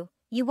to you,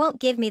 you won't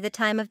give me the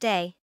time of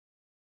day.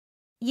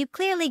 You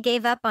clearly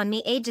gave up on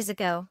me ages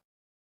ago.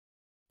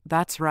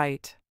 That's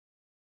right.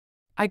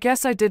 I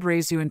guess I did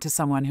raise you into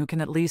someone who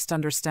can at least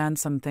understand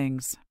some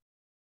things.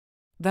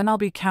 Then I'll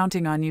be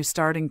counting on you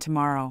starting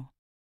tomorrow.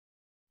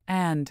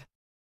 And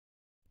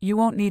you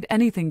won't need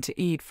anything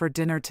to eat for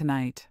dinner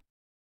tonight.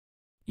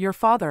 Your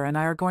father and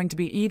I are going to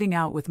be eating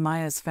out with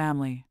Maya's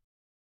family.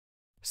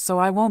 So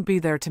I won't be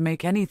there to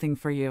make anything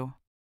for you.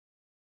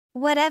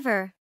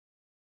 Whatever.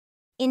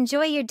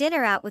 Enjoy your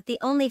dinner out with the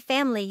only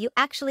family you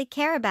actually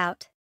care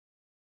about.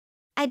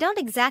 I don't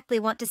exactly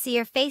want to see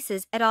your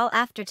faces at all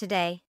after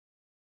today.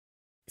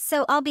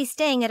 So I'll be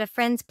staying at a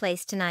friend's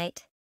place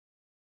tonight.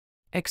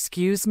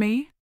 Excuse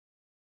me?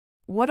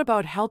 What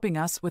about helping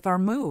us with our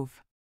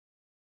move?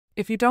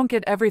 If you don't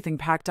get everything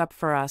packed up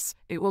for us,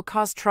 it will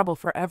cause trouble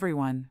for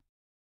everyone.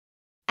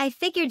 I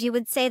figured you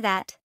would say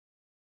that.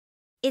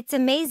 It's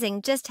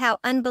amazing just how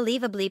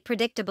unbelievably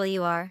predictable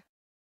you are.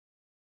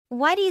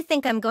 Why do you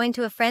think I'm going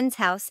to a friend's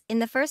house in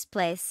the first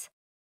place?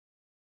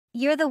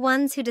 You're the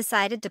ones who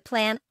decided to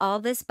plan all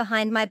this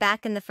behind my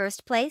back in the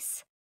first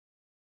place?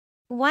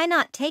 Why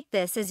not take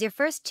this as your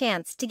first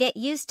chance to get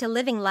used to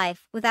living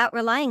life without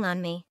relying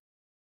on me?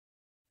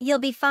 You'll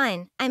be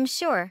fine, I'm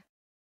sure.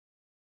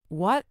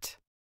 What?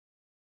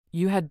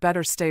 You had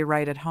better stay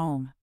right at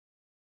home.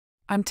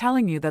 I'm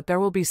telling you that there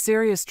will be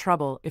serious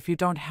trouble if you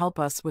don't help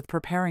us with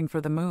preparing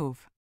for the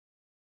move.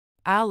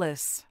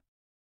 Alice.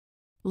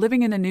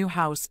 Living in a new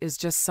house is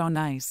just so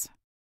nice.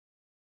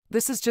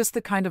 This is just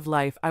the kind of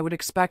life I would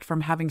expect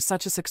from having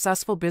such a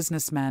successful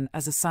businessman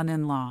as a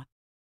son-in-law.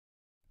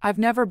 I've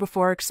never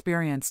before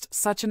experienced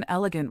such an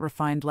elegant,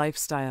 refined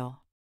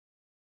lifestyle.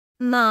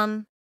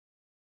 Mom.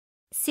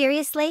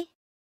 Seriously?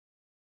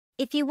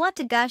 If you want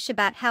to gush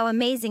about how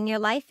amazing your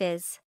life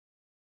is,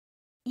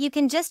 you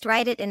can just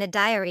write it in a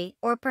diary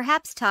or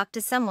perhaps talk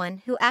to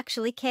someone who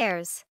actually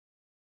cares.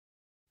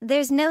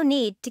 There's no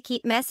need to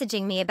keep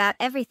messaging me about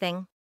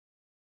everything.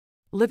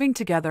 Living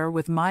together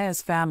with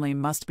Maya's family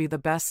must be the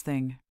best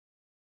thing.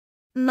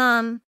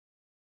 Mom.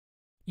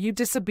 You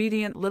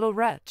disobedient little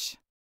wretch.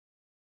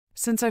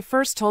 Since I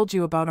first told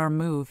you about our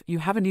move, you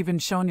haven't even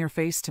shown your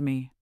face to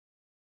me.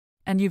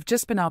 And you've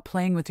just been out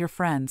playing with your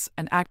friends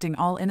and acting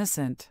all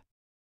innocent.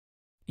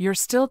 You're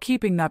still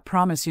keeping that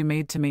promise you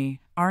made to me,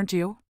 aren't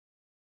you?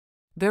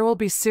 There will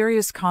be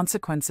serious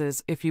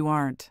consequences if you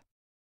aren't.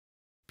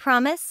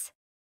 Promise?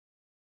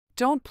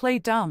 Don't play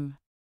dumb.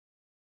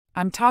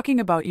 I'm talking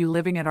about you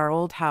living at our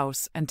old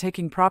house and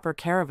taking proper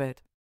care of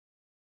it.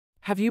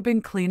 Have you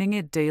been cleaning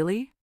it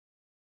daily?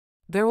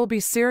 There will be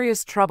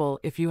serious trouble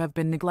if you have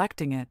been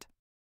neglecting it.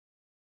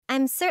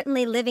 I'm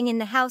certainly living in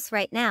the house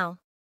right now.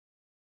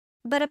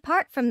 But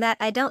apart from that,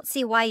 I don't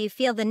see why you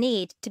feel the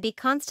need to be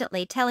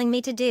constantly telling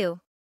me to do.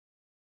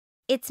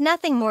 It's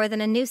nothing more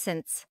than a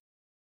nuisance.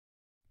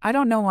 I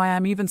don't know why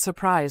I'm even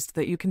surprised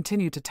that you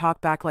continue to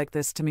talk back like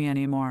this to me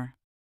anymore.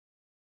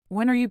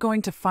 When are you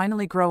going to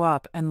finally grow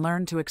up and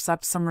learn to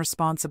accept some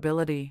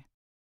responsibility?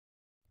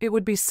 It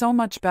would be so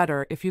much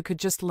better if you could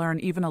just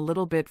learn even a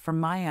little bit from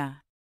Maya.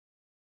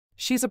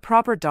 She's a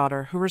proper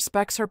daughter who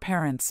respects her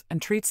parents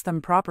and treats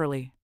them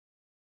properly.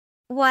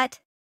 What?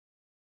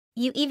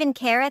 You even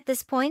care at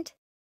this point?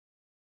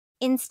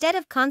 Instead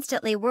of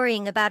constantly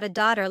worrying about a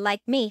daughter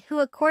like me who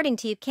according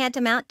to you can't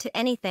amount to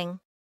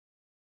anything.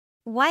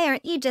 Why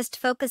aren't you just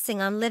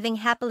focusing on living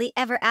happily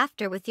ever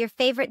after with your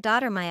favorite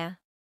daughter Maya?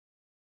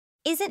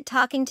 Isn't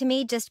talking to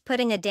me just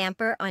putting a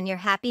damper on your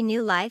happy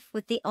new life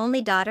with the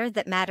only daughter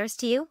that matters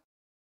to you?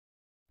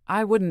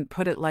 I wouldn't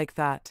put it like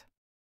that.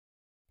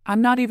 I'm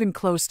not even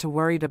close to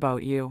worried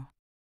about you.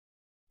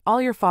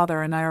 All your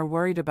father and I are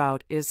worried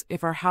about is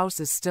if our house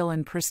is still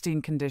in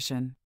pristine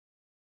condition.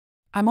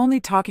 I'm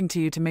only talking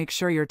to you to make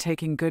sure you're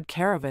taking good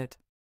care of it.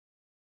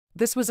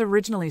 This was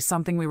originally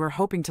something we were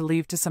hoping to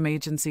leave to some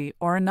agency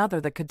or another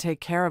that could take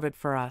care of it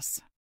for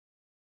us.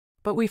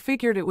 But we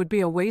figured it would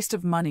be a waste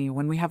of money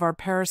when we have our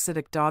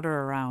parasitic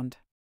daughter around.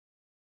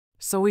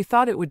 So we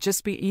thought it would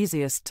just be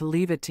easiest to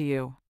leave it to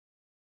you.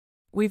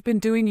 We've been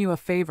doing you a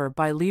favor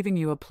by leaving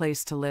you a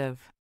place to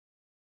live.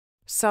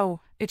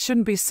 So, it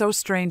shouldn't be so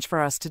strange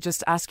for us to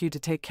just ask you to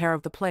take care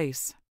of the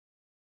place.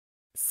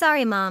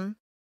 Sorry, Mom.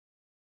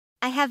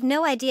 I have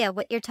no idea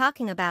what you're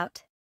talking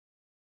about.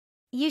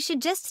 You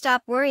should just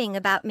stop worrying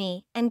about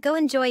me and go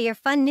enjoy your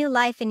fun new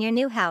life in your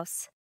new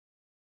house.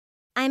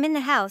 I'm in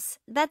the house,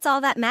 that's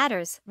all that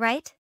matters,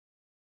 right?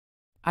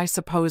 I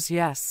suppose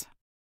yes.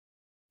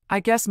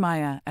 I guess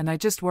Maya and I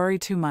just worry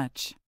too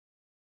much.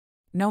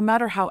 No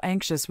matter how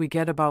anxious we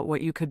get about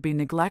what you could be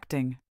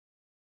neglecting.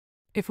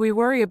 If we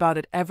worry about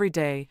it every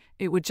day,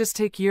 it would just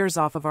take years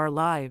off of our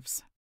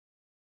lives.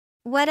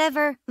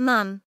 Whatever,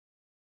 Mom.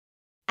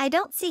 I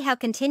don't see how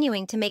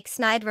continuing to make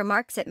snide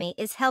remarks at me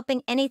is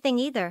helping anything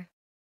either.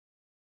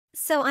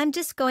 So I'm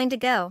just going to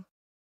go.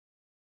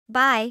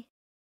 Bye.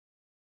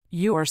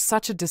 You are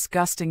such a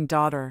disgusting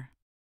daughter.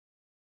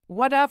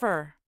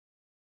 Whatever.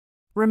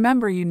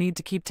 Remember, you need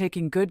to keep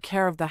taking good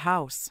care of the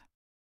house.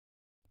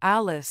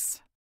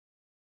 Alice.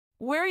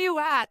 Where are you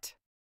at?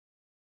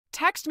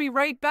 Text me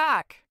right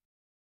back.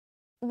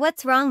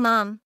 What's wrong,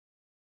 Mom?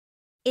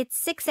 It's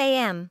 6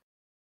 a.m.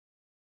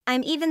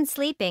 I'm even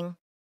sleeping.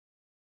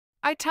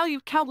 I tell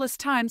you countless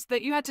times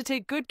that you had to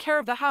take good care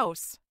of the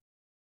house.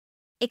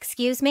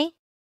 Excuse me?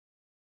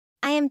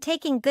 I am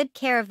taking good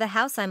care of the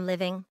house I'm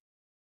living.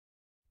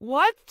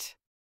 What?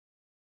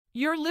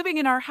 You're living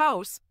in our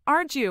house,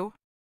 aren't you?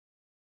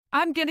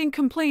 I'm getting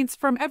complaints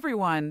from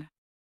everyone.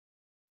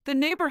 The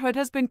neighborhood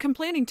has been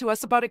complaining to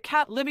us about a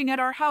cat living at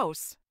our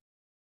house.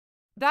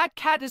 That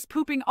cat is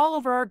pooping all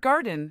over our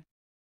garden.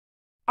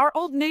 Our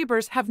old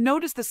neighbors have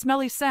noticed the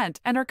smelly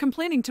scent and are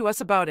complaining to us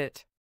about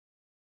it.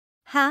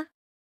 Huh?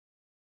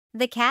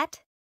 The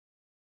cat?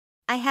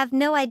 I have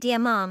no idea,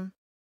 Mom.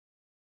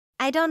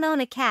 I don't own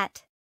a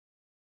cat.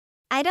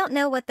 I don't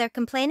know what they're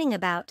complaining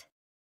about.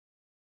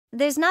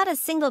 There's not a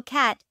single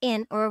cat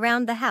in or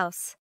around the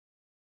house.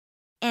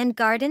 And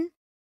garden?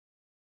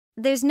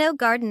 There's no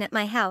garden at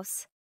my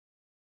house.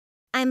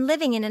 I'm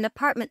living in an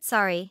apartment,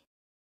 sorry.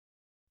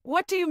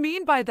 What do you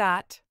mean by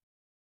that?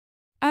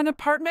 An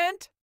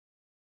apartment?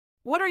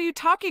 What are you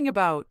talking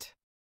about?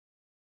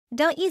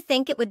 Don't you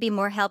think it would be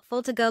more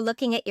helpful to go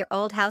looking at your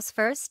old house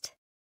first?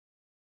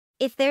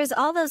 If there's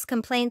all those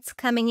complaints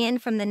coming in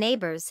from the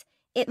neighbors,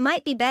 it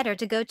might be better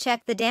to go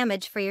check the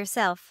damage for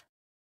yourself.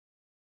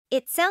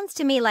 It sounds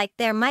to me like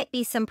there might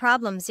be some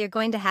problems you're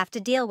going to have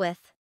to deal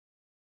with.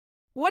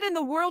 What in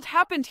the world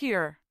happened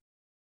here?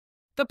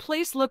 The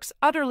place looks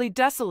utterly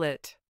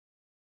desolate.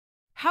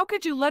 How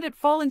could you let it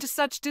fall into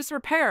such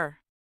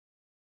disrepair?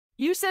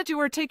 You said you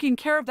were taking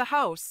care of the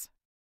house.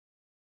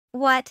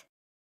 What?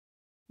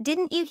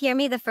 Didn't you hear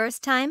me the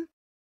first time?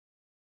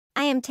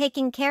 I am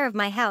taking care of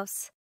my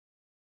house.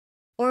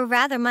 Or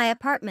rather, my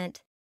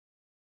apartment.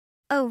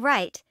 Oh,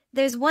 right,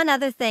 there's one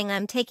other thing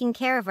I'm taking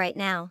care of right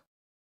now.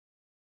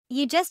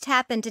 You just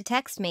happened to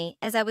text me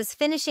as I was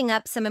finishing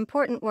up some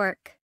important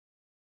work.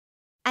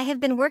 I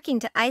have been working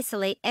to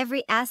isolate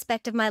every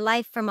aspect of my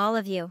life from all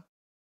of you,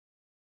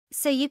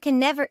 so you can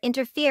never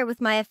interfere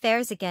with my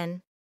affairs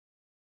again.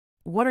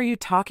 What are you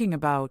talking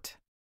about?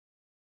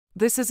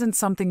 This isn't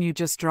something you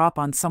just drop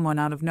on someone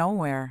out of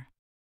nowhere.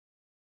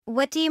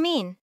 What do you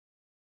mean?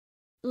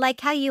 Like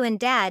how you and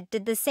Dad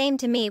did the same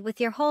to me with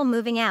your whole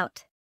moving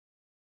out.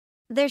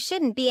 There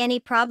shouldn't be any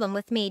problem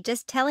with me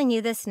just telling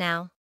you this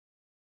now.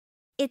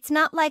 It's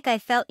not like I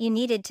felt you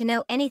needed to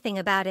know anything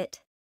about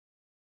it.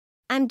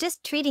 I'm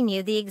just treating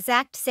you the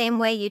exact same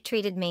way you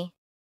treated me.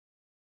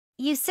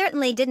 You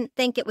certainly didn't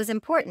think it was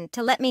important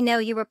to let me know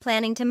you were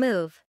planning to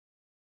move.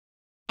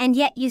 And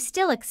yet you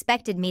still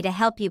expected me to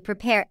help you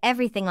prepare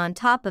everything. On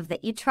top of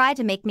that, you try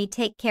to make me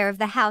take care of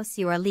the house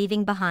you are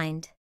leaving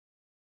behind.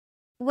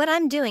 What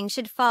I'm doing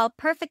should fall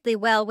perfectly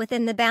well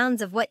within the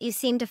bounds of what you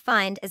seem to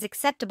find as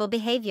acceptable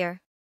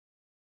behavior.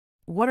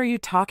 What are you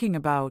talking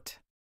about?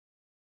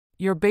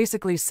 You're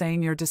basically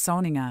saying you're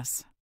disowning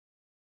us.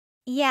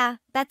 Yeah,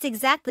 that's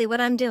exactly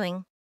what I'm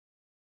doing.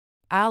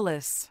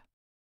 Alice.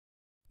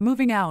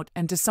 Moving out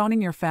and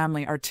disowning your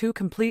family are two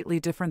completely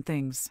different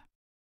things.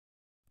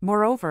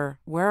 Moreover,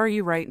 where are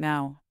you right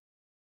now?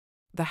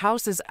 The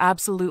house is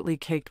absolutely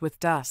caked with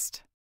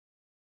dust.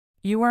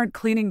 You aren't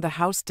cleaning the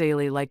house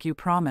daily like you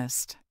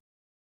promised.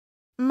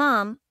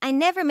 Mom, I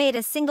never made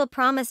a single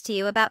promise to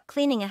you about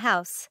cleaning a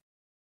house.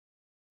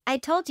 I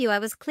told you I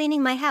was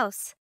cleaning my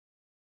house.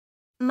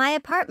 My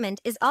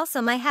apartment is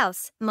also my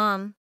house,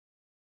 Mom.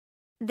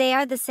 They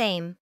are the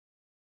same.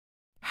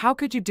 How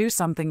could you do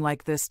something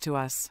like this to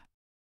us?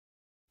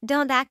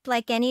 Don't act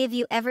like any of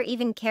you ever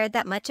even cared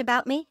that much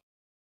about me.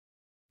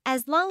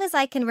 As long as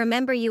I can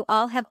remember, you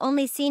all have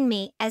only seen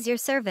me as your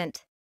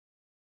servant.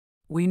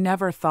 We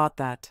never thought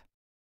that.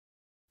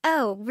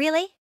 Oh,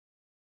 really?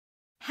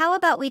 How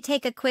about we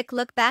take a quick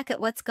look back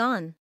at what's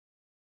gone?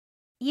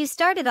 You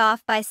started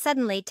off by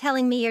suddenly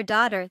telling me, your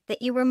daughter,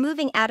 that you were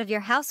moving out of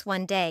your house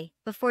one day,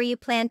 before you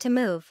planned to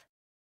move.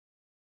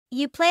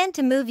 You planned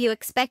to move, you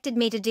expected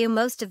me to do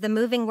most of the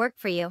moving work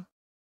for you.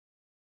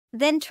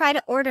 Then try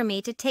to order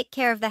me to take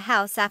care of the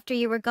house after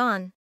you were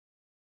gone.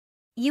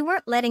 You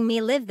weren't letting me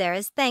live there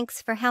as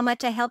thanks for how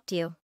much I helped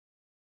you.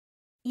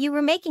 You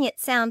were making it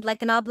sound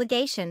like an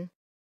obligation.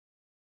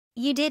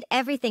 You did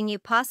everything you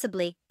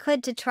possibly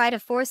could to try to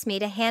force me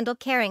to handle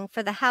caring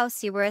for the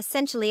house you were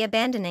essentially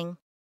abandoning.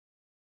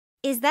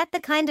 Is that the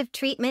kind of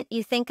treatment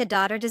you think a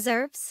daughter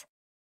deserves?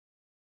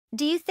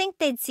 Do you think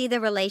they'd see the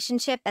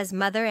relationship as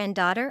mother and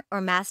daughter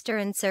or master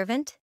and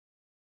servant?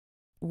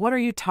 What are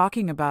you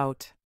talking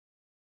about?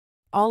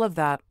 All of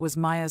that was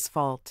Maya's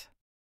fault.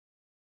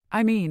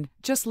 I mean,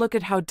 just look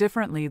at how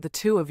differently the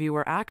two of you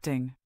were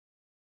acting.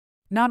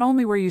 Not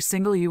only were you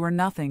single, you were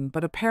nothing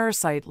but a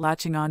parasite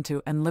latching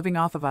onto and living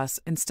off of us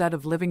instead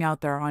of living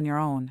out there on your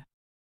own.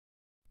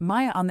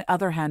 Maya, on the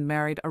other hand,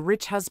 married a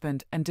rich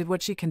husband and did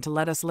what she can to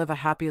let us live a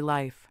happy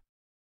life.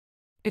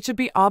 It should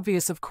be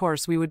obvious, of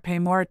course, we would pay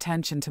more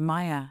attention to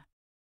Maya.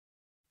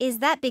 Is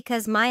that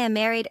because Maya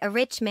married a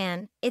rich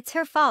man, it's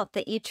her fault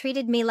that you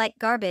treated me like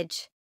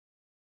garbage?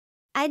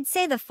 I'd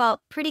say the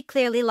fault pretty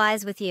clearly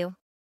lies with you.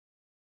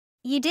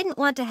 You didn't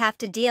want to have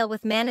to deal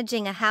with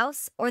managing a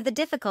house or the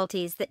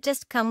difficulties that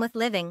just come with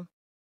living.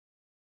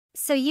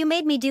 So you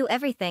made me do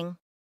everything.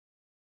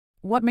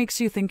 What makes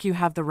you think you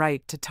have the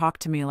right to talk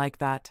to me like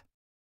that?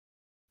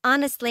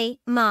 Honestly,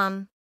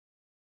 Mom.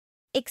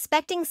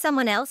 Expecting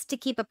someone else to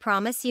keep a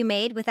promise you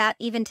made without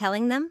even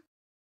telling them?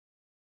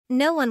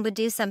 No one would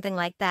do something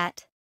like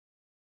that.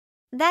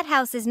 That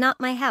house is not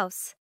my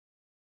house.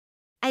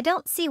 I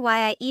don't see why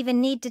I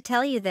even need to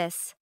tell you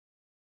this.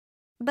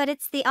 But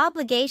it's the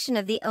obligation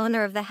of the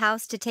owner of the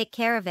house to take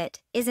care of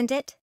it, isn't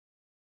it?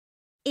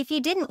 If you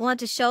didn't want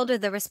to shoulder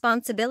the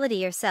responsibility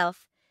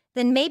yourself,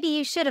 then maybe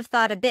you should have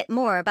thought a bit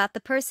more about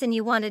the person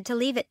you wanted to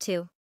leave it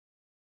to.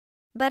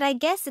 But I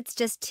guess it's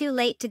just too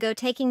late to go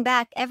taking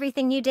back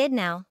everything you did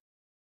now.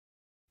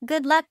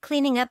 Good luck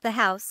cleaning up the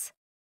house.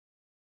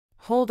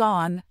 Hold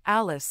on,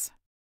 Alice.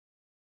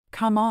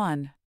 Come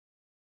on.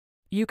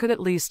 You could at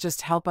least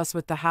just help us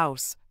with the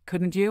house,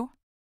 couldn't you?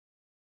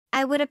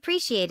 I would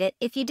appreciate it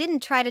if you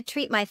didn't try to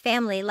treat my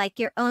family like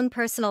your own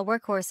personal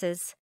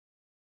workhorses.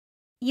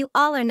 You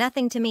all are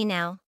nothing to me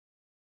now.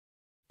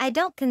 I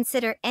don't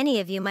consider any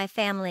of you my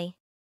family.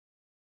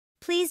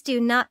 Please do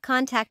not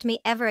contact me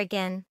ever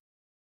again.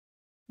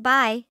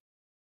 Bye.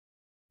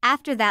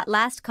 After that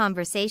last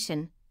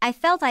conversation, I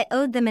felt I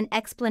owed them an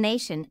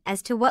explanation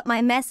as to what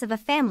my mess of a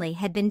family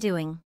had been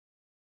doing.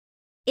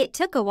 It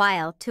took a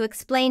while to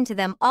explain to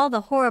them all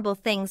the horrible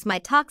things my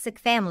toxic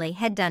family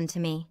had done to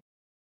me.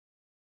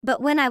 But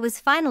when I was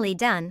finally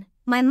done,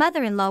 my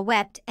mother-in-law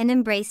wept and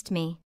embraced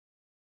me.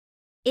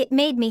 It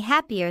made me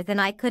happier than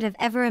I could have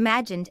ever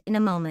imagined in a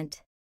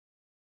moment.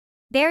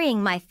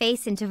 burying my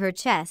face into her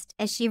chest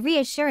as she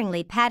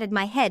reassuringly patted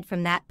my head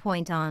from that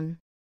point on.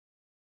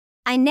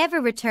 I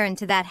never returned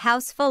to that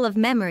house full of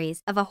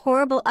memories of a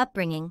horrible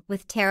upbringing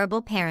with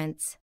terrible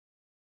parents.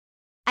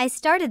 I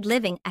started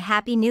living a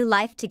happy new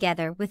life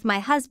together with my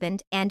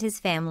husband and his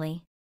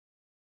family.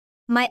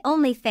 My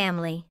only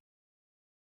family.